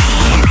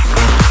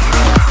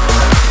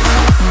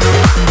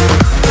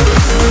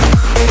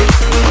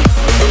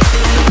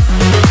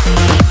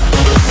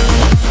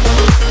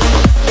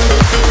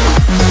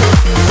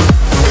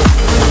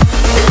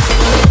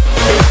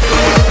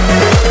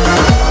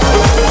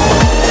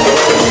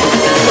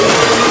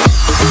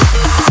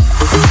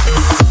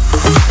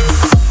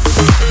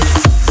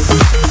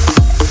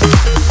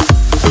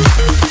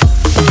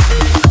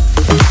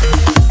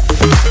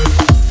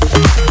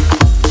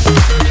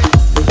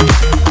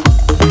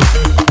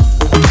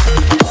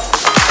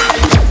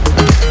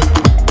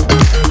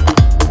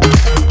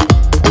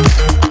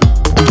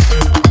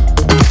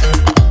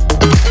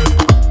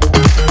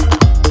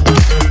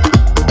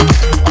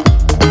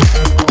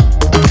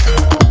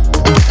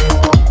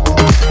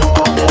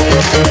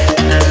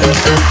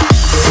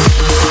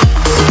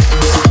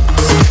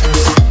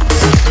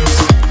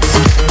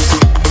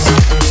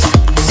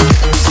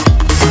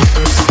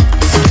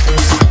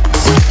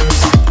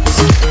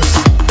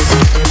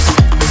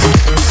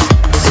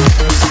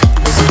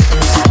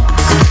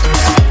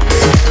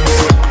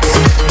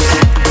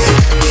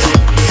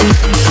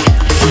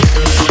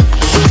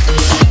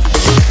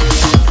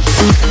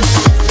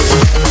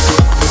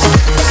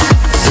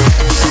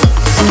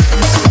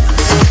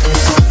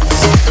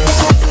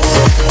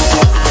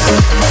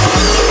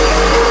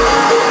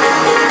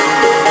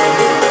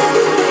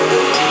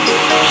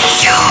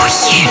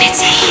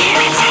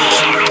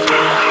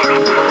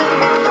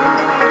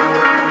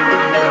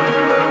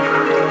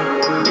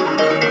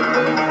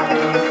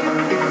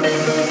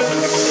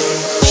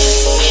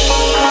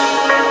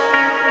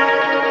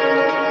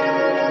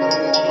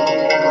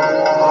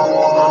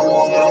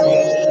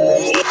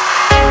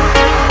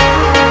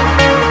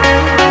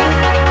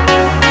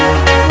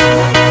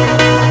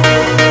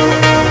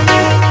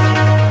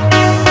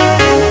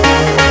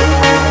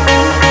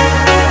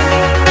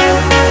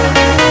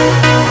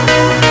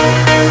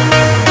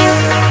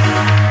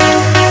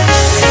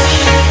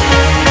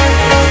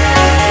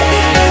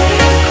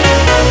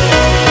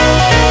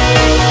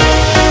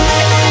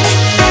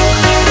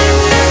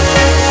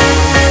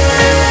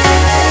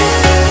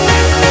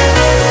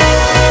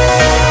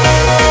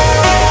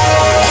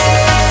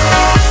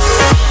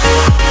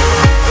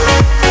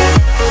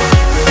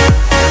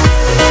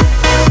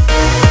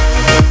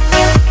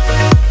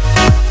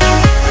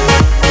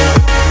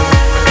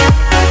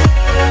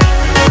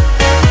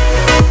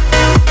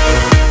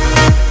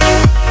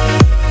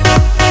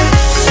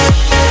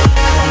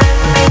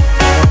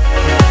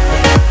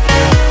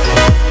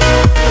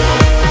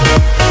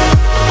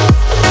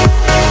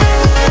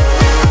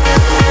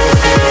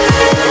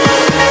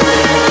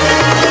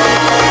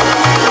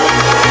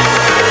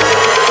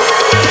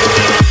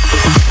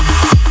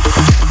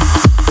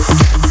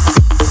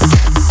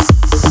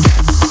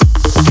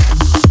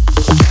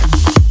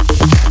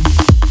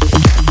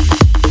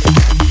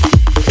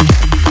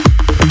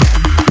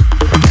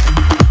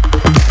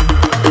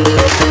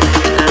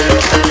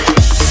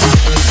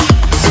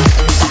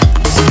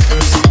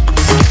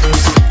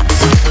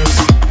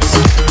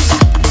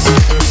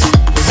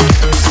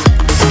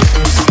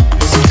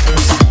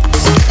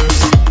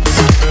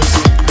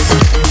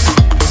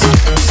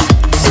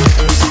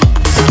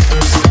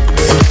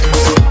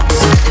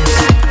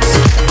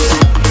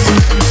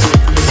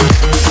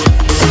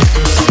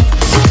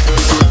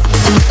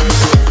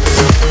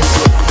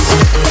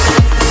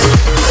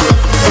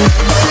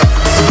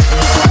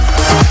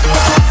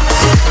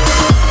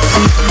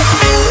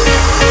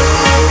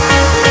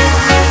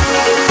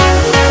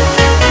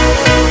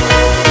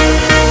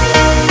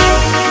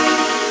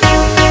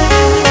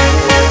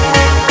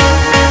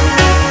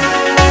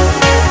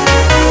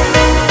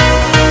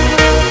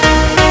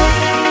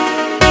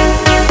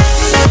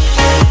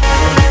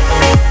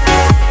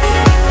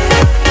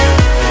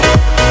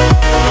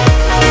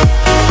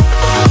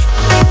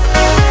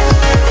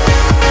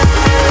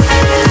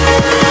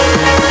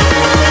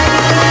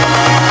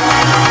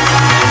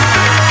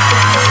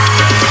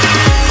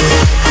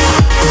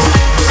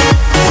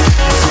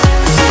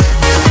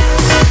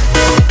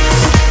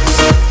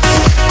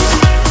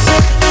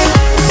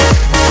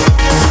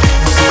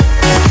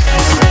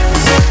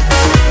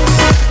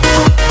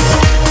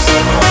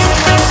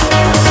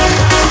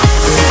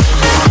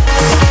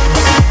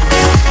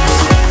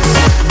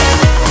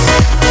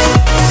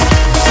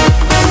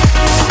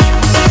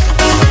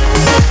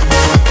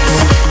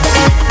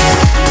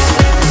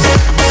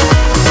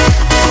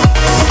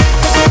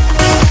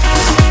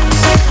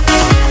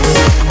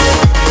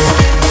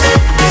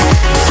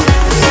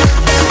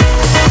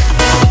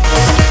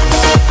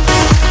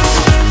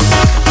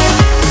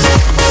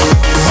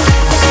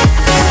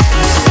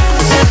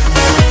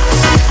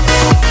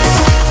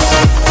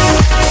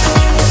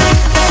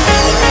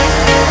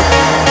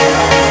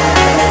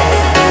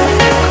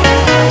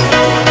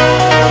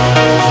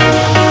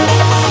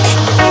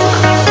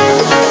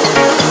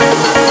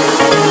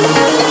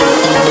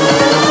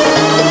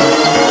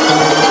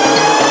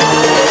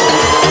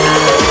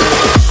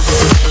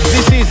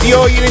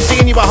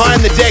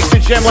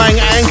 Jem Lang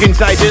and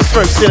Contagious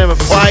from Cinema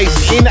Place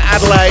in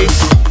Adelaide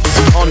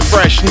on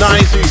Fresh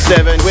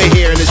 92.7. We're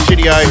here in the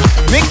studio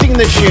mixing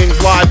the tunes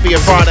live for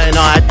your Friday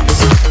night.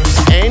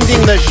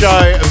 Ending the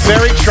show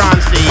very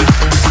trancey.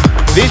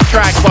 This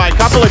track by a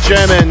couple of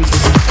Germans,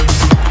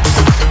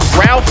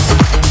 Ralph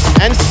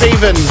and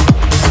Steven,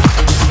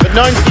 but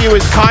known to you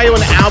as Kyau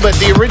and Albert.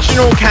 The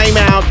original came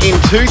out in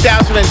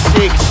 2006,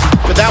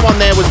 but that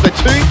one there was the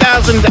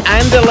 2011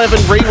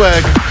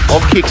 rework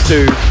of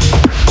Kiksu.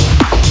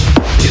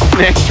 This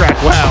next track,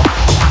 wow.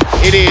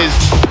 It is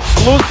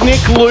Slusnik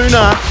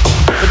Luna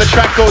with a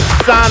track called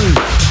Sun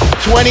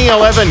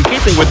 2011,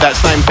 keeping with that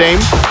same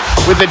theme,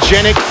 with the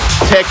Genix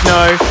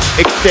Techno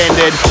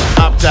extended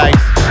update.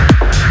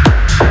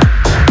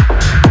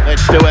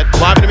 Let's do it.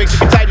 Live in a mix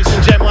of Contagious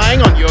and Jem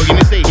Lang on Your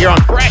Unity here on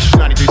Fresh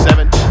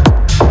 92.7.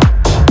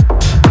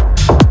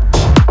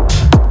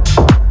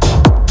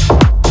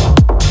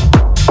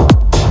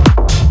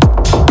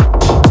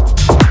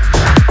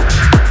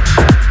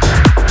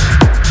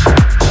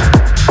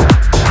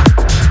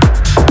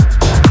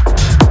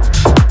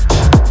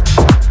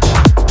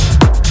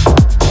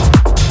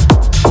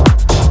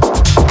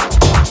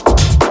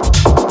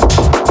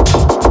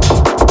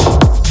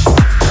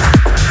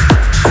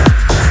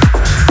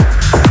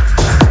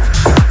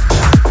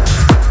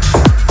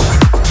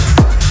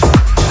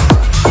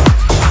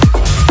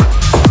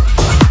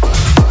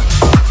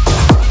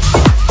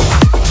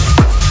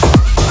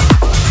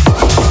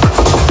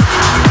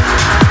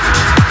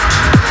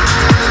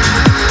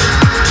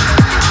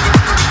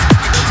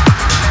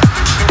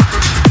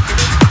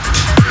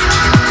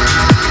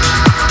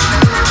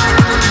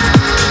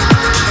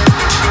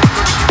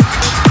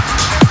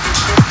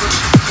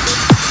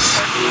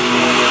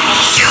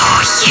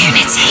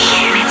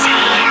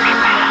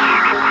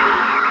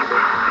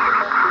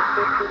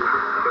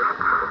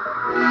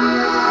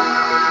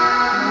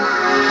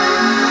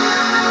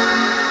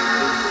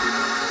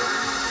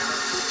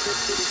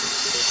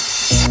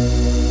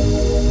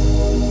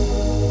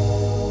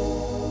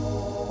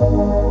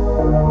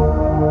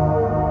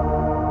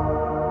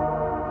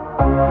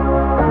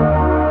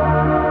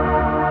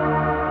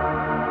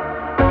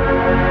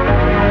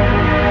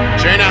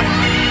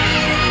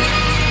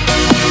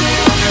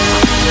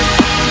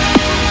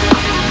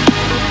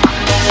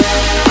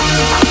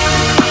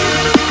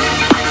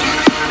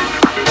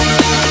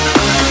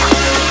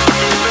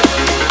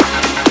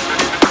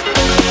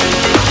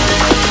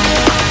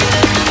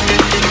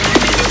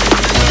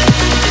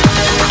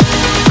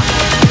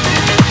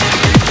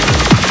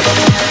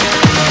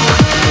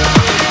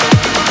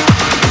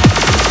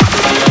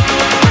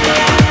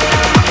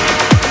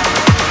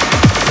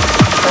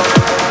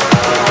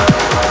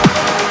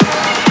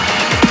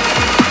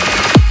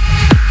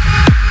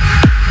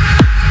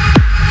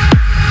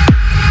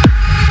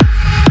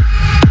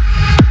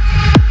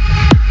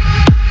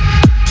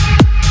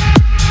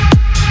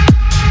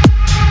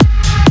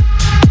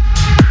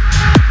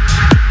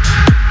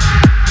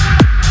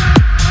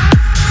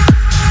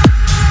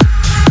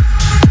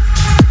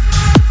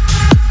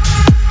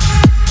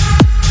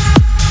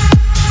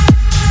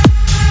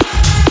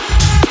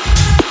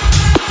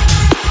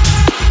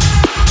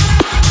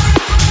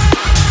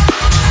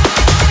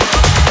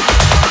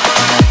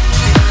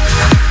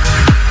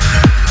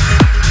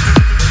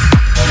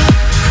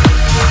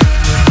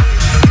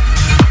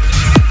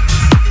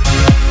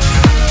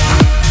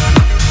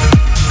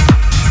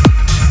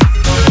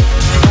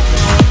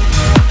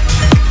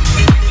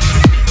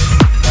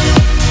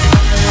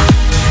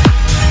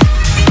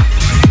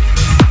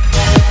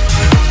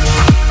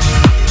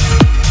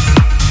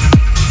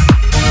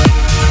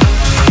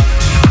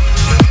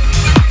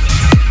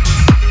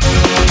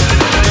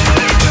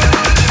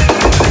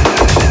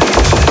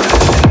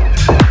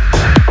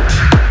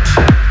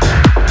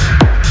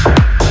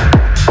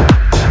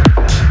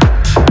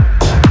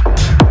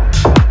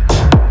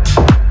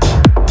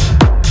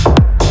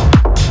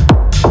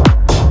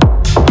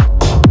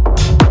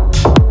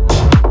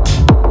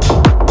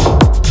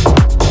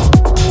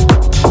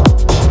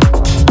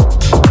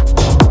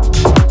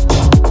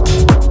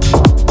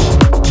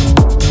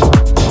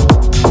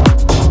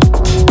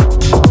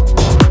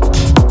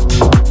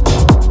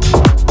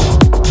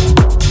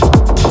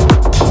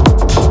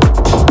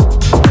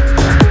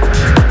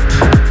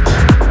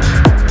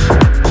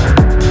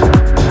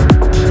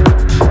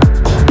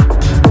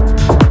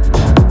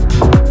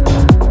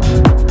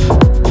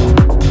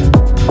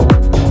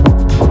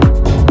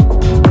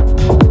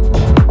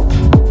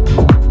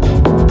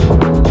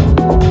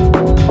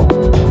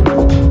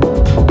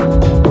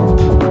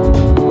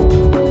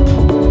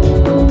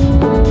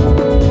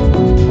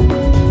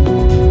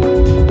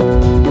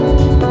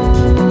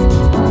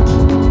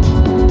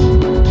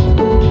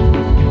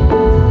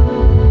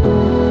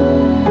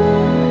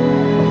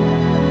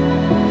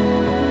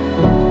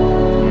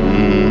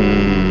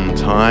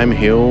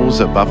 Hills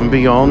above and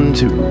beyond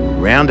to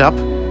round up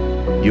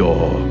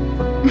your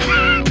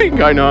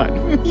bingo night.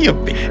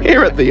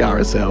 Here at the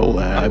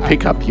RSL.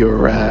 Pick up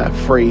your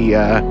free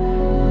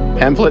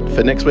pamphlet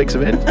for next week's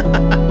event.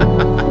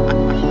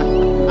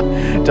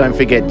 Don't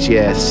forget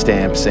your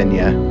stamps and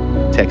your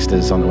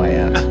texters on the way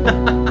out.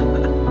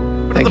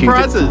 The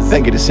prizes.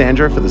 Thank you to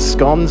Sandra for the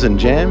scones and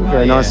jam.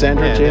 Very nice,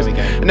 Sandra. Yeah, Cheers. there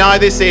we go. No,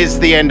 this is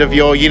the end of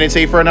your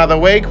Unity for another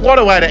week. What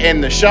a way to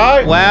end the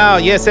show. Wow,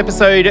 yes,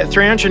 episode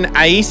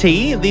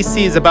 380. This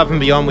is Above and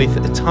Beyond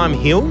with Time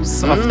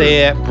Heals off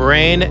their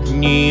brand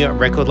new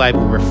record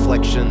label,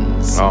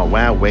 Reflections. Oh,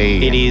 wow,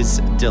 It is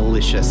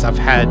delicious. I've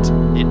had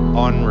it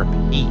on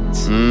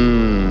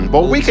repeat.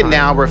 Well, we can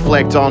now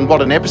reflect on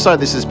what an episode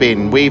this has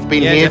been. We've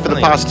been here for the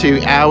past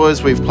 2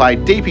 hours. We've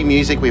played deepy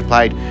music. We've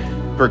played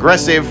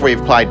progressive.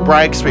 We've played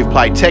breaks. We've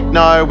played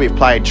techno. We've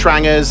played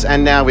trangers.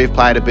 And now we've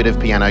played a bit of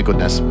piano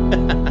goodness.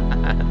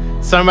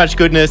 So much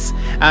goodness.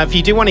 If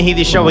you do want to hear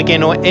this show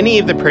again or any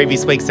of the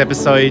previous week's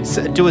episodes,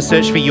 do a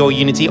search for Your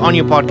Unity on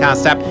your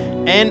podcast app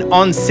and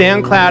on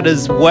SoundCloud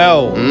as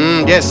well.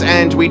 Yes,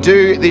 and we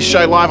do this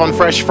show live on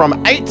Fresh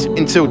from 8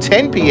 until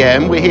 10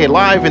 p.m. We're here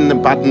live in the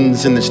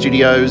buttons in the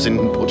studios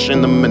and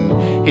pushing them and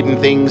hidden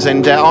things,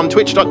 and on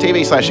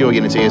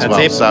twitch.tv/YourUnity as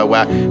well.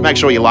 So make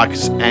sure you like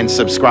and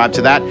subscribe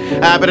to that.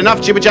 But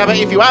enough jibber jabber.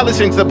 If you are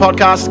listening to the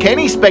podcast,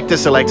 Kenny Spector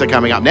Selector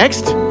coming up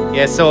next.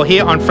 Yeah, so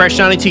here on Fresh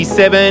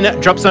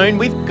 92.7 Drop Zone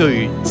with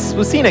Goods.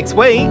 We'll see you next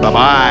week.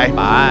 Bye-bye.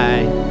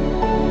 Bye.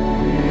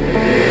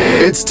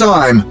 It's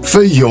time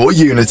for Your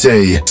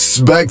Unity.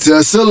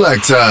 Spector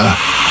Selector.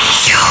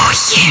 Your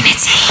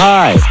Unity.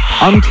 Hi,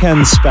 I'm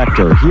Ken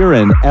Spector here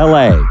in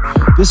LA.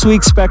 This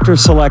week's Spector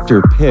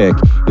Selector pick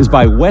is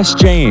by Wes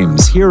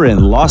James here in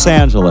Los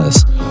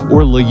Angeles,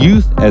 or Le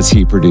Youth as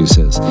he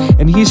produces.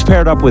 And he's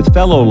paired up with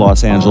fellow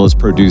Los Angeles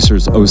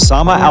producers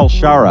Osama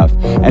Al-Sharaf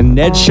and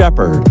Ned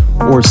Shepard,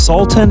 or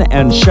Sultan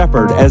and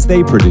Shepard as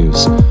they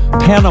produce.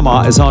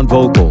 Panama is on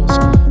vocals.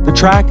 The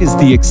track is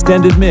the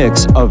extended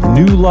mix of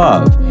New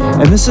Love,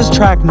 and this is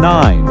track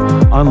 9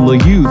 on Le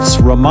Youth's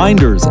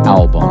Reminders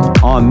album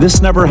on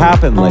This Never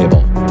Happened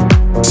label.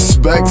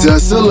 Spector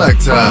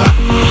Selector.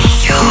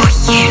 Your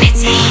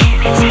Unity.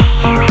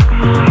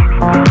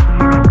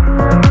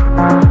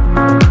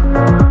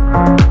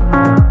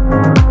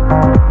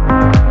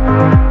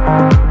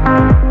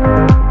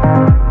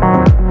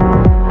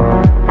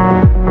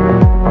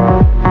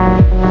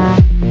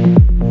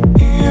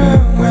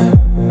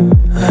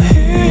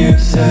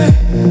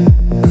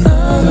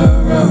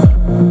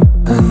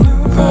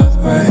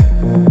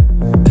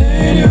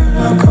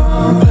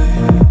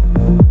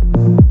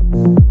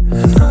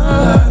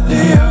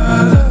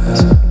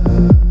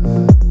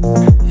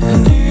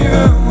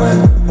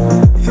 When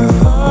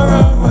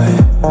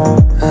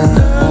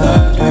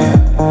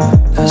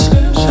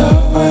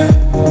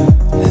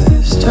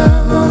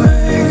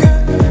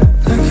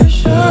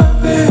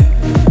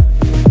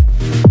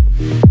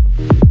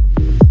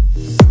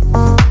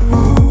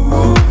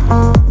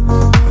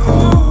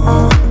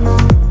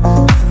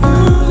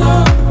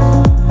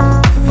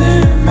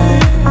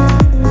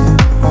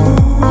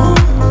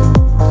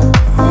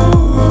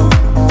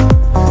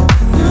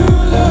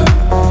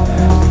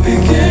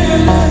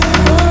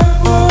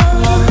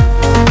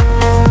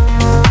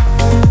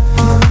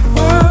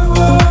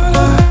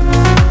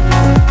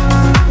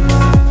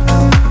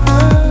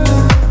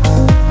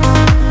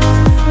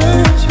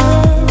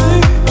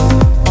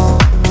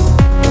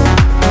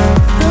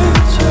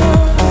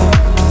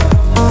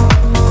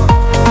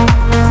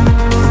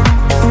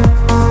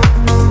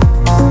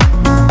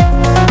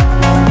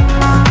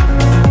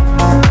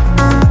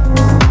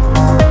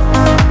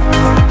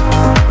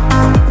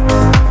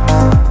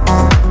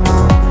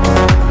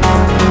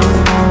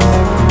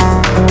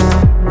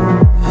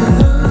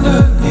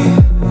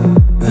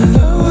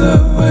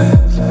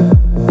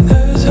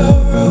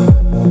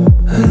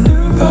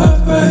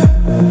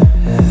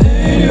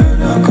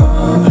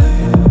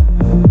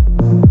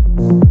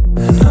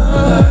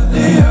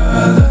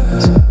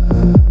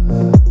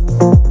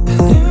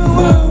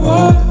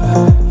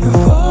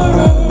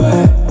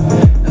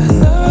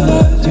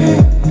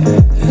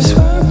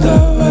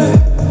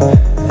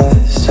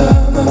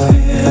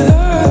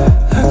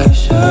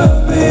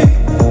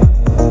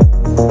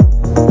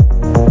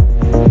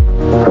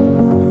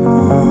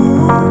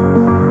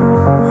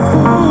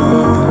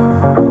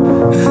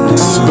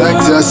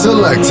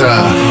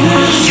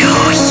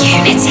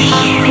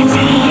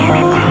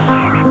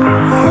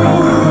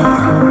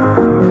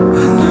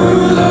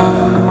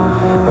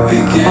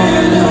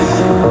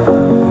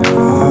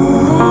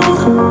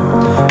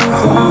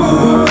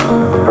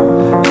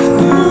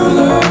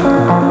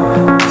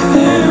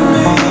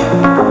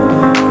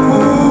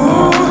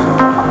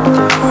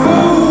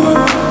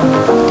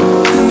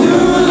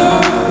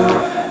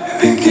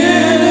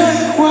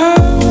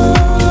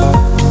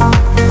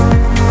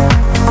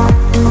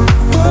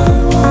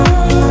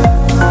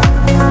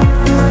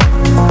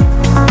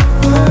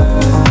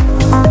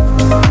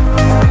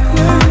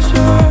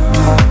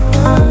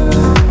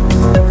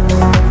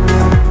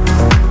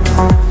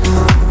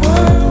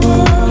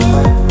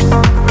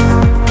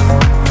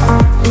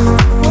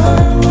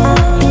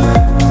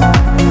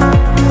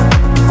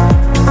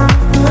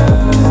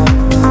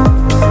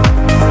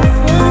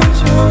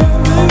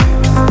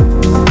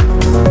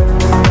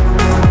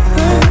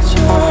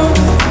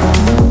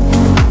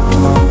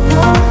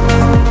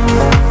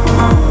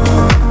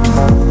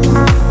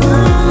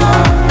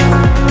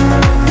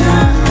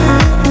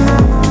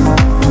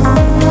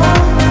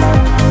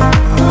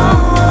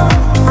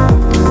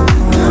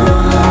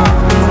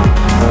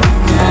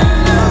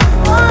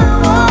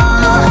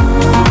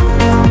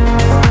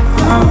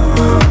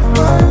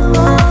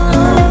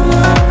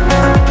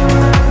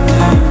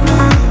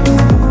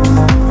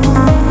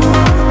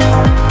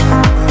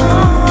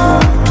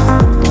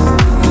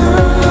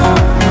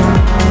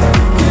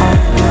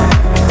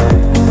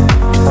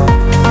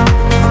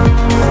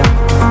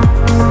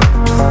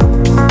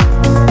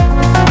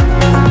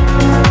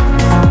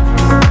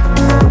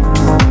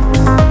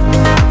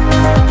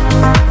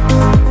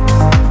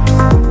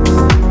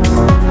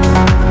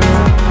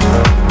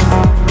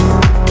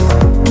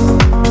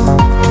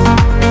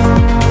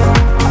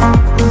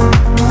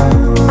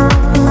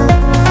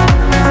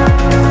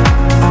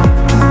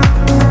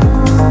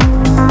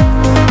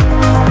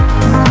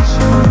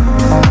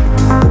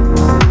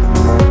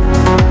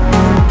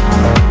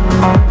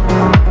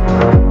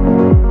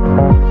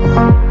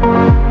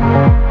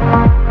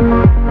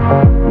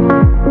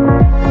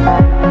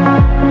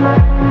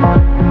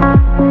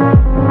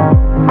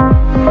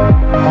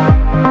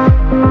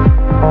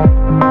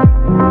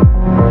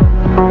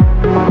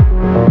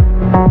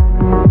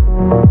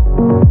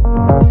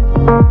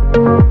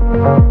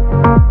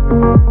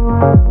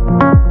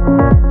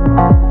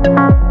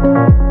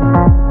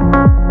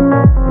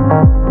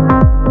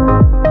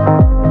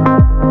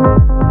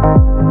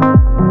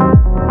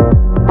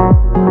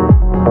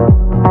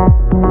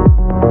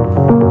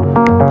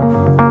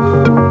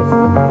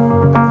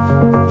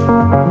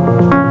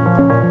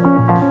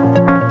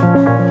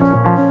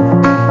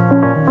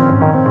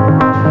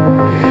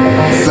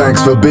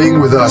Thanks for being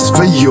with us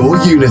for Your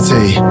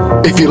Unity.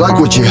 If you like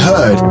what you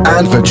heard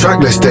and for track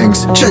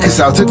listings, check us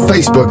out at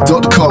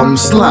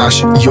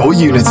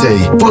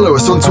facebook.com/YourUnity. Follow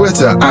us on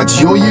Twitter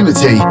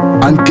 @YourUnity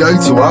and go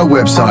to our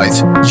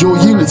website,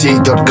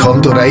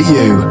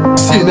 yourunity.com.au.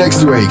 See you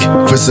next week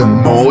for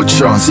some more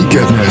trancey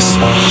goodness.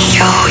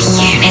 Your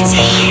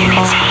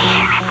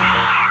Unity.